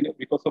because of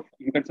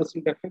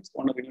inconsistent effects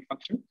on renal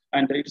function,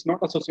 and it's not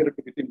associated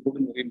with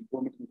improvement in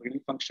renal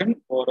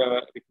function or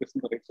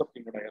decreasing the rates of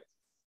hemodialysis.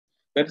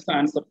 That is the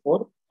answer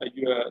for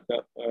the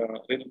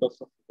dose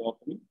of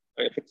dopamine,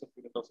 effects of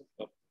frequent dose of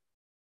dopamine.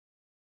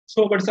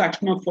 So, what's the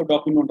action of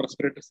dopamine on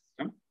respiratory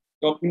system?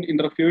 Dopamine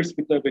interferes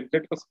with the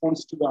ventilator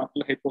response to the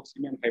arterial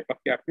hypoxemia and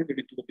hypercapnia,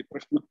 leading to the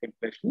depression of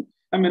ventilation.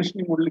 I'm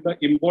mentioning only the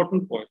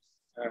important points.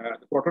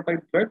 The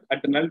prototype drug,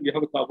 adrenaline, we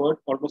have covered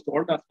almost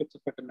all aspects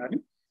of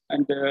adrenaline.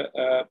 And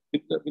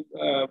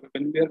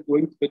when we are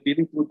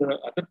dealing through the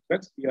other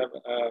drugs, we are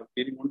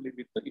dealing only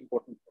with the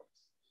important points.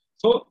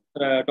 So,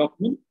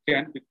 dopamine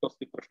can cause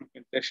depression of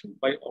ventilation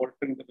by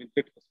altering the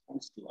ventilator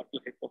response to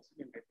arterial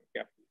hypoxemia and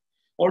hypercapnia.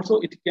 Also,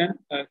 it can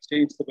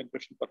change the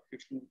ventilation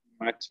perfusion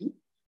matching,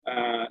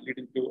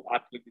 leading to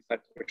arterial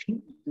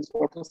desaturation. This is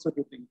also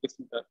due to increase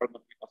in the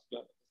pulmonary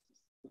vascular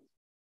resistance.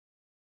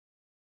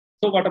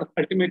 So, what are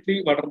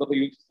the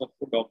uses of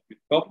dopamine?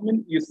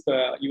 Dopamine is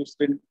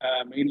used in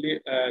mainly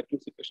two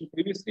situations.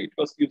 Previously, it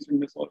was used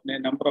in a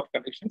number of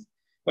conditions,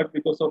 but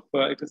because of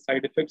its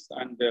side effects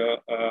and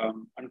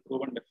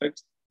unproven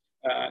effects,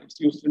 it's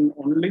used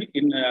only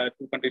in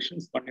two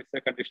conditions. One is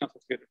a condition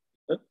associated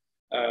with the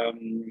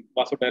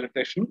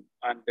vasodilatation,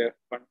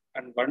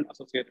 and one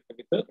associated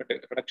with the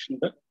reduction in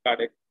the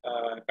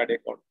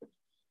cardiac output.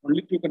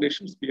 Only two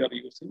conditions we are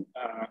using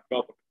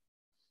dopamine.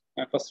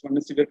 First one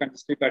is severe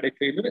congestive cardiac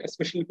failure,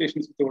 especially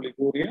patients with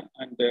oliguria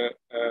and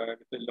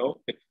with the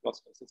low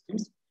vascular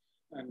systems.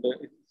 And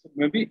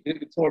maybe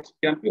it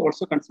can be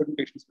also considered in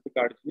patients with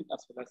cardiogenic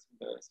as well as in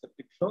the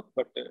septic shock,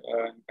 but in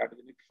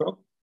cardiogenic shock,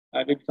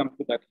 we'll come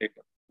to that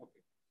later.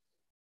 Okay.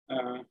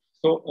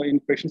 So in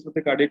patients with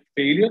the cardiac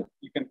failure,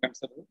 you can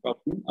consider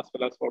dopamine as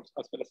well as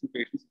in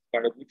patients with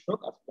cardiogenic shock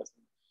as well as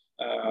in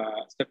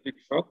septic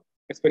shock,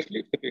 especially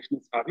if the patient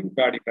is having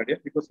bradycardia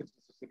because it's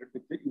associated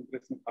with the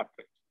increase in heart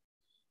rate.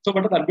 So,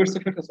 what are the adverse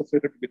effects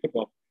associated with the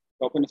dopamine?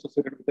 Dopamine is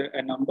associated with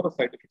a number of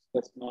side effects: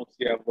 such as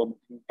nausea,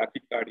 vomiting,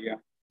 tachycardia,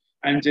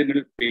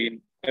 anginal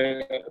pain, a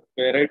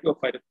variety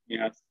of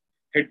arrhythmias,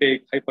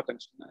 headache,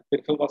 hypertension,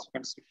 peripheral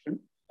vasoconstriction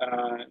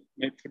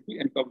should be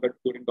encountered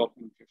during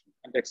dopamine infusion.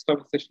 And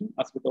extravasation,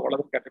 as with all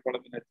other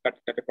catecholamine,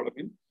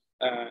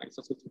 is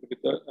associated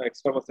with the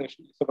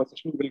extravasation.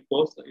 Extravasation will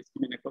cause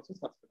ischemic necrosis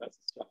as well as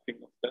stuffing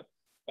of the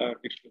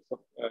tissues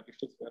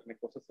where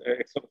necrosis,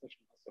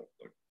 extravasation has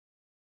occurred.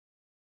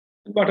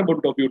 And what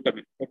about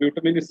dobutamine?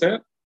 Dobutamine is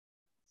a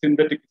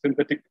synthetic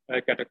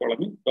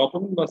catecholamine.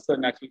 Dopamine was a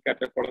natural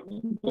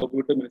catecholamine.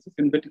 Dobutamine is a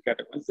synthetic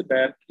catecholamine. It's a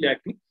directly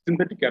acting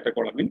synthetic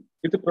catecholamine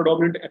with a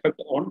predominant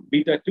effect on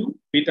beta 2,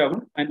 beta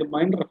 1, and a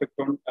minor effect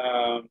on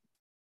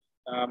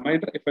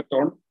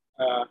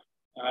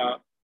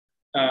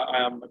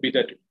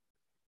beta 2.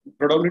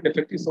 Predominant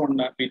effect is on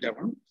beta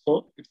 1.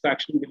 So its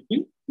action will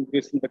be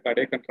increasing the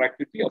cardiac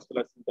contractility as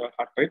well as in the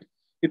heart rate.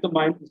 With the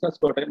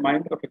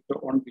minor effect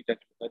on beta 2,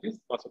 that is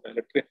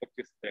vasodilatory effect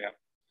is there.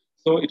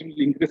 So it will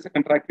increase the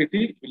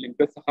contractility, it will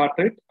increase the heart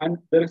rate, and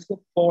there is a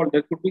fall.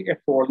 There could be a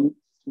fall in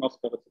system of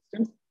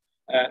resistance,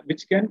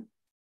 which can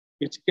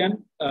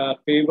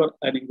favor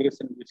an increase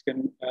in which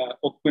can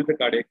augment the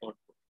cardiac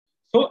output.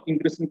 So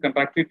increase in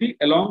contractility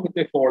along with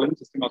a fall in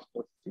system of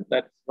resistance.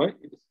 That's why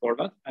it is called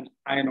as an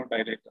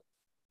ionodilator.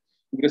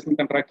 Increase in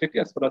contractility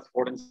as well as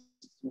fall in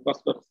system of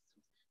resistance.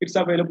 It's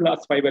available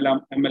as 5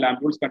 ml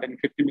ampules containing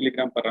 50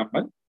 milligram per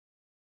ml.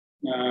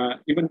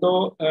 Even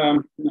though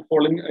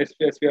falling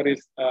SVR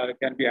is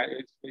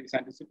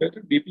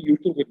anticipated, BP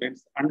usually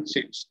remains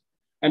unchanged,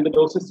 and the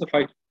doses of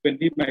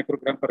 20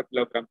 microgram per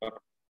kilogram per ml.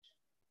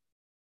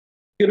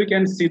 Here we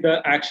can see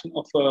the action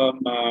of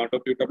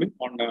dobutamine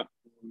on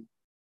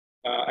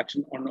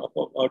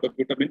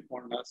dobutamine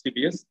on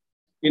CBS.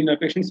 In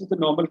patients with a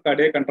normal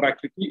cardiac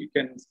contractility, you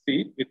can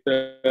see with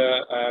the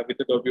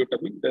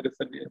dobutamine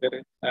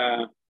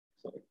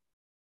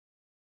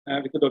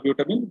with the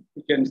dobutamine,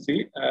 you can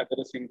see there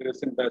is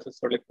increase in the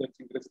systolic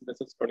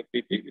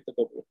BP with the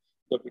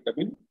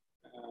dobutamine,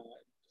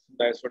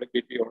 diastolic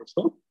BP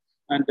also,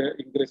 and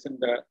increase in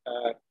the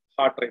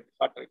heart rate,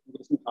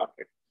 increase in heart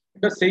rate.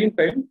 At the same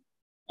time,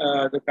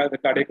 the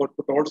cardiac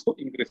output also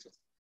increases,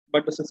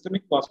 but the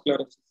systemic vascular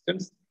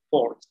resistance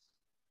falls.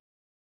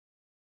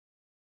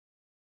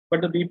 But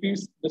the BP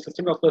is the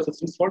system of the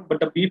resistance falls, but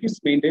the BP is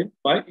maintained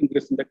by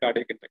increasing the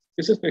cardiac index.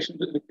 This is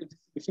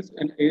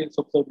an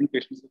observed in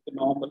patients with a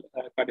normal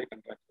cardiac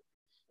contractility.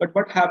 But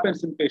what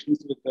happens in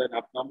patients with an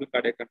abnormal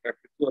cardiac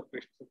contractility or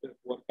patients with a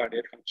poor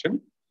cardiac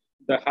function?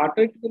 The heart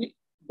rate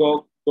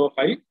will go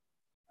high,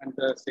 and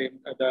the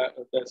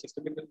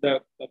systemic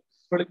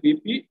systolic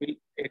BP will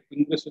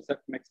increase to a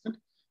certain extent.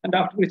 And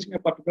after reaching a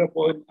particular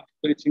point,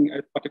 after reaching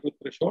a particular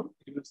threshold,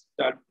 it will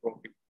start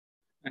dropping.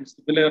 And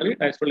similarly,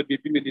 diastolic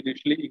BP will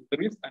initially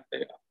increase, and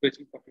after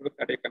reaching particular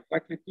cardiac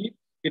contractility,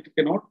 it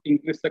cannot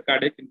increase the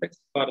cardiac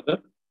index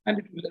further,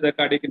 and the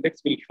cardiac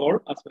index will fall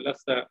as well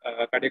as the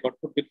cardiac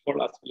output will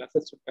fall as well as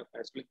the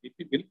diastolic BP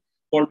will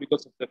fall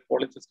because of the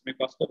fall in systemic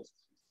vascular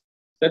resistance.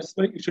 That's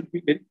why you should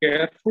be very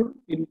careful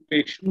in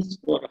patients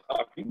who are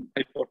having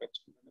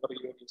hypotension. Whenever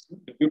you are using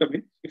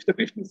dobutamine, if the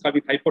patient is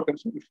having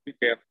hypotension, you should be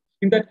careful.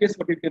 In that case,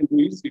 what you can do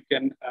is you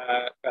can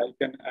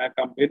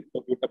combine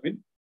dobutamine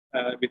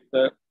with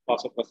the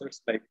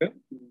vasopressors like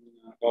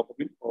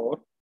dopamine or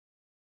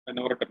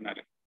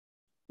noradrenaline.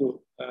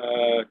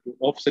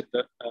 offset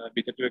the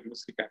beta 2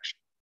 agonistic action.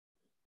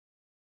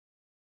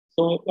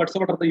 So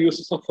what are the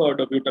uses of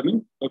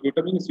dobutamine?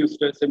 Dobutamine is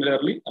used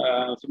similarly,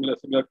 similar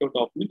to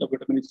dopamine.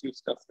 Dobutamine is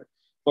used as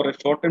for a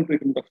short-term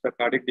treatment of the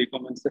cardiac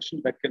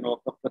decompensation that can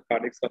occur the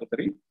cardiac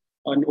surgery.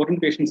 Or in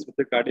patients with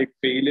the cardiac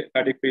failure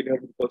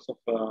because of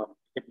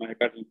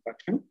myocardial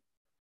infarction.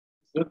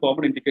 These are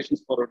common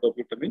indications for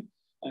dobutamine,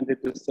 and it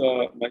is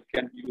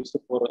can be used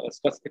for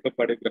stress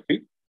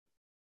echocardiography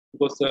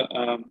because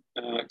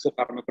its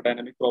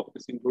pharmacodynamic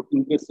properties include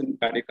increase in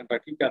cardiac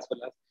contractility as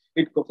well as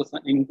it causes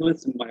an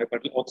increase in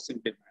myocardial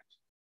oxygen demand.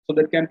 So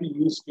that can be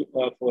used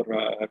for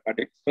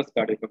cardiac stress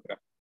cardiography.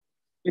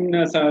 In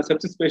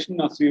sepsis patient,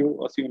 as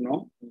you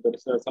know, there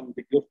is some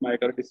degree of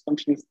myocardial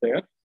dysfunction is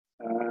there.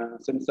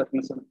 Some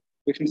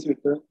patients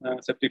with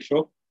septic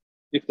shock,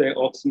 if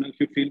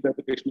you feel that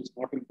the patient is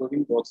not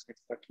improving, the oxygen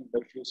extraction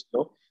ratio is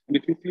low, and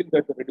if you feel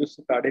that the reduced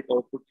cardiac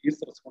output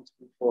is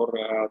responsible for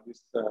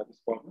this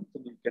problem,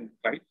 then you can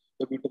try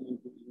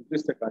dobutamine to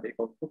increase the cardiac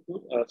output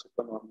to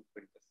supernormal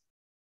ranges.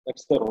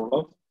 That's the role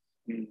of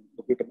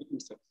dobutamine in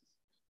sepsis.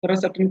 There are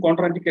certain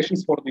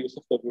contraindications for the use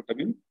of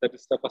dobutamine. That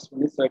is, the first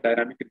one is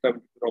dynamic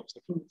intraventricular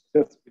obstruction,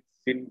 which is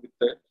seen with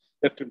the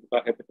left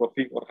ventricular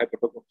hypertrophy or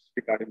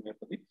hypertrophic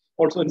cardiomyopathy.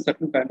 Also, in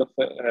certain kind of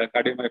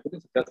cardiomyopathy,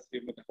 such as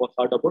you may have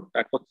heard about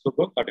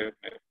tachycardia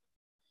cardiomyopathy.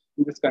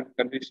 In this kind of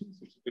conditions,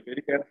 you should be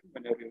very careful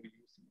whenever you're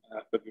using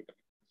dobutamine.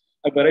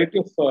 A variety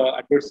of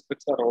adverse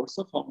effects are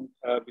also found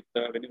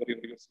whenever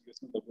you're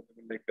using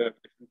dobutamine, like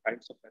different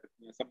types of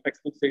arrhythmia. Some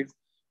textbooks says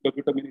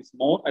dobutamine is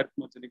more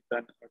arrhythmogenic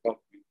than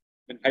dopamine.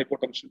 When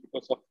hypotension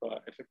because of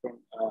effect on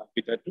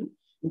beta 2,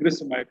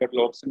 increased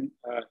myocardial oxygen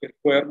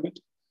requirement,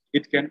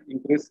 it can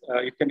increase,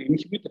 it can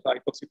inhibit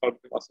hypoxic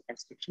pulmonary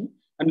vasoconstriction,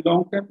 and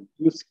long-term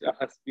use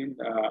has been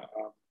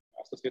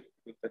associated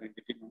with an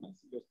entity known as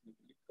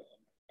eosinophilic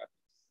myocarditis.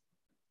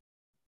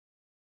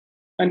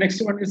 And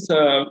next one is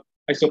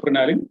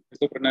isoprenaline.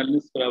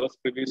 Isoprenaline was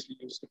previously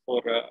used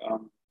for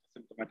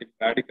symptomatic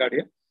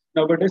bradycardia.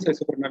 Nowadays,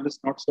 isoprenaline is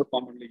not so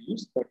commonly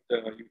used, but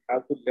you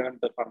have to learn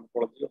the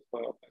pharmacology of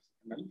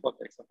isoprenaline for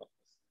the exam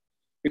purpose.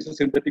 It's a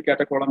synthetic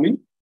catecholamine.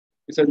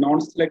 It's a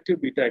non-selective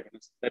beta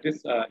agonist. That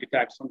is, it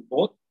acts on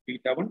both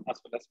beta 1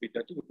 as well as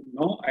beta 2 with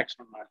no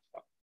action on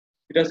alpha.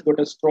 It has got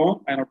a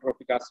strong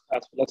inotropic as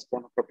well as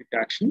chronotropic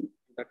action.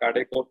 The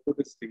cardiac output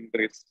is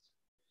increased.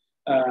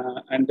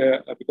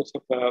 Because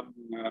of the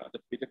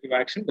beta 2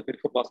 action, the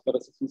peripheral vascular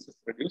resistance is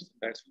reduced,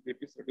 the diastolic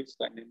BP is reduced,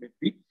 and they may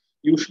be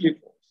usually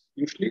forced.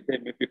 Usually, they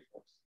may be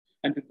forced.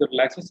 And it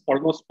relaxes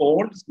almost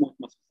all smooth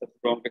muscles, the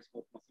bronchial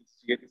smooth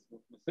muscles, GAT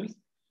smooth muscles,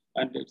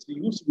 and it's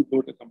used to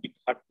include a complete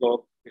heart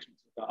block,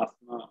 patients with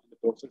asthma, and the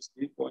dorsal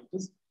sleep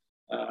pointers.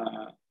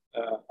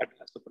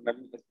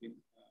 Isoprenaline has been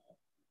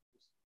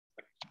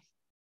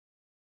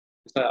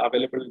it's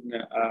available in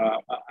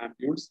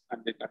ampules,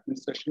 and the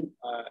administration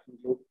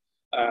include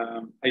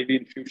IV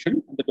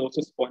infusion, and the dose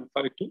is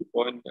 0.5 to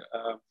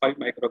 0.5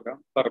 microgram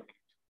per minute.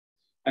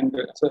 And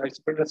so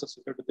isoprenaline is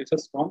associated with this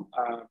strong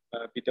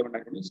beta 1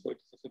 agonist, so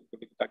it's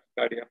associated with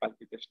tachycardia,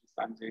 palpitations,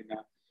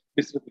 angina,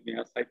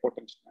 dyslipidemia,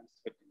 hypotension, and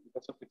sweating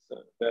because of its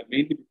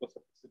mainly because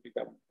of its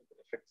beta 1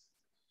 effects.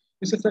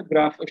 This is a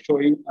graph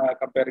showing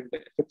comparing the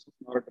effects of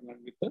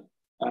noradrenaline with the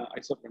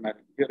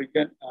isoprenaline. Here you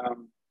can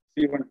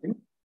see one thing.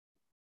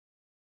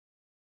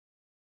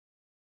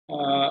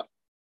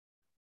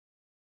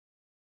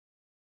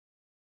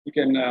 You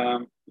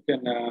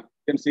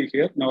can see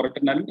here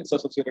noradrenaline is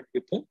associated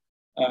with the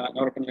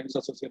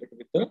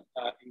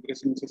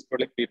increase in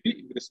systolic BP,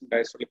 increase in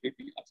diastolic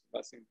BP, as well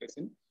as increase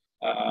in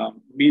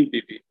mean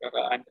BP,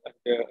 and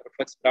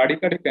reflex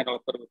bradycardia can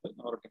occur with the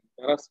noradrenaline.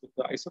 Whereas with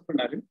the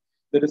isoprenaline,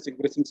 there is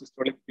increase in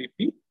systolic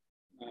BP,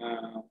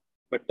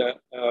 but there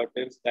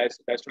is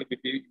diastolic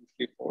BP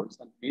usually falls,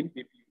 and mean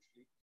BP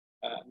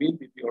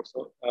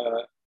also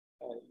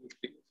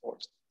usually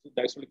falls. So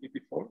diastolic BP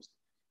falls.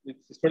 With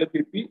systolic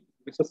BP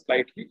increases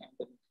slightly, and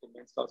then it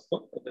remains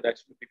also the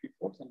diastolic BP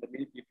falls, and the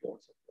mean BP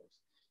also falls.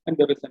 And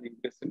there is an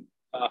increase in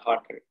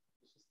heart rate.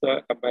 This is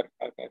the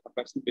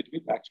comparison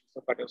between the actions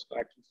of cardiovascular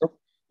actions of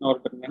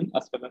noradrenaline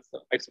as well as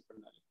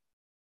isoprenaline.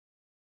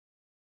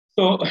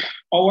 So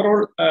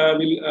overall,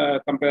 we'll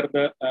compare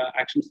the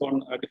actions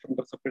on different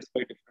receptors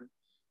by different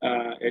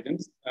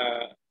agents.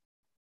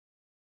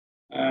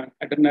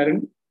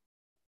 Adrenaline,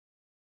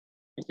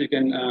 as you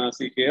can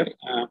see here,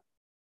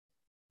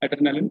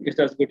 adrenaline is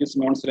as good as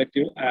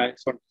non-selective,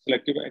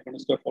 selective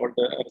agonist of all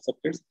the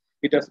receptors.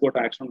 It has got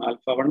action on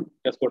alpha 1, it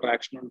has got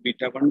action on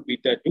beta 1,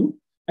 beta 2,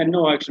 and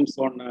no actions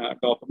on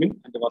dopamine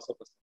and the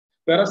vasopressor.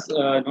 Whereas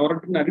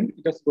noradrenaline,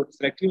 it has got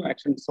selective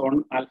actions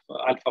on alpha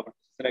 1,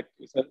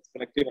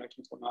 selective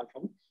actions on alpha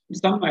 1,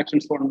 some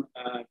actions on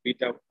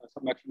beta,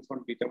 some actions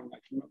on beta 1,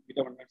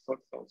 beta 1 is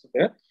also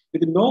there,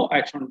 with no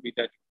action on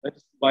beta 2. That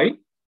is why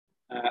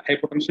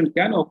hypotension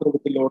can occur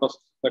with the low dose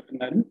of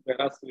adrenaline,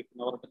 whereas with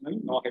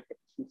noradrenaline, no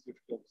hypotension is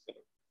usually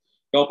observed.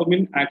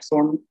 Dopamine acts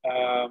on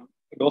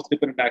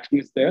dose-dependent action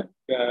is there.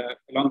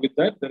 Along with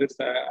that, there is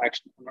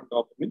action on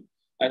dopamine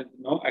and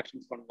no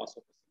actions on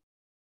vasopressor.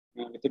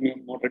 with the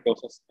moderate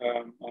doses.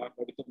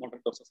 With the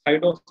moderate doses. High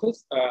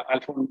doses,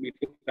 alpha-1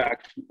 beta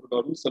action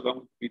predominates along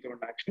with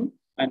beta-1 action,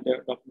 and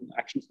dopamine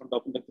actions on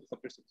dopamine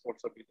receptors is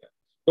also be there.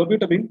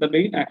 Dobutamine, the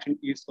main action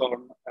is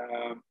on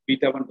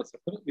beta-1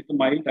 receptor with the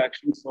mild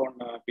actions on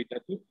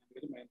beta-2 and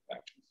with the mild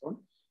actions on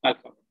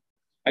alpha-1.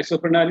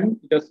 Isoprenaline,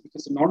 which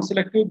is a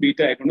non-selective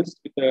beta agonist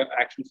with the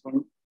actions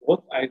on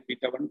both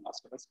beta-1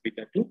 as well as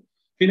beta-2.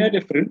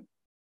 Phenylephrine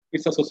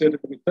is associated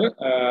with the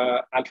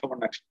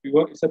alpha-1 action.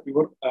 It's a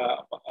pure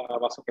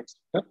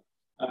vasoconstrictor.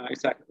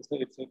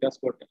 It does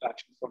got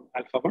actions on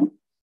alpha-1.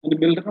 And the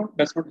milrinone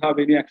does not have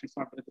any actions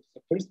on the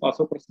receptors.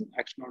 Vasopressin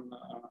action on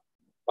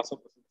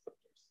vasopressin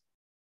receptors.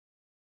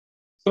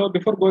 So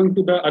before going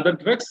to the other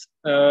drugs,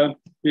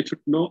 we should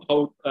know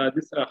how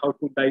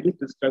to dilute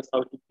these drugs,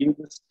 how to give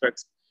these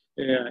drugs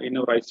in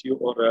our ICU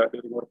or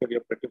during our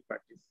perioperative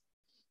practice.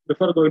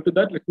 Before going to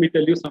that, let me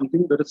tell you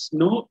something. There is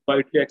no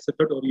widely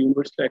accepted or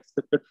universally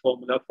accepted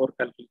formula for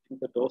calculating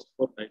the dose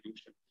for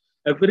dilution.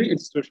 Every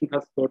institution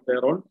has got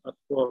their own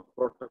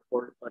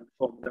protocol and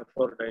formula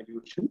for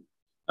dilution.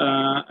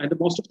 And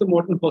most of the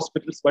modern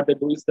hospitals, what they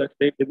do is that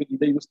they will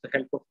either use the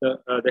help of the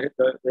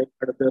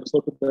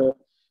resort of the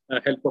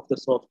help of the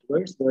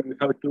softwares, where you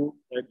have to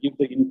give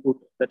the input,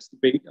 that's the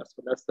weight as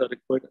well as the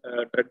required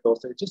drug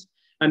dosages,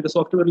 and the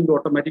software will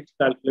automatically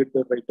calculate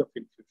the rate of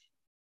infusion.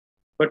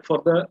 But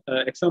for the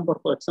exam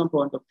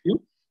point of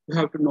view, you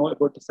have to know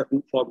about a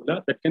certain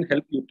formula that can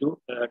help you to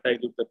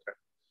dilute the drug.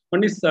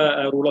 One is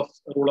rule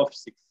of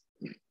 6.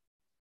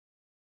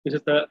 This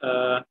is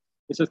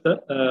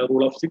the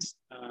rule of 6.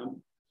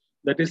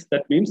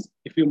 That means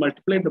if you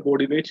multiply the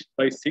body weight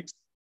by 6,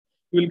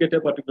 you will get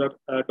a particular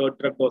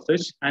drug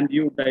dosage, and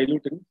you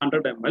dilute in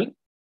 100 ml.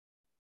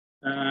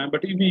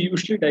 But if we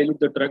usually dilute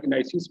the drug in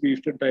ICUs, we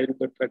usually dilute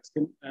the drugs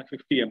in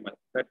 50 ml.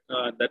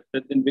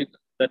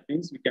 That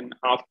means we can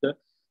half the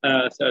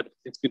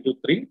 6 into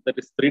 3, that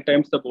is 3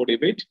 times the body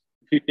weight.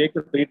 If you take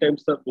the 3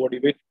 times the body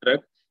weight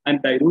drug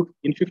and dilute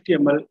in 50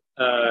 ml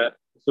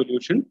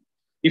solution,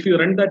 if you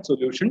run that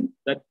solution,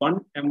 that 1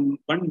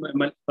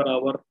 ml per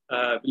hour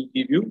will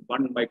give you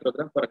 1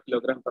 microgram per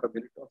kilogram per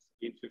minute of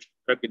infusion,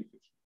 drug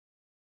infusion.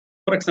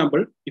 For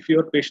example, if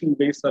your patient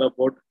weighs are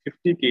about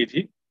 50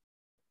 kg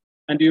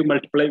and you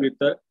multiply with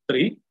the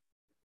 3,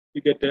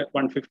 you get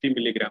 150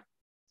 milligram.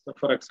 So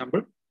for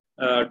example,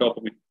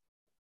 dopamine.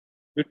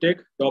 You take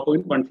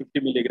dopamine 150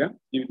 milligram,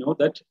 you know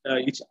that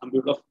each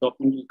ampule of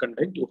dopamine will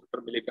contain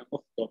 200 milligram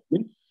of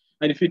dopamine.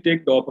 And if you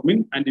take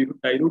dopamine and you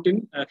dilute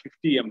in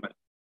 50 ml,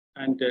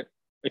 and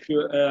if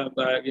you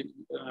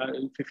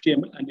 50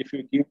 ml, and if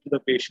you give to the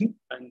patient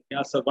and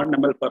as a 1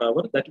 ml per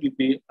hour, that will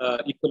be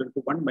equivalent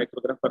to 1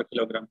 microgram per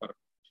kilogram per minute.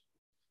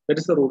 That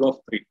is the rule of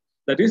 3.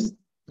 That is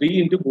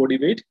 3 into body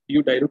weight.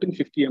 You dilute in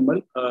 50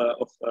 ml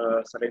of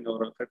saline or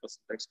 5%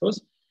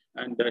 dextrose,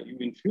 and you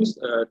infuse.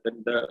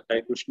 Then the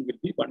dilution will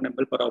be 1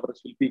 ml per hour,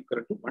 will be equal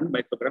to 1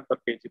 microgram per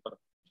kg per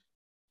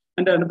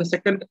minute. And the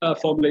second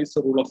formula is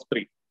the rule of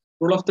 3.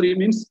 Rule of 3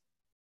 means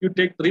you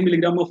take 3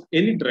 milligram of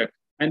any drug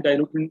and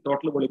dilute in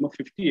total volume of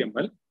 50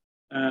 ml.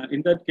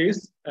 In that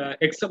case,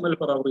 x ml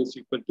per hour is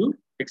equal to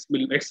x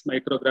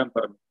microgram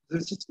per minute.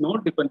 This is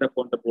not dependent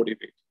upon the body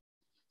weight.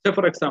 So,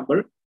 for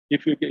example,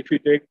 if you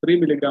take 3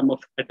 milligram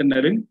of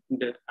adrenaline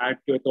and add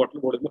to a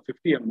total volume of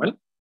 50 ml,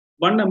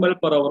 1 ml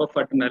per hour of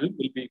adrenaline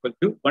will be equal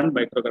to 1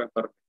 microgram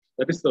per minute.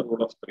 That is the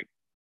rule of 3.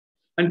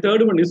 And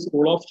third one is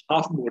rule of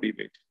half body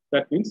weight.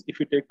 That means if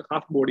you take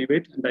half body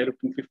weight and dilute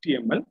in 50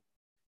 ml,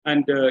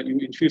 and you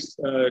infuse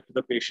to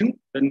the patient,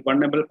 then 1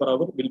 ml per hour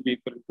will be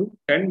equal to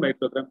 10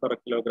 microgram per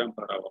kilogram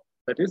per hour.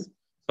 That is,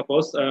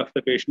 suppose if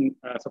the patient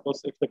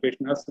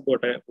has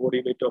got a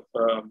body weight of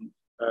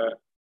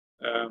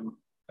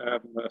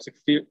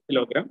 60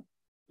 kilogram,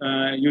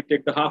 you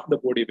take the half the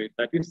body weight,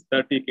 that is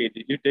 30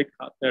 kg. You take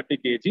 30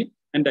 kg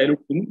and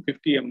dilute in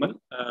 50 ml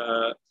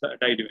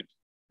diluent.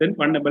 Then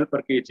 1 ml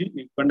per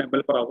kg, 1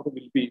 ml per hour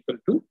will be equal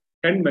to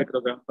 10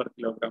 microgram per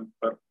kilogram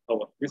per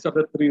hour. These are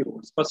the 3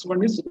 rules. First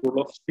one is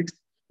rule of 6.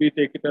 We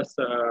take it as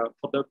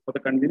for the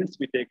convenience,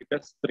 we take it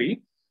as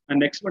 3. And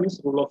next one is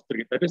rule of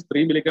 3. That is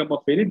 3 milligram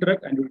of any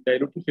drug and you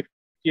dilute to 50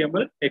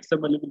 ml. X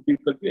ml will be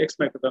equal to x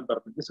microgram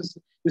per minute.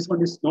 This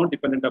one is not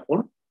dependent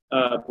upon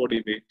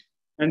body weight.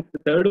 And the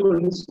third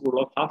one is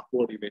rule of half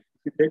body weight.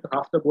 If you take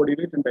half the body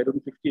weight and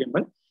dilute 50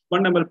 ml,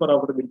 1 ml per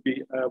hour will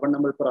be 1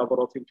 ml per hour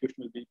of infusion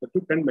will be equal to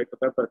 10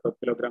 microgram per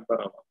kilogram per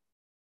hour.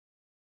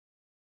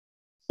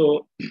 So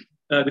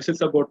this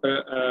is about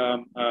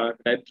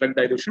drug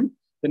dilution.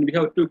 Then we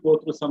have to go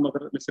through some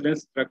other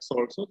miscellaneous drugs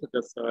also, such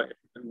as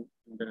ephedrine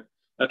and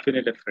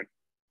phenylephrine.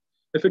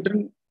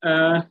 Ephedrine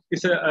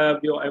is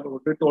I've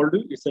already told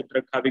you, is a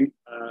drug having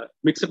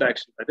mixed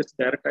action, that is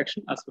direct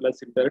action as well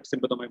as indirect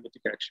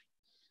sympathomimetic action.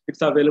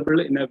 It's available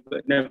in a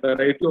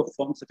variety of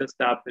forms such as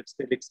tablets,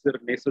 elixir,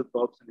 nasal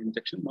drops, and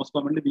injection. Most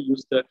commonly, we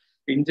use the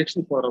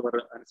injection for our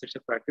anesthesia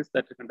practice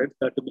that contains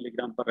 30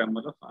 milligram per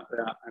ml of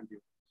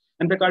ambient.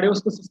 And the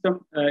cardiovascular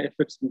system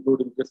effects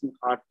include increasing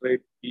heart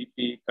rate,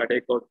 BP,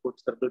 cardiac output,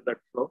 cerebral blood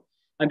flow,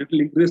 and it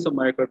will increase the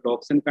myocardial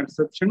oxygen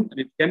consumption, and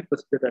it can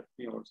precipitate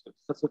apnea also.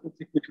 It's a certain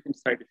significant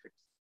side effects.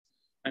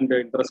 And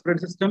in the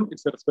respiratory system,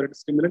 it's a respiratory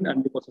stimulant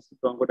and it causes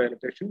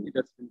bronchodilation. It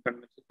has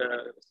been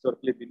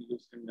historically been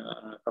used in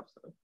cough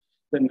syrup.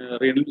 Then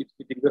renal,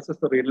 it increases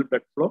the renal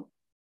blood flow.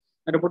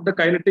 And about the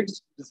kinetics,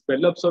 it is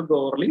well absorbed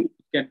orally.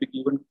 It can be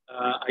given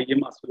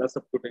IM as well as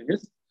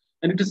subcutaneous.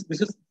 And this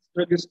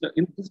drug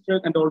in this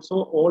drug and also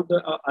all the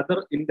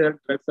other indirect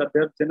drugs are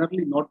there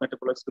generally not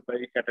metabolized by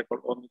catechol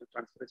or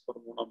transferase for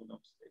monoamine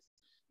oxidase.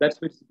 That's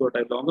why it's got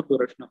a longer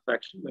duration of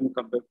action when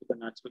compared to the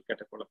natural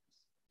catecholates.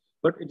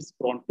 But it is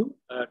prone to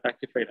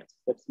tachyphylaxis.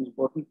 That's an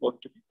important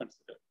point to be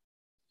considered.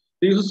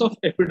 The uses of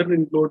ephedrine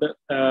include,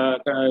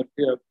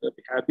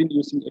 we have been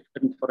using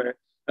ephedrine for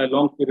a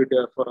long period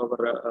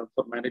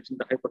for managing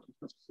the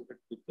hypertension associated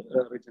with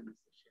regional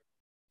anesthesia.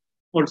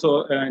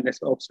 Also, in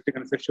obstetric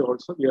anesthesia,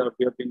 also we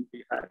have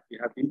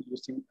been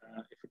using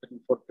ephedrine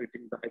for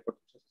treating the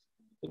hypertension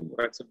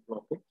associated with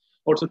blockade,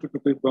 also to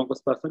treat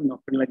bronchospasm,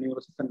 nocturnal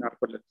aneurysm, and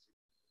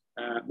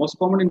narcolepsy. Most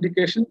common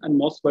indication and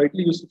most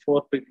widely used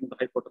for treating the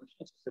hypertension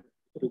associated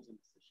with regional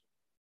anesthesia.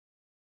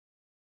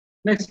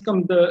 Next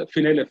comes the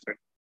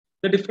phenylephrine.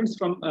 The difference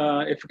from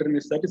ephedrine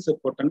is that it's a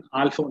potent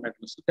alpha-1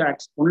 agonist. It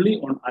acts only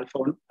on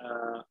alpha-1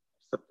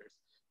 receptors,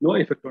 no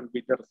effect on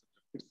beta receptors.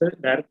 It's a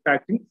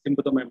direct-acting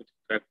sympathomimetic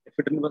drug.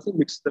 Ephedrine was a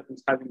mixed,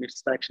 having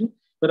mixed action,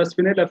 whereas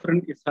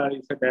phenylephrine is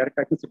a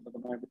direct-acting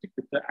sympathomimetic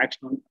with the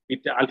action on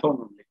beta alpha-1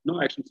 only, no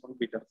actions on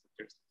beta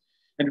receptors.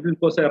 And it will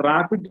cause a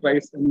rapid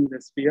rise in the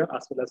sphere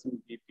as well as in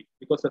BP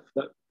because of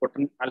the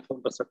potent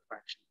alpha-1 receptor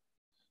action.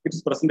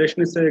 Its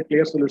presentation is a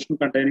clear solution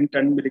containing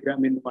 10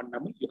 milligram in 1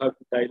 ml. You have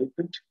to dilute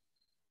it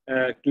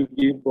to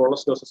give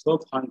bolus doses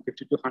of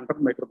 50 to 100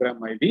 microgram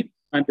IV.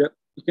 And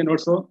you can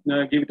also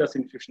give it as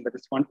infusion, that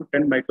is 1 to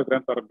 10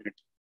 microgram per minute.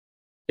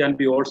 Can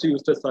be also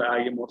used as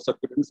IM or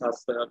subcutaneous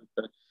as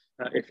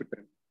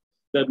ephedrine.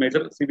 The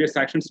major serious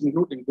actions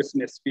include increase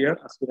in SPR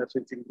as well as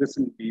increase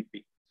in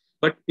BP.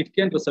 But it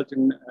can result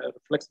in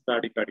reflex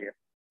bradycardia,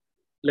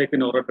 like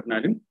in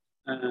noradrenaline.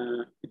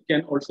 It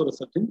can also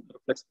result in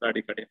reflex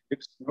bradycardia.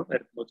 It's not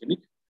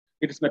arrhythmogenic.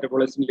 It is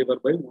metabolized in liver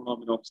by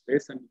monoamine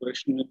oxidase, and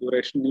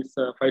duration is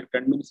 5 to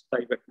 10 minutes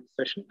IV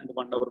administration and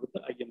 1 hour with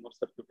the IM or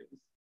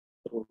subcutaneous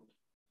route.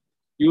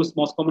 Use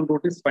most common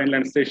route is spinal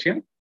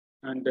anesthesia,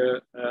 and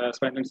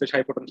spinal anesthesia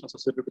hypotension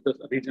associated with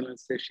the regional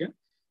anesthesia.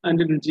 And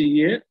in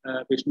GEA,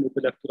 patient with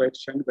the left to right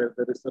shunt, where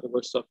there is a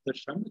reverse of the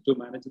shunt, to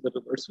manage the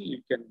reversal,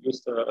 you can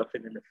use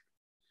phenylephrine.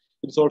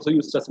 It is also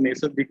used as a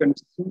nasal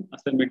decongestant,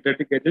 as a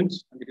mydriatic agent,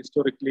 and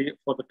historically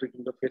for the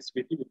treatment of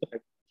SVT with the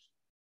hypertension.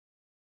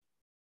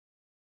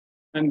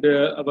 And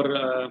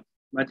our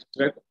magic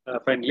drug,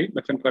 finally,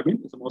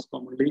 mefentramin is the most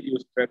commonly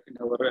used drug in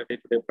our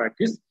day-to-day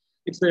practice.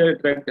 It's a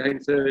drug,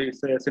 it's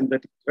a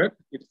synthetic drug.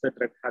 It's a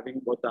drug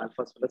having both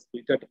alpha as well as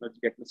beta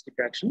agonistic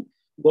action,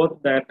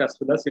 both direct as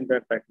well as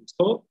indirect action.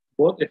 So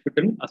both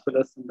ephedrine as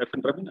well as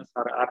mefentramin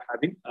are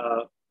having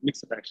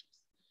mixed actions.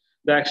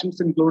 The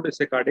actions include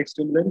a cardiac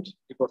stimulant,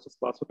 it causes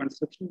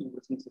vasoconstriction,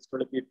 increase in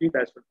systolic BP,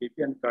 diastolic BP,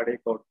 and cardiac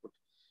output.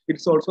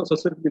 It's also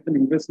associated with an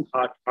increase in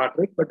heart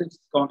rate, but it's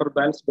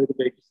counterbalanced by the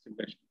vagal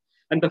stimulation.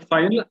 And the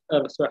final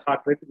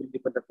heart rate will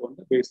depend upon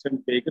the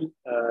baseline vagal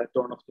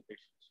tone of the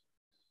patient.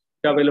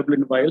 It's available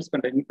in vials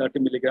containing 30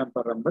 milligram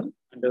per ml,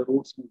 and the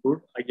routes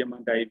include IM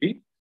and IV.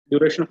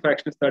 Duration of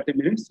action is 30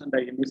 minutes, and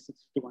IM is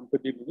 60 to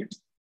 120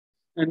 minutes.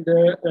 And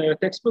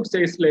textbook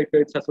says like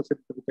it's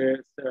associated with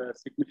a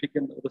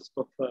significant risk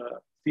of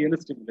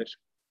CNS stimulation,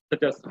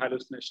 such as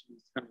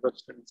hallucinations,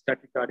 convulsion,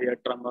 tachycardia,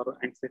 tremor,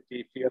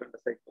 anxiety, fear, and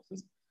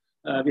psychosis.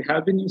 We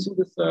have been using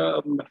this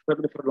for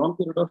a long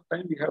period of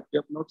time. We have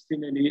not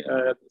seen any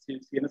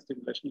CNS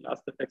stimulation,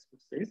 as the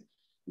textbook says,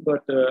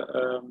 but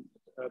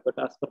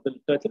as per the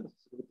literature,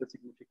 with the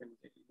significant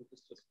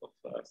risk of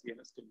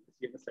CNS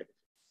side effects.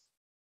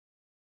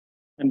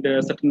 And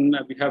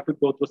we have to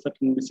go through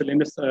certain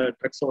miscellaneous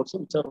drugs also,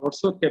 which are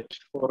also kept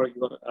for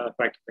your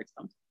practical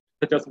exams,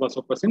 such as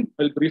vasopressin.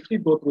 I'll briefly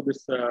go through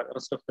this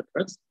rest of the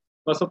drugs.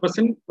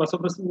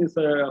 Vasopressin is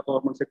a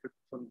hormone secreted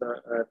from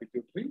the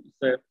pituitary.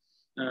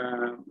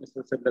 It's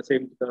the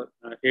same with the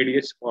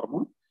ADH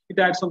hormone. It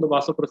acts on the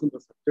vasopressin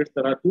receptors.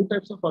 There are 2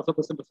 types of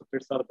vasopressin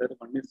receptors are there.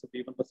 One is the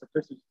V1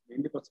 receptors, which is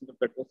mainly present in the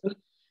blood vessel,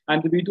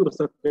 and the V2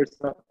 receptors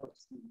are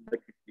present in the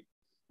kidney.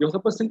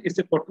 Vasopressin is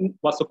a potent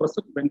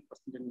vasopressor when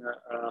present in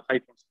high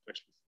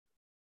concentrations.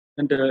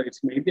 And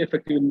it's mainly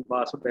effective in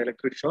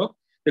vasodilatory shock.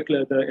 The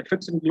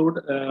effects include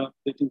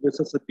it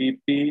increases the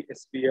BP,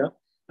 SPR,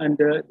 and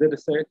there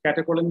is a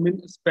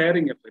catecholamine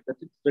sparing effect, that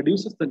it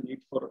reduces the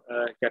need for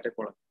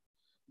catecholamine.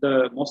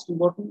 The most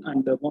important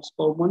and the most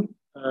common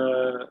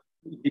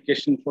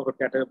indication for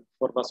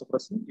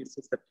vasopressin is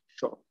septic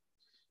shock.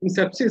 In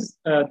sepsis,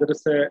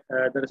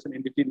 there is an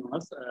entity known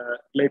as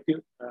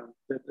relative.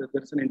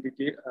 There is an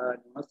entity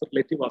known as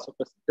relative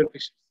vasopressin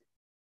deficiency.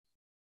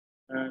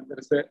 There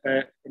is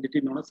an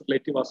entity known as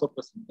relative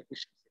vasopressin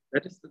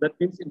deficiency. That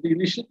means in the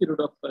initial period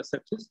of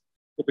sepsis,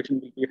 the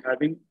patient will be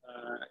having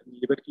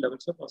elevated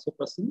levels of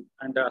vasopressin,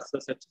 and as the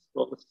sepsis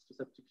progresses to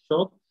septic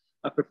shock,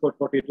 after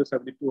 48 to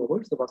 72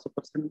 hours, the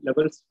vasopressin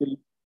levels will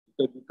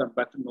come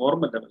back to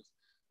normal levels.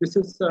 This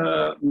is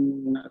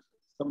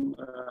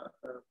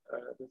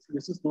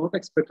this is not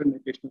expected in a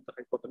patient with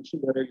hypotension,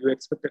 where you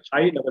expect a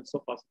high levels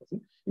of vasopressin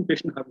in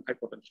patient having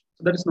hypotension.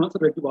 So that is not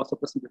related to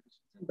vasopressin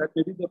deficiency. And that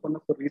may be one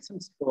of the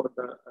reasons for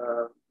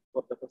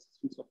the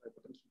persistence of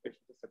hypertension in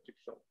patients with septic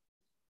shock.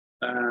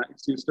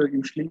 It's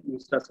usually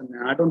used as an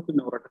add-on to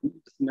noradrenaline.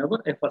 It is never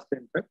a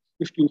first-line drug.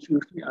 It's usually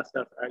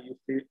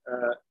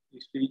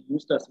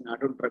used as an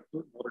add-on drug to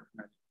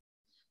noradrenaline.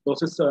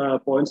 Doses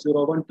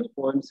 0.01 to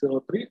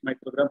 0.03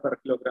 microgram per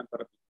kilogram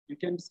therapy. You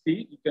can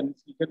see, you can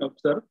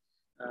observe.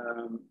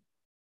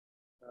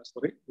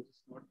 Sorry, this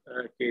is not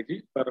kg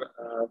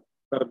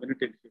per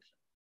minute infusion.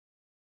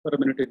 Per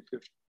minute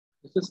infusion.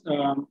 This is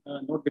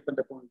not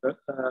dependent upon the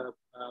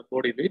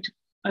body weight,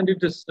 and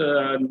it is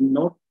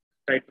not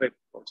titrated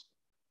also.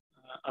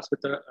 As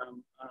with the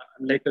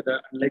unlike with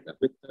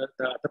the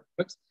other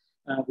drugs,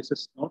 this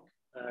is not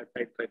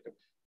titrated.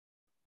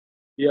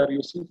 We are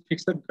using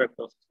fixed drug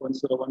dose,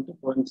 0.01 to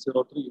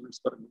 0.03 units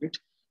per minute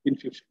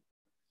infusion.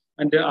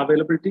 And the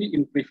availability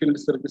in prefilled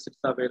syringes is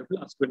available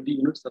as 20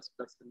 units as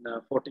well as in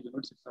 40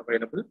 units is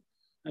available.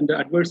 And the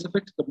adverse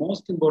effect, the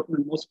most important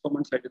and most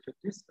common side effect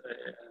is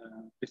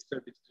digital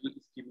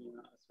ischemia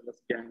as well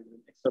as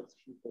gangrene,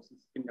 extravasation causing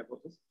skin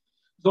necrosis.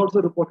 It's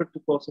also reported to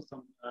cause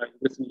some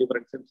increase in liver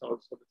enzymes,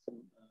 also with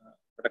some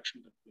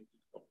reduction in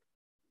platelet.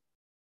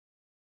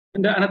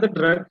 And another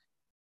drug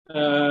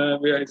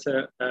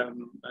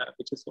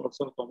which is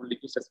also commonly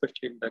used,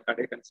 especially in the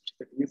cardiac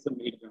anesthesia, is the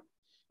medium.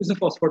 It's a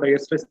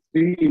phosphodiesterase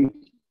 3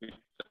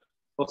 inhibitor.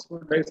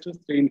 Phosphodiesterase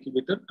 3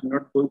 inhibitor. I'm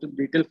not going to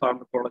detail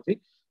pharmacology.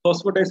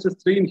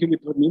 Phosphodiesterase 3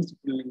 inhibitor means it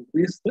will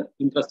increase the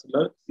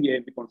intracellular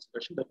CAMP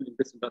concentration. That will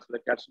increase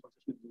intracellular calcium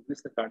concentration,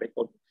 increase the cardiac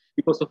output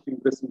because of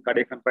increase in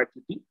cardiac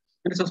contractility,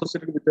 and it's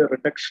associated with a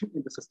reduction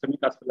in the systemic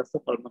as well as the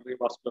pulmonary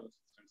vascular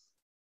resistance.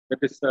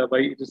 That is why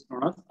it is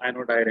known as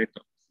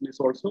inodilator. It is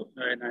also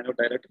an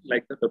inodilator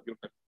like the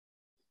dobutamine.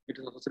 It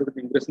is associated with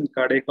increase in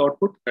cardiac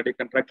output, cardiac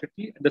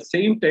contractility. At the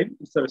same time,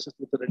 it's associated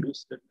with the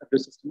reduced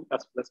systemic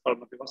as well as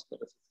pulmonary vascular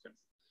resistance.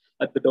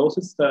 At the dose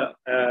is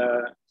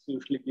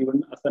usually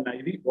given as an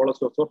IV bolus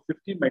dose of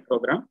 50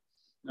 microgram.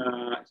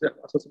 It's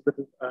associated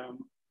with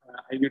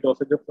IV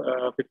dosage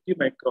of 50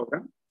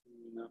 microgram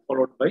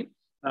followed by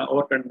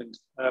over 10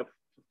 minutes.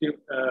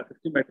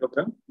 50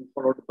 microgram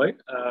followed by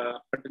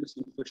continuous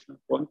infusion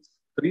of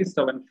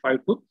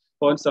 0.375 to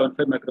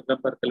 0.75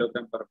 microgram per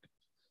kilogram per minute.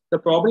 The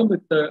problem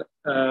with the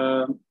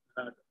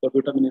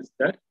dobutamine is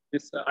that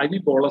this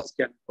IV bolus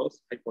can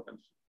cause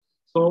hypotension.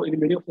 So in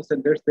many of the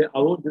centers, they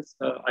allow this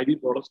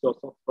IV bolus dose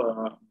of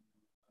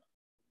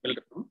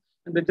mildefonone,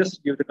 and they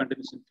just give the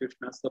continuous infusion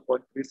as the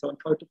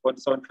 0.375 to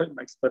 0.75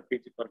 mics per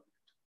kg per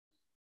minute.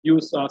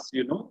 Use, as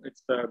you know,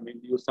 it's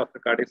mainly used after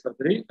cardiac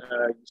surgery,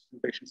 used in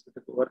patients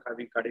who are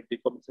having cardiac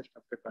decompensation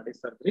after cardiac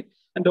surgery,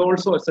 and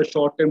also as a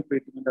short-term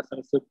treatment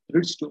as a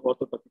bridge to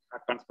orthopedic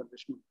heart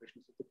transplantation in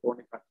patients with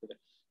chronic heart failure.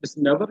 It's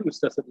never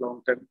used as a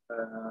long-term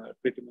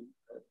treatment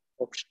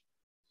option.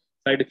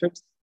 Side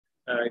effects,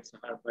 it's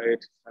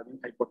having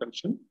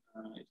hypotension,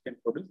 it can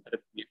produce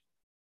arrhythmia.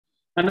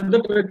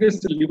 Another drug is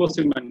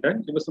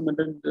levosimendan.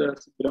 Levosimendan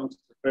belongs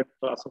to the red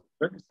class of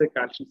drug. It's a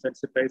calcium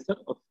sensitizer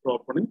of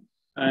troponin.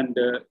 And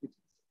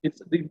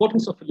it's the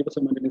importance of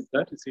levosimendan is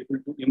that it's able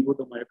to improve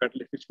the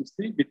myocardial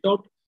efficiency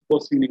without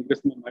causing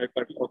increase in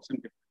myocardial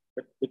oxygen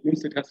demand. That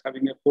means it has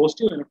having a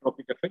positive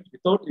inotropic effect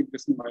without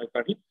increasing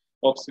myocardial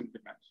oxygen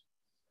demand.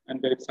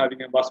 And it's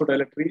having a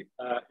vasodilatory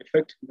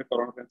effect in the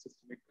coronary and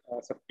systemic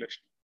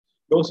circulation.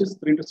 Dose is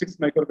 3 to 6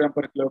 microgram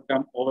per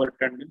kilogram over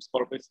 10 minutes,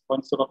 followed by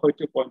 0.05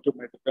 to 0.2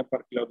 microgram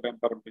per kilogram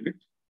per minute.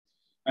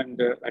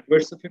 And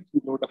adverse effects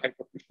include the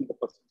hypertension in the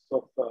presence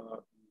of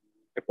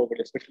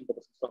hypovolemia, especially in the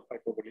presence of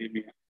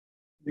hypovolemia.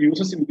 The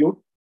uses include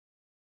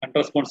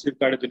unresponsive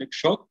cardiogenic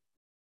shock,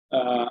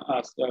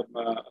 as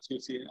you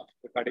see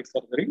after cardiac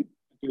surgery,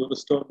 to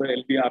restore the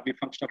LV-RV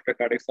function after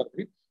cardiac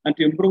surgery, and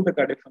to improve the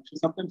cardiac function.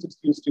 Sometimes it's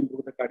used to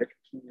improve the cardiac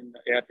function in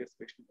the ARDS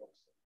patient also.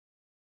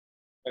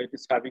 It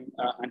is having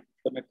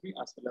anti-inflammatory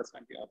as well as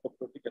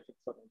anti-apoptotic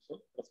effects are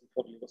also present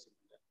for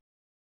levosimendan.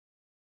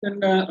 Then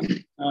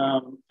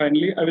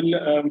finally, I will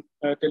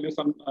tell you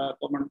some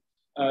common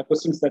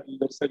questions that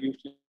leaders are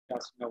usually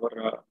asked in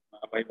our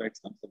Viva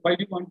exams. So why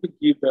do you want to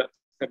give the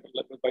central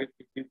level? Why do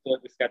you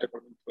give this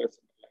category to a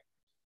central line?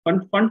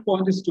 One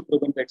point is to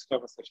prevent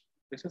extravasation.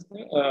 This is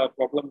the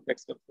problem with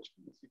extravasation.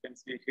 As you can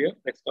see here,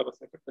 the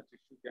extravasation, the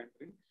tissue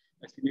gangrene.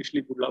 As initially,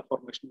 bulla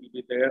formation will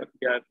be there.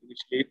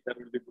 Initially, there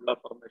will be bulla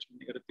formation,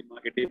 erythema,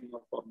 edema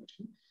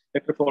formation.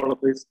 Later, followed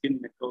by skin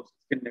necrosis.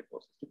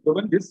 To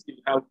prevent this, you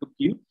have to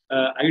give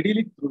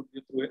ideally through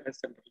a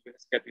central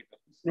venous catheter.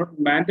 It's not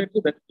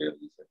mandatory that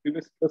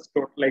previous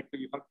taught like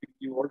you have to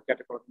give all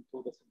categories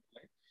through the central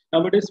line.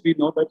 Nowadays, we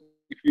know that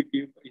if you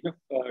give enough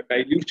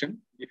dilution,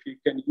 if you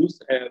can use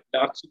a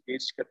large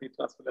gauge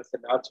catheter as well as a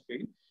large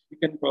vein, you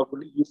can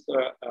probably use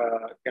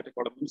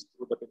catecholamines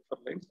through the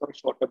peripheral lines for a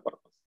short-term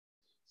purpose.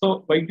 So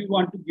why do you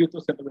want to give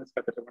those intravenous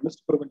catheter? One is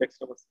to prevent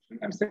extravasation,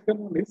 and second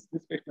one is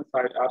these patients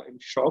are in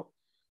shock.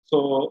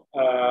 So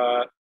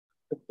to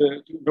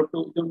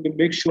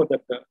make sure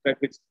that the drug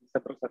reaches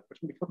central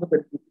circulation before the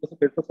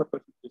peripheral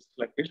circulation is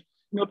sluggish.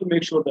 In order to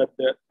make sure that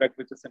the drug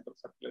reaches central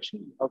circulation,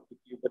 you have to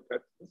give the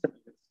drug to the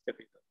central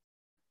catheter.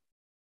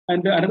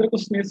 And another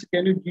question is,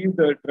 can you give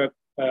the drug?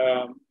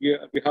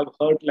 We have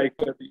heard like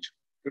we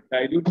should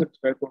dilute the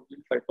drug only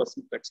 5%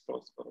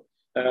 dextrose for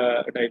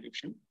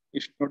dilution. You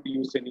should not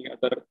use any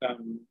other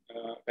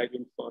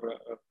diluent for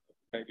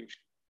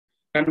dilution.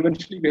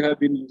 Conventionally, we have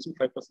been using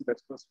 5%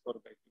 dextrose for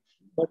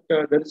dilution, but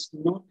there is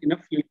not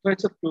enough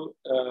literature to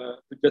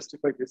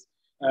justify this.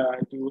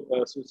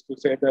 To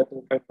say that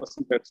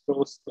 5%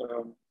 dextrose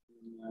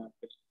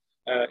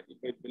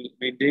it will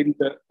maintain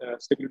the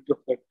stability of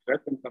the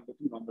drug when compared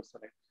to normal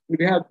saline.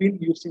 We have been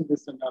using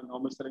this in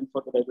normal saline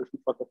for the dilution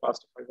for the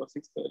past 5 or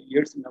 6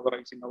 years in our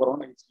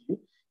own ICU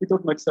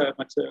without much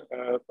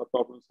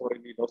problems or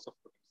any loss of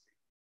potency.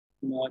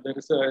 There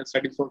is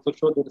studies also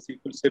show there is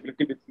equal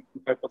stability with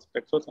 55%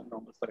 dextrose and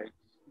normal saline.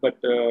 But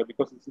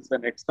because this is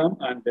an exam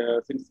and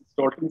since it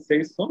totally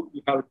says so,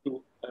 you have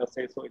to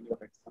say so in your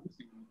exam. So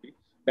you will be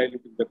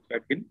diluting the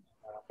drug in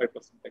 5%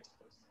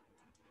 dextrose.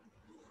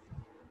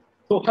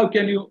 So how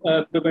can you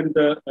prevent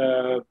the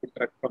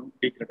drug from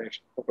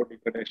degradation,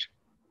 photodegradation?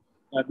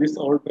 These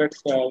all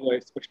drugs,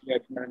 especially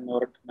adrenaline and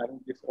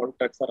noradrenaline, these all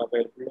drugs are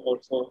available.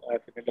 Also,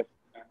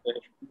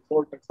 these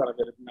all drugs are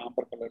available in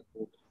amber colored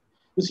bottles.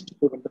 This is to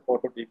prevent the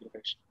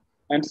photodegradation.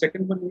 And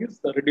second one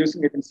is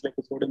reducing agents like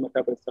sodium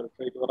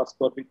metabisulfite or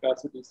ascorbic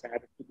acid is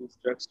added to these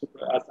drugs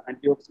as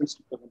antioxidants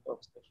to prevent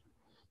oxidation.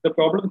 The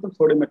problem with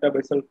sodium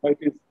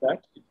metabisulfite is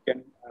that it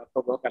can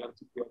provoke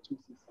allergic reactions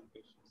in some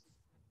patients.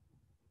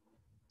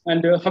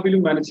 And how will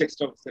you manage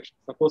extravasation?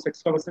 Suppose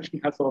extravasation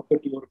has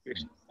occurred to your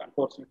patients.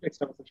 Unfortunately,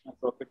 extravasation has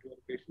occurred to your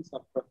patients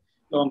after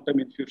long-term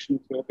infusion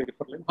through a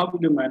peripheral line. How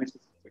will you manage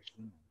this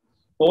situation?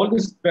 All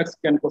these drugs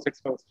can cause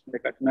extravasation,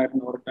 like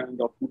adrenaline, noradrenaline,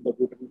 dopamine,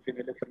 dobutamine,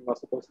 phenylephrine,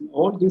 vasopressin.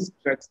 All these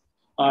drugs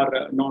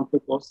are known to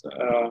cause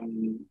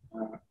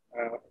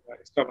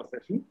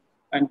extravasation.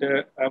 And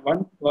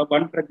one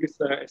drug is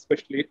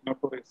especially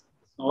notorious.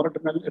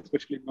 Noradrenaline,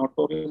 especially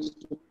notorious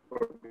to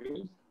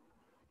produce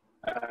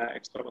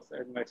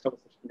extravasation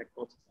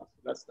necrosis, as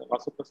well as the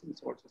vasopressin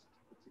is also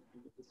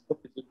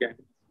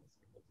gangrene.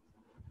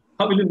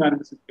 How will you manage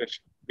the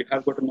situation? We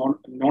have got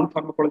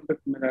non-pharmacological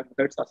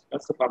methods as well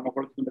as the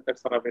pharmacological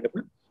methods are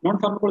available.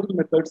 Non-pharmacological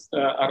methods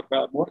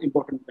are more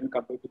important when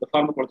compared to the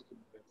pharmacological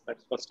methods.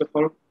 That's first of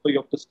all, so you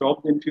have to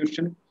stop the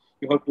infusion.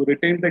 You have to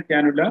retain the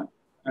cannula,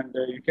 and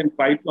you can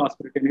try to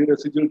aspirate any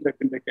residual drug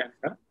in the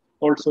cannula.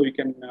 Also, you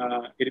can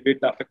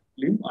elevate the affected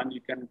limb, and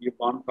you can give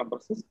warm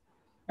compresses.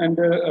 And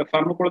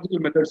pharmacological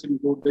methods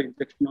include the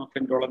injection of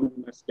enrolling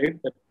mesylate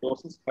that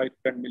doses 5 to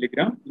 10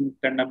 milligram in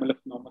 10 ml of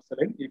normal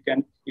saline. You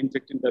can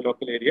inject in the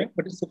local area,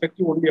 but it's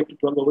effective only up to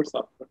 12 hours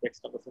after the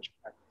extravasation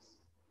happens.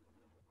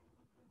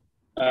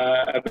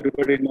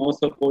 Everybody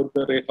knows about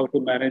how to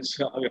manage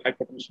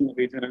hypertension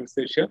regional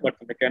anesthesia, but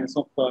the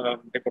mechanism of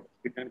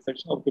hypertension regional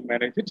anesthesia, how to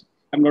manage it.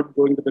 I'm not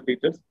going into the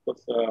details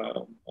because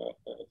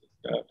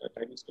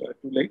time is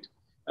too late.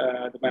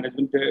 The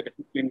management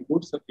technically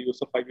includes the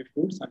use of IV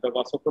fluids and the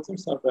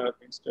vasopressors are the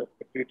means of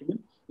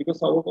treatment. Because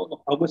how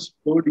much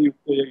fluid you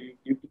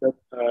give to the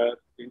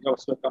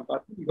intravascular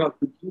compartment, you have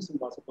to use some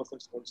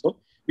vasopressors also.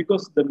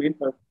 Because the main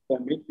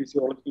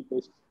physiological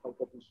basis of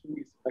hypertension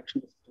is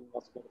action of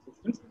vascular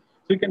resistance.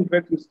 So you can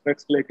use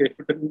drugs like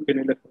ephedrine,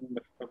 phenylephrine,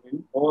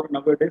 metformin, or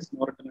nowadays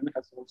noradrenaline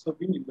has also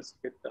been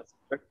investigated as a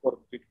drug for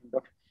the treatment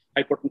of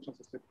hypertension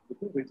associated with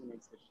regional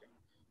anesthesia.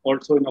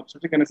 Also, in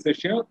obstetric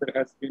anesthesia, we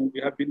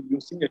have been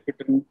using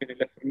ephedrine,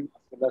 phenylephrine,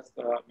 as well as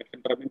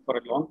methylphenidramine for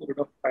a long period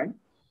of time.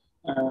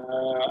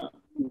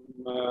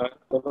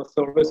 There was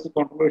always a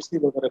controversy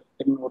whether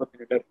ephedrine or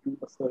phenylephrine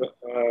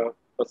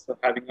was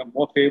having a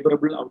more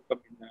favorable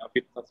outcome in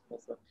fit as well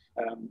as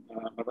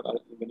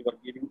when you were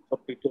giving for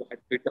treated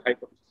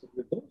hypertension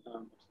with the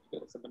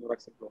central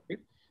neurexal blockade.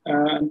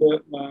 And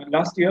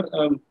last year,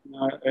 a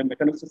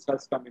mechanicist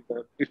has come in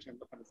the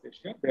treatment of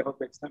anesthesia. They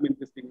have examined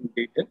this thing in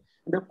detail,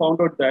 and they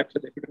found out that the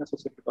ephedrine was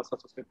associated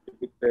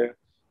with the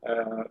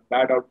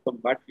bad outcome,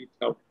 bad fetal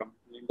outcome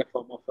in the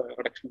form of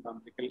reduction in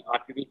umbilical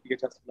arterial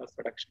pH as well as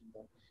reduction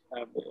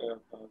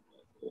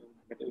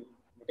in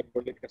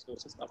metabolic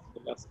acidosis as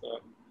well as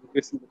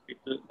increasing the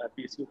fetal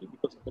PCOD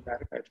because of the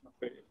direct action of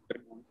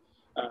ephedrine on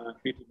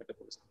fetal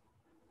metabolism.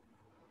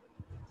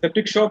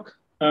 Septic shock.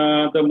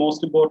 The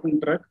most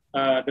important drug,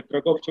 the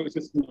drug of choice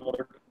is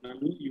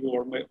noradrenaline. You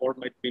all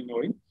might be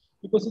knowing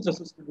because it's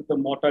associated with the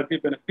mortality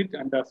benefit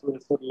and as well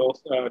as the low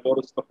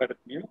risk of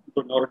arrhythmia.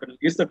 So noradrenaline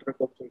is the drug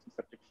of choice in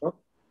septic shock.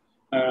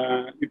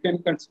 You can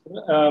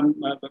consider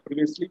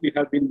previously we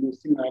have been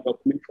using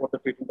dopamine for the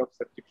treatment of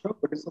septic shock,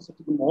 but it's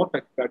associated with more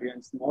tachycardia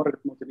and it's more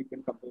arrhythmogenic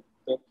when compared to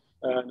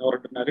the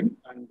noradrenaline,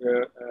 and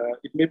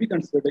it may be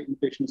considered in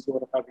patients who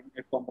are having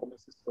a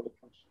compromised systolic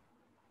function.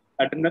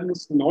 Adrenaline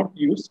is not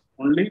used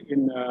only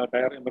in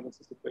rare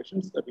emergency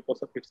situations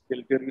because of its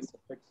deleterious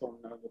effects on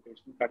the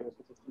patient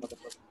cardiovascular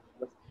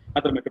system,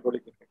 other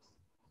metabolic effects.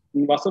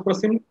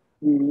 Vasopressin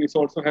is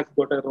also has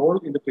got a role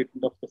in the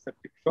treatment of the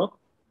septic shock.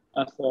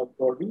 As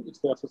told you, it's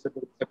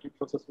associated with septic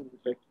process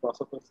related to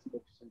vasopressin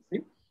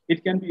deficiency.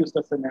 It can be used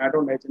as an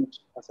add-on agent,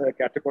 as a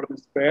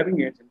catecholamine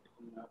sparing agent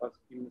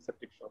in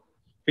septic shock.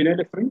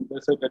 Phenylephrine,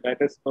 there's a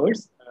data is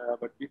first,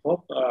 but we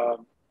hope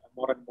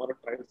more and more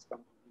trials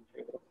come in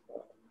favor of.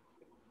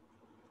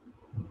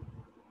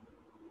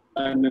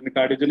 And in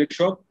cardiogenic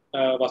shock,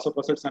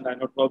 vasopressors and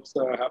inotropes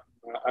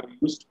are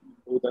used to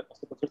improve the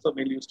vasopressors are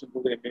mainly used to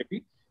improve the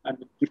MAP and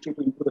to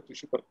improve the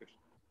tissue perfusion.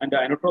 And the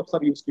inotropes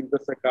are used to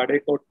increase the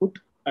cardiac output,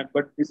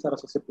 but these are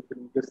associated with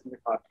increase in the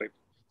heart rate.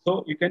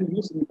 So you can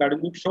use in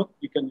cardiogenic shock,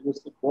 you can use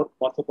both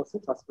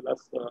vasopressors as well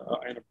as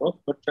inotropes,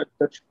 but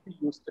that should be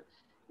used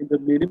in the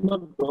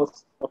minimum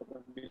dose or the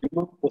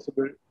minimum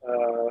possible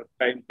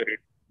time period.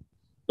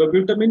 The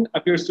glutamine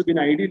appears to be an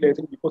ideal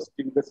agent because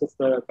it increases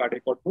the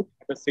cardiac output.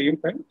 At the same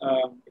time,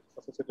 it is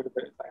associated with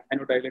the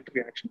anodilatory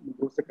reaction,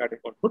 improves the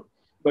cardiac output.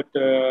 But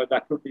the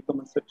acute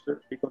decompensation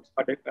becomes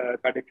cardiac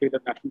failure.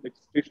 National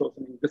registry shows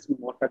an increase in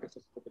mortality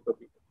associated with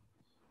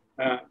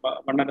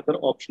glutamine. One another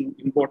option,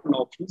 important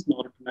option is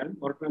noradrenaline.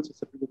 Noradrenaline is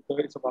associated with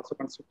it's a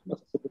vasoconstrictor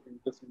associated with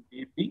increase in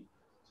BP,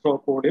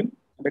 stroke volume,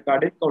 and the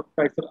cardiac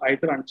output are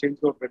either unchanged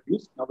or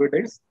reduced.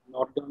 Nowadays,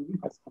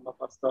 noradrenaline has come up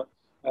as the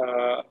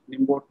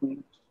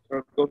important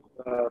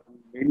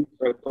main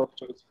drug of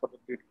choice for the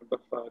treatment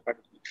of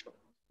cardiogenic shock.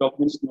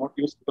 Dopamine is not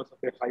used because of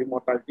a high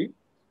mortality.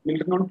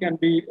 Milrinone can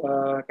be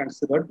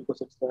considered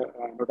because it's a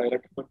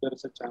anodilator, but there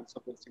is a chance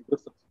of this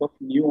increase of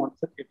new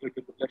onset atrial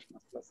fibrillation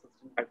as well as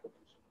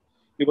hypertension.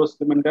 Because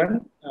the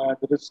Mandan,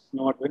 there is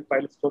no advantage.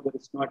 Pilestol, there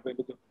is no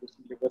advantage of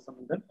using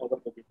Mandan over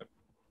the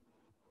glutamine.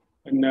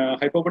 In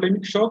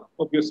hypovolemic shock,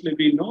 obviously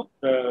we know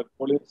the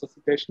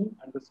polyresuscitation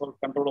and the sort of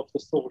control of the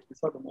source.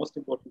 These are the most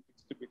important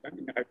things to be done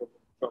in a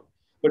hypovolemic shock.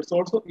 But it's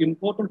also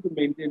important to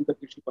maintain the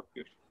tissue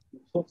perfusion,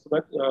 so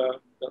that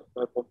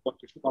the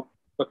tissue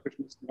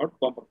perfusion is not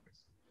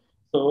compromised.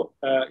 So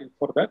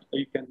for that,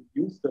 you can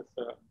use the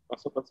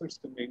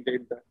vasopressors to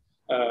maintain the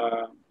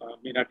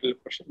mean arterial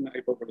pressure in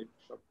hypovolemic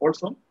shock.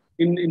 Also,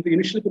 in the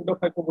initial period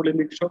of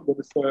hypovolemic shock, there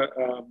is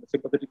a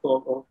sympathetic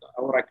or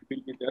active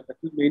will be there that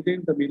will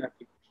maintain the mean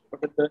arterial pressure.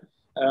 But at the,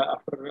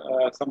 after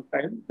some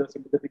time, the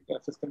sympathetic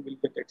system will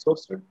get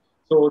exhausted.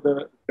 So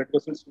the blood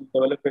vessels will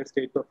develop a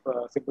state of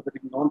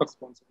sympathetic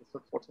non-responsiveness,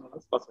 what's known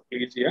as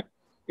vasoplegia.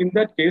 In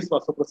that case,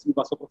 vasopressors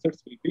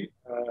will be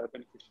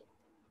beneficial.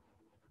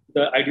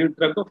 The ideal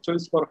drug of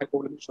choice for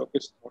hypovolemic shock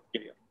is not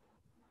clear.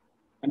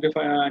 And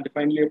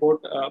finally,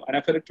 about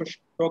anaphylactic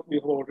shock, we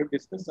have already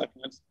discussed that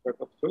as drug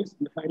of choice.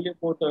 And finally,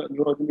 about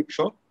neurogenic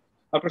shock.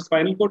 After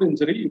spinal cord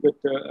injury, you get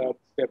a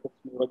type of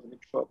neurogenic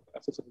shock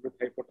associated with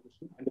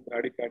hypotension and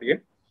bradycardia.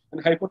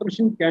 And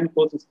hypotension can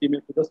cause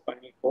ischemia to the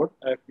spinal cord,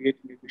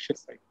 creating a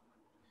vicious cycle.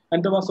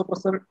 And the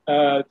vasopressor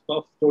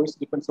of choice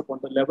depends upon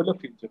the level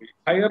of injury.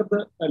 Higher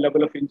the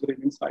level of injury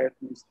means higher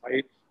means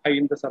high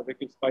in the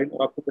cervical spine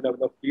or up to the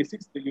level of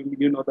T6.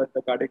 You know that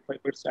the cardiac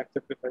fibers,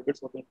 accepted fibers,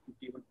 or the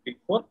T1,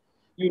 T4.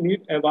 You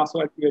need a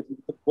vasoactive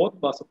agent with both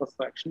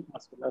vasopressor action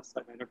as well as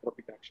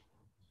inotropic action.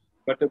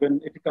 But when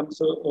it comes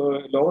to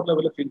lower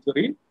level of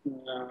injury,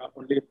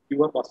 only a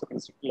pure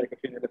vasoconstrictor like a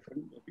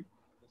phenylephrine may be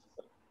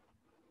necessary.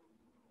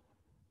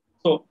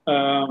 So,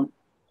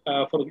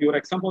 for your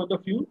exam point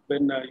of view,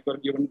 when you are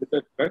given with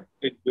a drug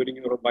during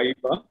your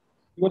viva,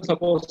 you are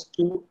supposed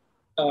to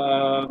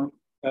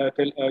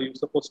you're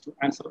supposed to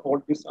answer all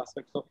these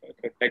aspects of a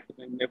drug. Like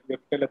you have to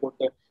tell about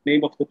the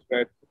name of the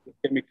drug, the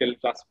chemical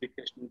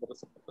classification, the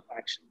receptor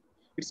action,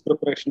 its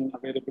preparation,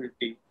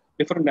 availability,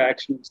 different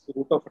actions, the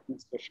route of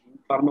administration,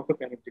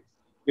 pharmacokinetics,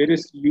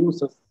 various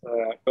uses,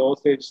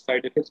 dosage,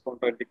 side effects,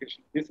 contraindication.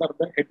 These are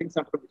the headings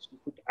under which you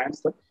could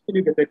answer when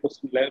you get a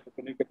question lab,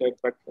 when you get a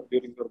drug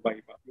during your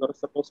viva. You are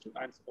supposed to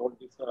answer all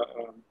these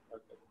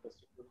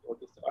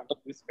under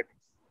these headings.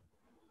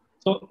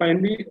 So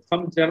finally,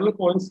 some general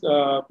points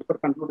before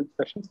concluding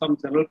the session. Some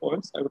general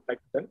points I would like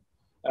to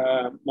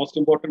tell. Most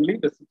importantly,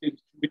 this should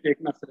be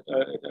taken as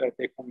a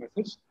take-home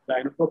message. The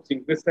inotropes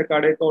increase the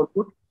cardiac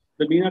output.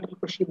 The mean arterial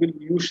pressure will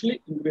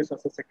usually increase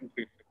as a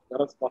secondary effect,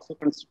 whereas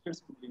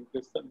vasoconstrictors will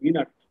increase the mean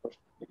arterial pressure,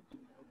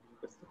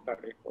 increase the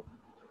cardiac output.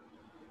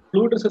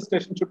 Fluid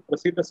resuscitation should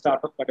precede the start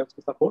of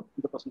cardiovascular support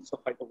in the presence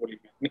of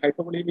hypovolemia. In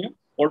hypovolemia,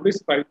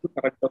 always try to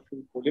correct the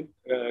fluid volume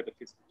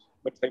deficit,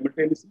 but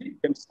simultaneously you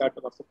can start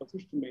the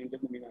vasopressors to maintain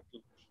the mean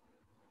arterial pressure.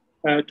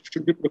 It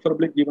should be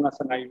preferably given as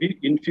an IV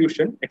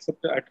infusion,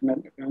 except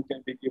attenuant. Attenuant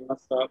can be given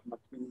as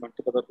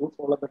multiple other routes.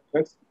 All other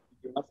drugs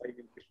given as IV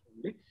infusion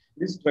only.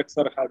 These drugs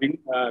are having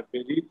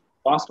very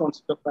fast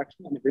onset of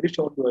action and a very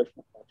short duration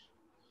of action.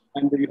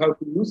 And you have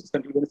to use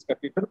central venous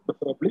catheter,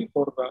 preferably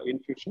for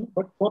infusion.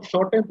 But for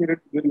short-term period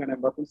during an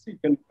emergency, you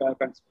can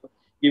consider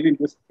giving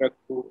this drug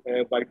to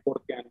a wide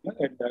pore cannula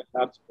and a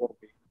large pore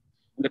vein.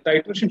 And the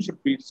titration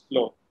should be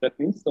slow. That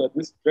means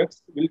these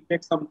drugs will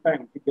take some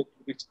time to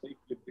reach the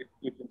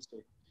equilibrium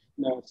state.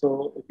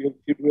 So if you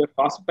do a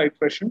fast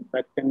titration,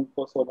 that can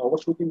cause an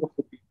overshooting of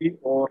the BP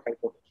or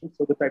hypotension.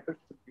 So the titration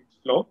should be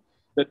slow.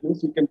 That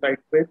means you can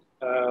titrate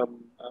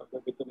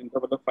with an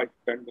interval of 5 to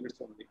 10 minutes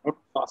only, not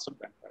faster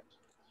than that.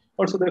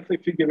 Also,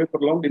 if you give a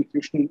prolonged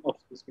infusion of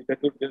this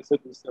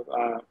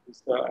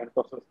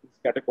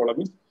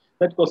catecholamines,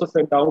 that causes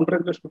a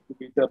downregulation of the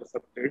beta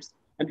receptors,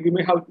 and you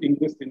may have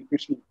increased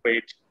infusion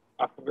rate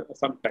after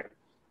some time.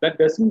 That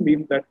doesn't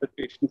mean that the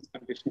patient's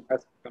condition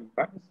has become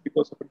bad. It's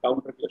because of a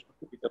downregulation of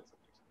the beta receptors.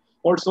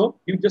 Also,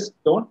 you just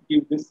don't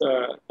give this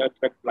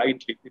drug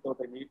blindly without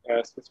any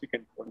specific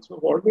endpoints. So,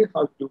 always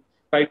have to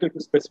titrate to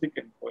specific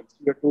endpoints.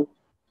 You have to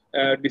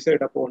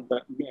decide upon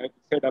the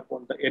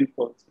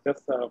endpoints.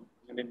 Just an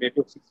MAP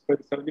of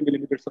 70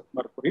 millimeters of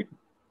mercury,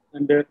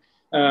 and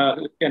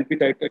can be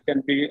targeted.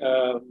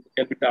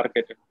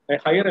 A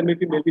higher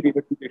MAP may be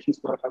needed in patients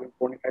who are having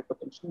chronic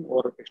hypertension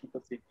or a patient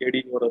with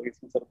CKD or a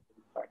recent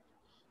circulatory fact.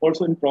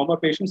 Also, in trauma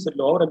patients, a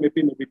lower MAP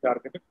may be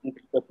targeted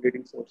until the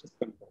bleeding source is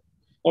controlled.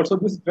 Also,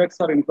 these drugs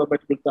are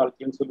incompatible with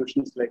alkaline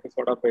solutions like a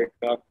soda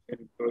beta,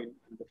 erythroin,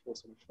 and the flow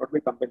solution. Not be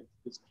combined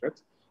with these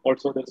drugs.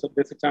 Also,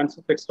 there's a chance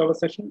of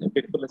extravasation. A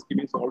peripheral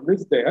ischemia is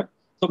always there.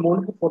 So,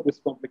 monitor for these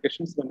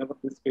complications whenever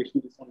this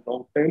patient is on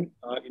long-term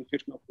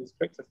infusion of these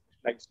drugs,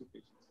 especially ICU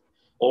patients.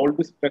 All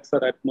these drugs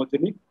are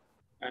atherogenic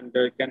and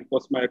can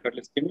cause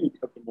myocardial ischemia. You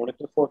have to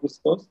monitor for this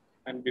cause.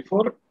 And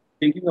before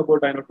thinking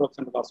about inotropes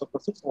and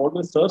vasopressors,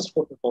 always search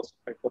for the cause of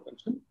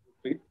hypertension to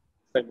treat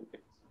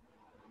simultaneously.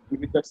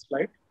 With that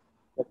slide,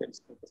 that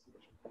ends the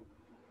presentation.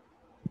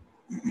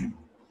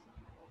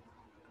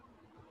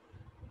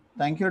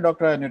 Thank you,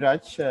 Dr.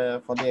 Anuraj,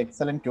 for the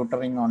excellent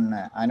tutoring on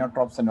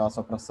inotropes and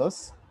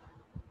vasopressors.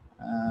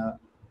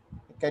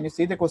 Can you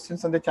see the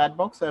questions in the chat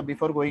box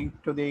before going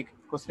to the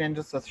question and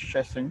answer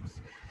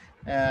sessions?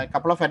 A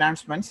couple of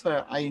announcements.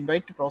 I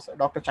invite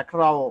Dr.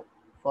 Chakrarao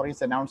for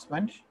his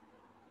announcement.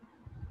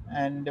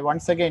 And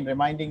once again,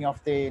 reminding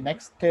of the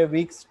next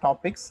week's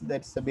topics,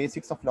 that's the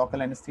basics of local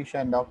anesthesia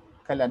and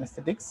local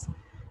anesthetics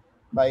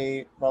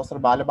by Professor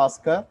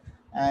Balabhaskar,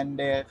 and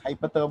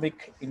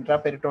hypothermic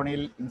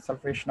intraperitoneal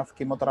insulfation of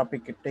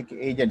chemotherapeutic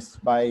agents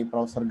by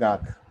Professor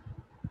Garg.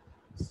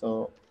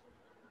 So,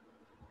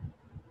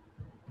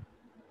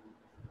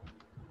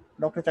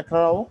 Dr.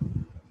 Chakrarao.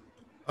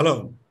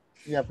 Hello.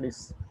 Yeah,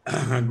 please.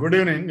 Good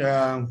evening.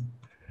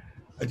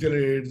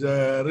 Actually, it's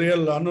a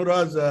real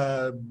Anuraj.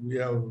 We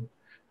have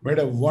made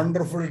a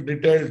wonderful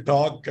detailed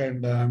talk,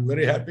 and I'm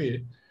very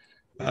happy.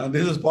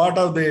 This is part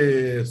of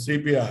the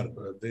CPR,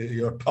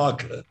 your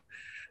talk.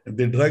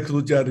 The drugs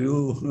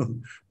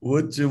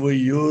which we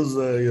use,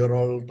 you're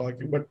all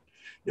talking, but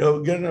you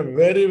have given a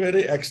very,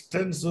 very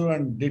extensive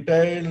and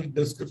detailed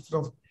description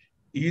of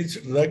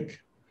each drug,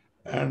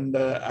 and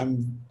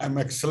I'm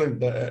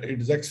excellent.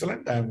 It's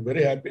excellent. I'm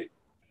very happy.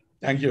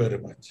 Thank you very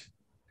much.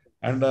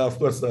 And of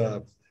course,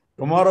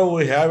 tomorrow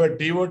we have a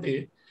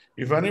TOT.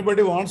 If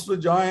anybody wants to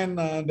join,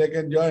 they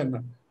can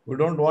join. We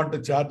don't want to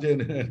charge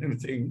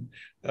anything.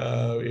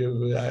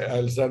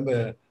 I'll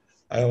send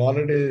I have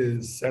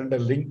already sent a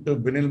link to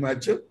Binil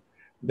Machu.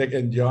 They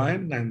can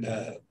join, and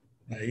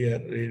here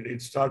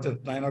it starts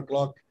at 9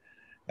 o'clock.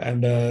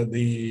 And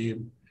the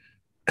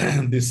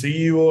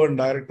CEO and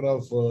director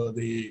of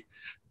the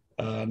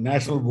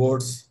national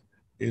boards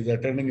is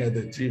attending as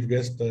the chief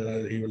guest.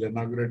 He will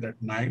inaugurate at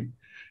 9,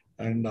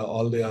 and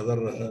all the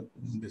other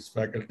this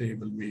faculty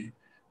will be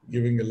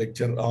giving a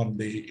lecture on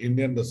the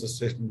Indian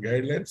Resuscitation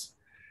Guidelines.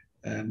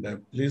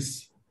 And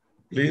please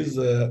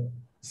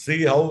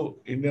see how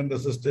Indian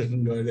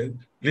Resuscitation Guidelines.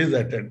 Please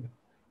attend.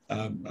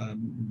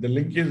 The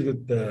link is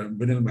with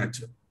Binil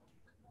Machu.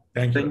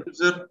 Thank you. Thank you,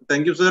 sir.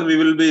 Thank you, sir. We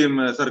will be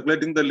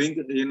circulating the link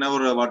in our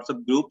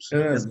WhatsApp groups,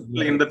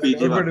 especially in the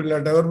PG.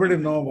 Let everybody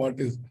know what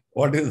is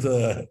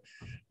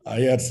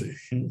IRC.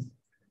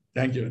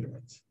 Thank you very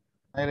much.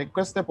 I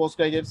request the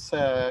postgraduates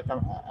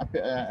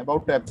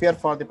about to appear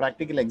for the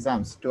practical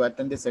exams to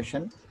attend the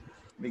session,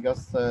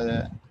 because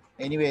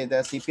anyway, the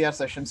CPR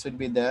sessions will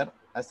be there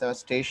as a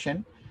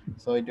station,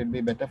 so it will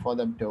be better for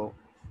them to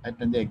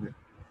attend the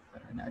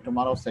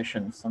tomorrow's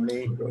session. It's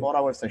only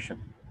 4-hour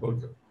session.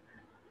 Okay.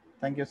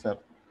 Thank you, sir.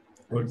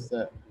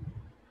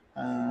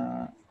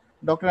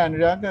 Dr.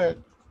 Anurag,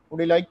 would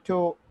you like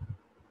to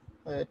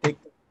take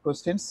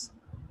questions?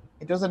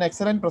 It was an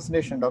excellent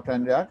presentation, Dr.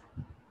 Anurag.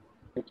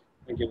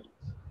 Thank you.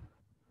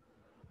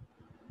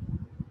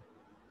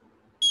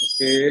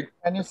 Okay.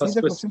 Can you see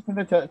the questions in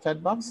the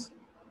chat box?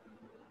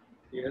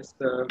 Yes.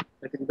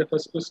 I think the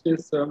first question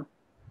is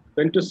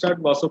when to start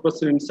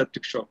vasopressin in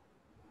septic shock.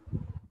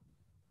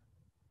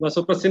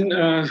 Vasopressin,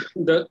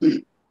 the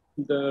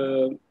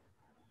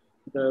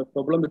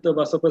problem with the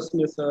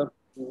vasopressin is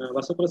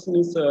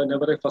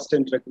never a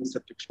first-time drug in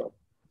septic shock.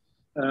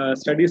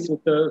 Studies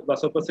with the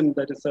vasopressin,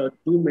 that is 2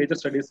 major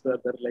studies were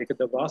there, like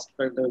the VAST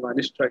and the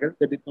VANISH trial.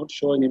 They did not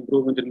show an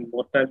improvement in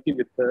mortality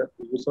with the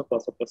use of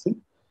vasopressin.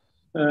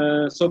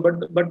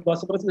 But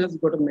vasopressin has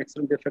got an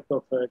excellent effect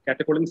of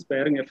catecholamine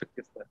sparing effect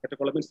is there.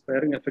 Catecholamine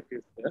sparing effect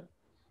is there.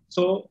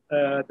 So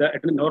the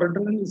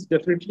noradrenaline is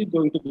definitely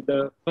going to be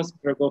the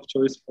first drug of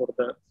choice for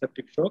the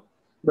septic shock.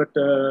 But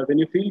when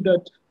you feel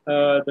that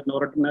the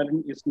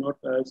noradrenaline is not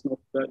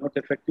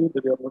effective,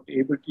 that you are not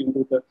able to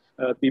improve the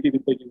BB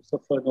with the use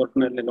of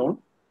noradrenaline alone,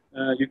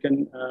 you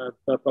can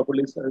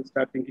probably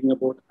start thinking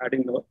about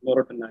adding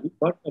noradrenaline.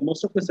 But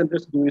most of the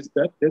centers do is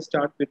that they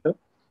start with a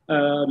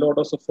low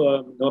dose of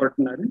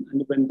noradrenaline,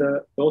 and when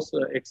the dose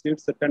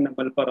exceeds 10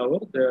 ml per hour,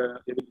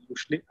 they will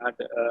usually add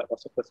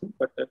vasopressin.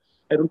 But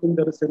I don't think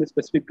there is any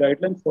specific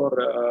guideline for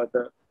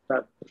the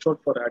threshold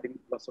for adding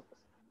vasopressin.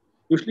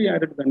 Usually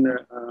added when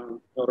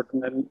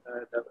noradrenaline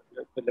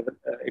the level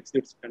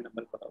exceeds 10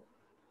 ml per hour.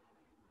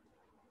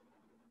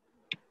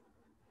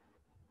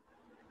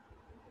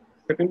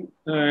 Second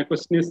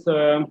question is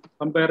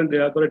compare and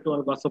elaborate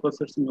on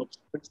vasopressors in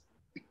obstetrics.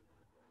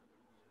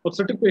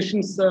 Obstetric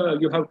patients,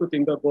 you have to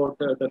think about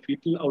the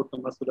fetal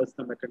outcome as well as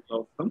the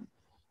maternal outcome.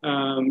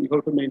 You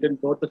have to maintain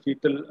both the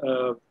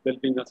fetal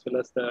well-being as well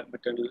as the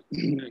maternal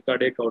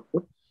cardiac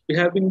output. We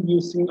have been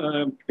using,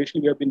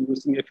 traditionally we have been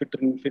using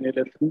ephedrine,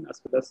 phenylephrine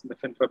as well as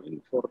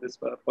mefentramin for this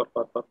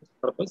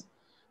purpose.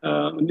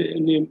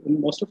 In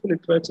most of the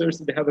literatures,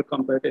 they have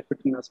compared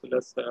ephedrine as well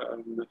as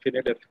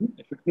phenylephrine.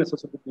 Ephedrine is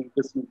associated with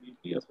increase in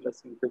BP as well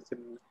as increase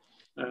in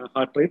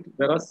heart rate,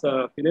 whereas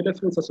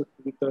phenylephrine is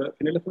associated with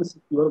phenylephrine is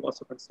pure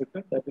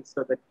vasoconstrictor, that is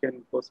that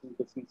can cause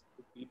increase in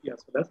BP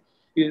as well as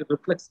it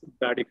reflects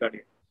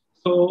bradycardia.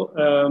 So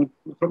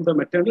from the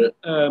maternal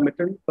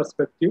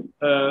perspective,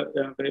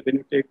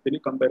 when you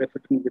compare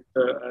ephedrine with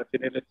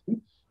phenylephrine,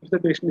 if the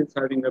patient is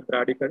having a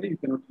bradycardia, you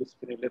cannot use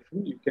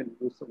phenylephrine, you can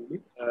use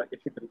only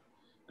ephedrine.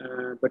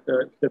 But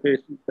if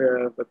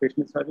the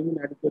patient is having an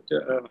adequate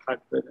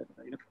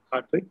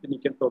heart rate, then you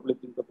can probably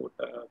think about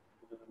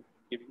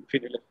giving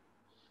phenylephrine.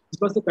 This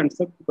was the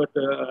concept, but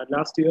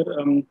last year,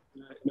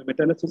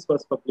 meta-analysis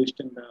was published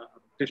in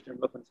British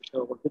Journal of Anesthesia,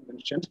 already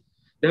mentioned.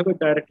 They have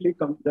directly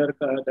compared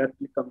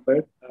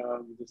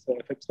these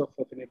effects of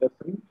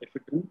phenylephrine,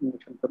 ephedrine,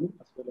 mefentramin,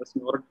 as well as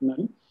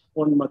noradrenaline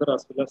on mother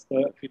as well as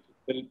the fetal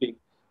well-being.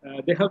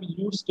 They have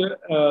used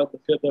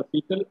the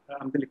fetal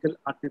umbilical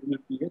arterial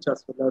pH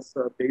as well as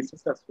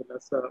basis as well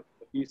as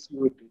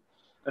PCOT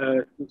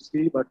to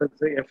see what is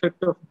the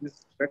effect of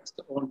this drugs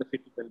on the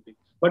fetal well-being.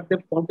 But they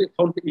found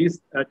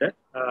is that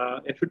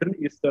ephedrine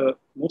is the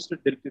most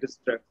deleterious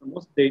drug, the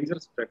most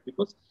dangerous drug,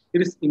 because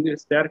it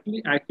is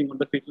directly acting on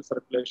the fetal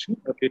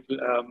circulation, fetal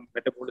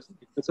metabolism.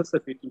 It increases the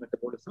fetal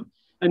metabolism,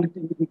 and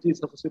it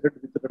is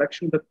associated with the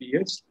reduction of the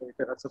pH. It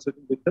is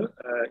associated with the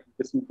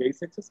increase in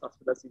base excess as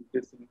well as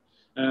increase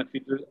in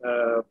fetal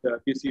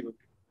PCOT.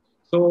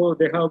 So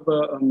they have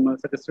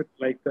suggested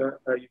like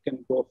you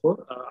can go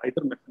for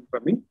either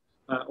mefentramin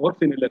or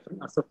phenylephrine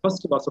as a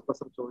first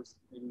vasopressor choice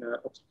in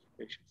obstetric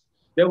patients.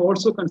 They have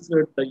also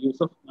considered the use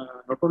of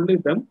not only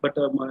them, but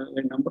a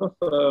number of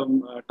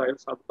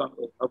trials have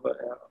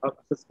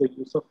assessed the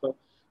use of,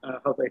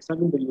 have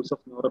examined the use of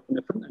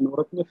norepinephrine, and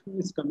norepinephrine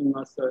is coming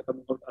out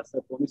as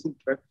a promising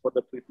drug for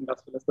the treatment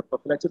as well as the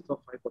prophylaxis of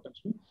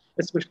hypertension,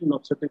 especially in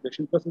obstetric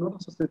patients, because not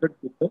associated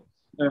with the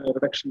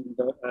reduction in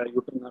the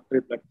uterine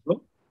artery blood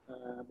flow.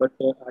 But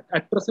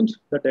at present,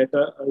 the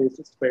data is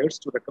spares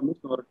to recommend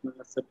noradrenaline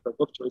as a drug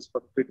of choice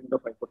for the treatment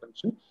of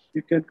hypertension.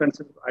 You can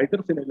consider either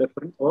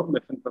phenylephrine or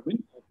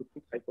mefentramin to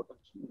treat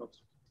hypertension in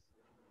obstetrics.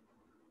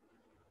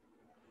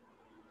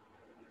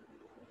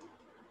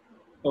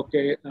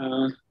 Okay,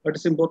 what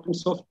is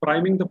importance of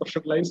priming the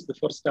pressure lines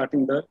before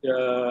starting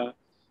the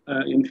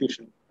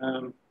infusion?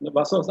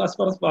 As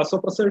far as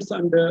vasopressors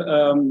and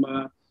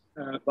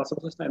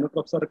vasopressors and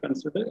inotropes are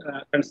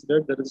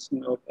considered, there is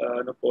no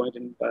point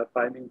in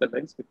priming the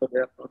lines because they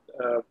are not,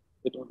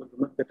 they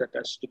don't get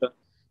attached to the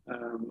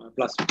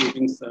plastic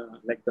tubings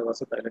like the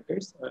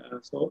vasodilators.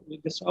 So you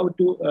just have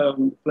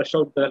to flush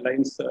out the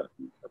lines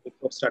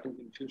before starting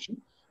the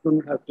infusion. You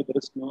don't have to, there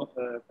is no,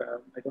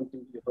 I don't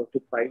think you have to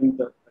prime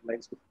the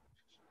lines.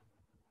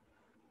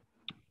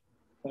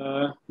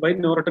 Why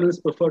noradrenaline is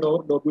preferred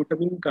over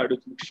dobutamine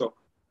cardiogenic shock?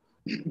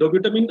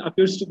 Dobutamine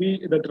appears to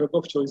be the drug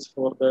of choice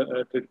for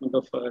the treatment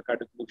of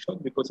cardiogenic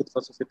shock because it's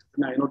associated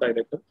with an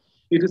inodilator.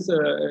 It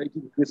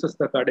increases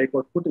the cardiac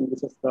output,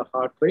 increases the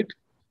heart rate.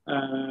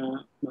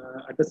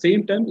 At the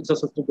same time, it's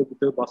associated with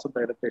the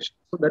vasodilatation.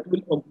 So that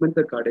will augment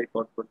the cardiac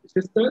output.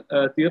 This is the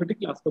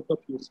theoretical aspect of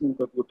using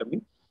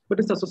dobutamine, but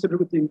it's associated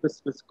with the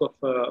increased risk of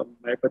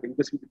myocardial,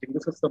 it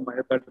increases the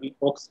myocardial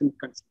oxygen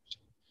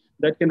consumption.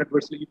 That can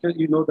adversely,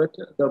 you know that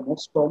the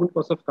most common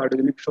cause of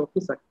cardiogenic shock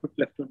is acute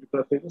left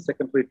ventricular failure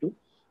secondary to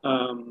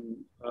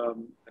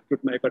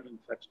acute myocardial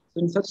infarction. So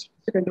in such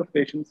kind of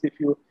patients, if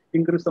you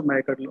increase the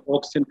myocardial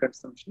oxygen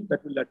consumption,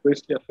 that will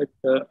adversely affect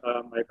the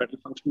myocardial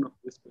function of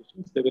these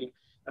patients. They will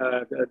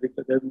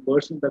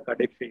worsen the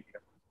cardiac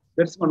failure.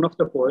 That's one of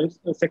the points.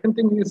 The second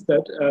thing is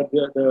that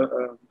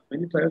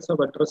many trials have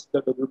addressed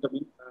the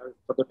dobutamine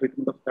for the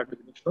treatment of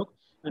cardiogenic shock.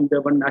 And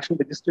one national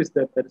registry is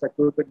that there is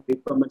acute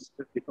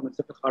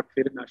decompensated heart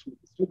failure national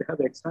registry. They have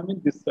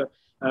examined this the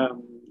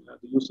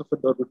use of the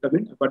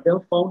dobutamine, but they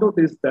have found out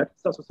is that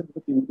it's associated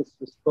with increased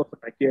risk of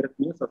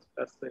tachyarrhythmias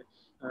as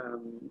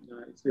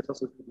it's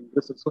associated with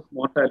increased risk of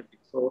mortality.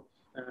 So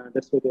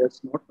that's why they are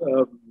not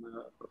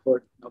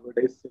preferred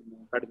nowadays in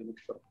limit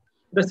shock.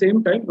 At the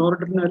same time,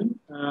 noradrenaline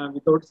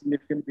without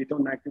significant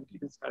beta-1 activity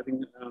is having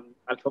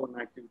alpha-1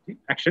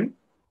 action.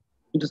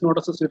 It is not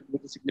associated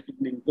with a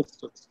significant increase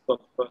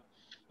of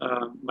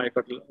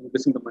myocardial,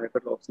 increasing the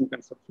myocardial oxygen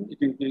consumption. It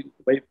is,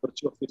 by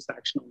virtue of its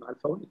action on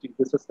alpha-1, it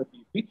increases the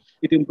BP.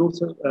 It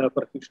improves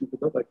perfusion to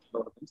the vital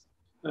organs.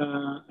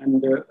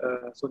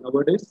 So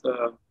nowadays,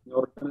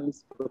 noradrenaline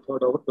is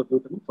preferred over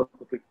dobutamine for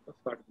the treatment of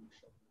cardiac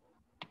shock.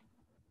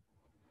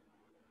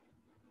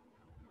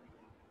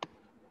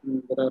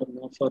 There are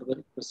no further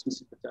questions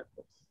in the chat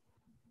box.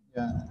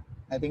 Yeah,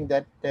 I think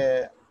that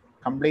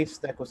completes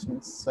the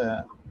questions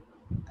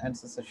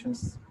answer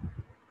sessions.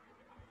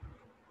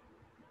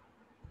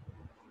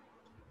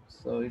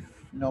 So if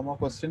no more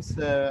questions,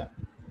 we'll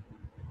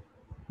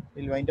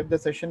wind up the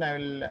session. I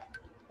will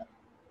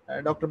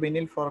Dr.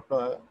 Binil for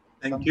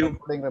some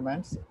concluding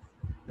remarks.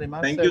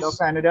 Thank you.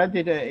 Dr.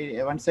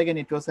 Anuraj, once again,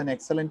 it was an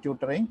excellent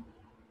tutoring.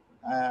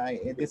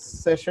 This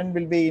session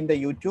will be in the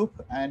YouTube,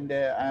 and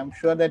I'm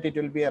sure that it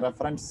will be a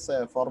reference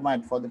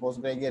format for the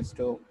postgraduates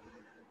to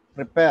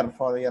prepare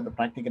for the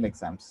practical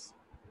exams.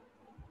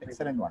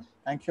 Excellent one.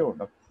 Thank you,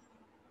 Doctor.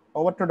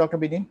 Over to Dr.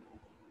 Binil.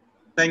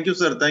 Thank you,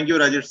 sir. Thank you,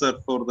 Rajesh, sir,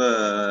 for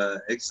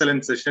the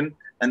excellent session.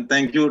 And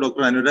thank you,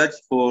 Dr. Anuraj,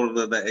 for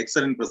the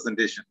excellent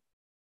presentation.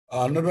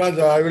 Anuraj,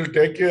 I will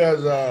take you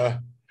as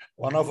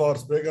one of our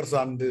speakers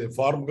on the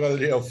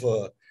pharmacology of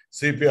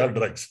CPR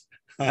drugs.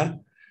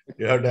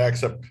 You have to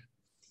accept.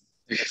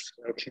 Yes,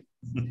 okay.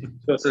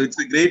 So it's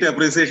a great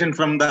appreciation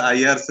from the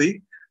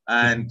IRC.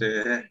 And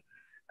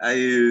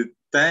I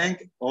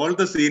thank all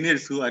the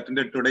seniors who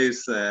attended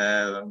today's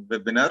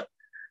webinar.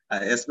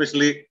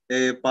 Especially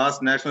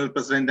past national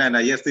president and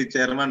ISC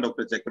chairman,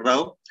 Dr.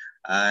 Chakrao,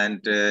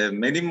 and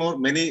many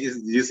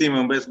GC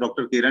members,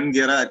 Dr. Kiran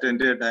Gera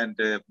attended, and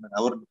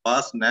our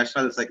past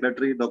national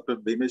secretary, Dr.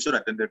 Bhimeshwar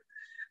attended.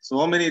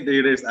 So many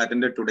leaders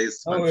attended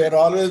today's function. We are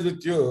always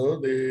with you.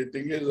 The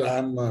thing is,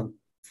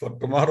 for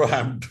tomorrow,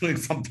 I'm doing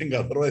something.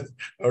 Otherwise,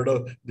 I would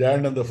have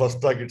joined on the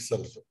first talk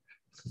itself.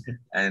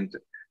 And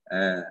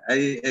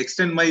I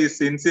extend my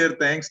sincere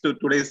thanks to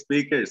today's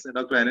speakers.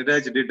 Dr.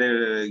 Anuraj did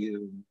a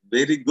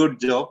very good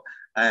job,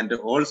 and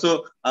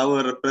also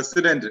our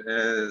president,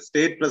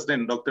 state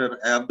president, Dr.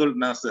 Abdul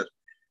Nasser,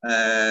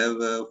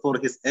 for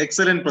his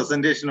excellent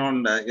presentation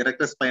on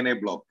Erector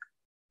Spinae block.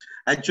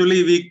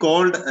 Actually, we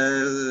called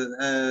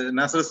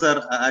Nasser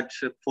sir at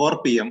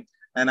 4 p.m.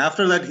 and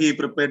after that he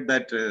prepared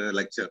that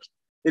lecture.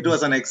 It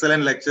was an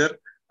excellent lecture.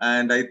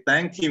 And I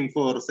thank him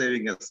for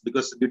saving us,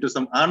 because due to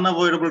some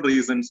unavoidable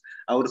reasons,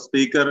 our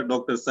speaker,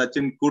 Dr.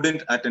 Sachin,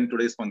 couldn't attend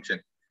today's function.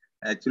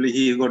 Actually,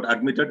 he got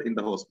admitted in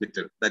the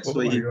hospital. That's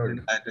why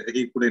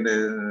he couldn't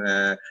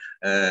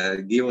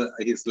give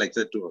his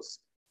lecture to us.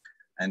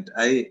 And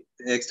I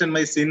extend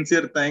my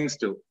sincere thanks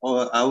to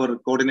our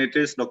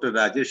coordinators, Dr.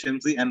 Rajesh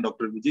Shamsi and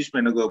Dr. Vijish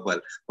Venugopal,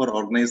 for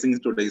organizing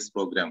today's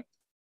program.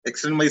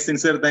 Extend my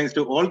sincere thanks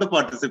to all the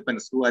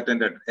participants who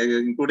attended,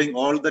 including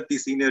all the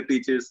senior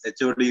teachers,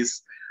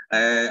 HODs.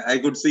 I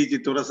could see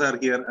Chittura sir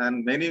here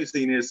and many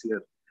seniors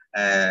here.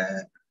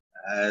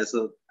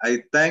 So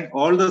I thank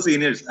all the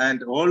seniors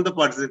and all the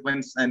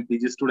participants and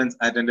PG students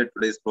attended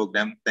today's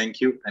program. Thank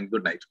you and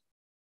good night.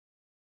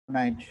 Good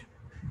night.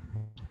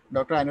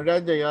 Dr.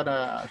 Anuraj,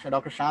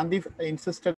 Dr. Shanti insisted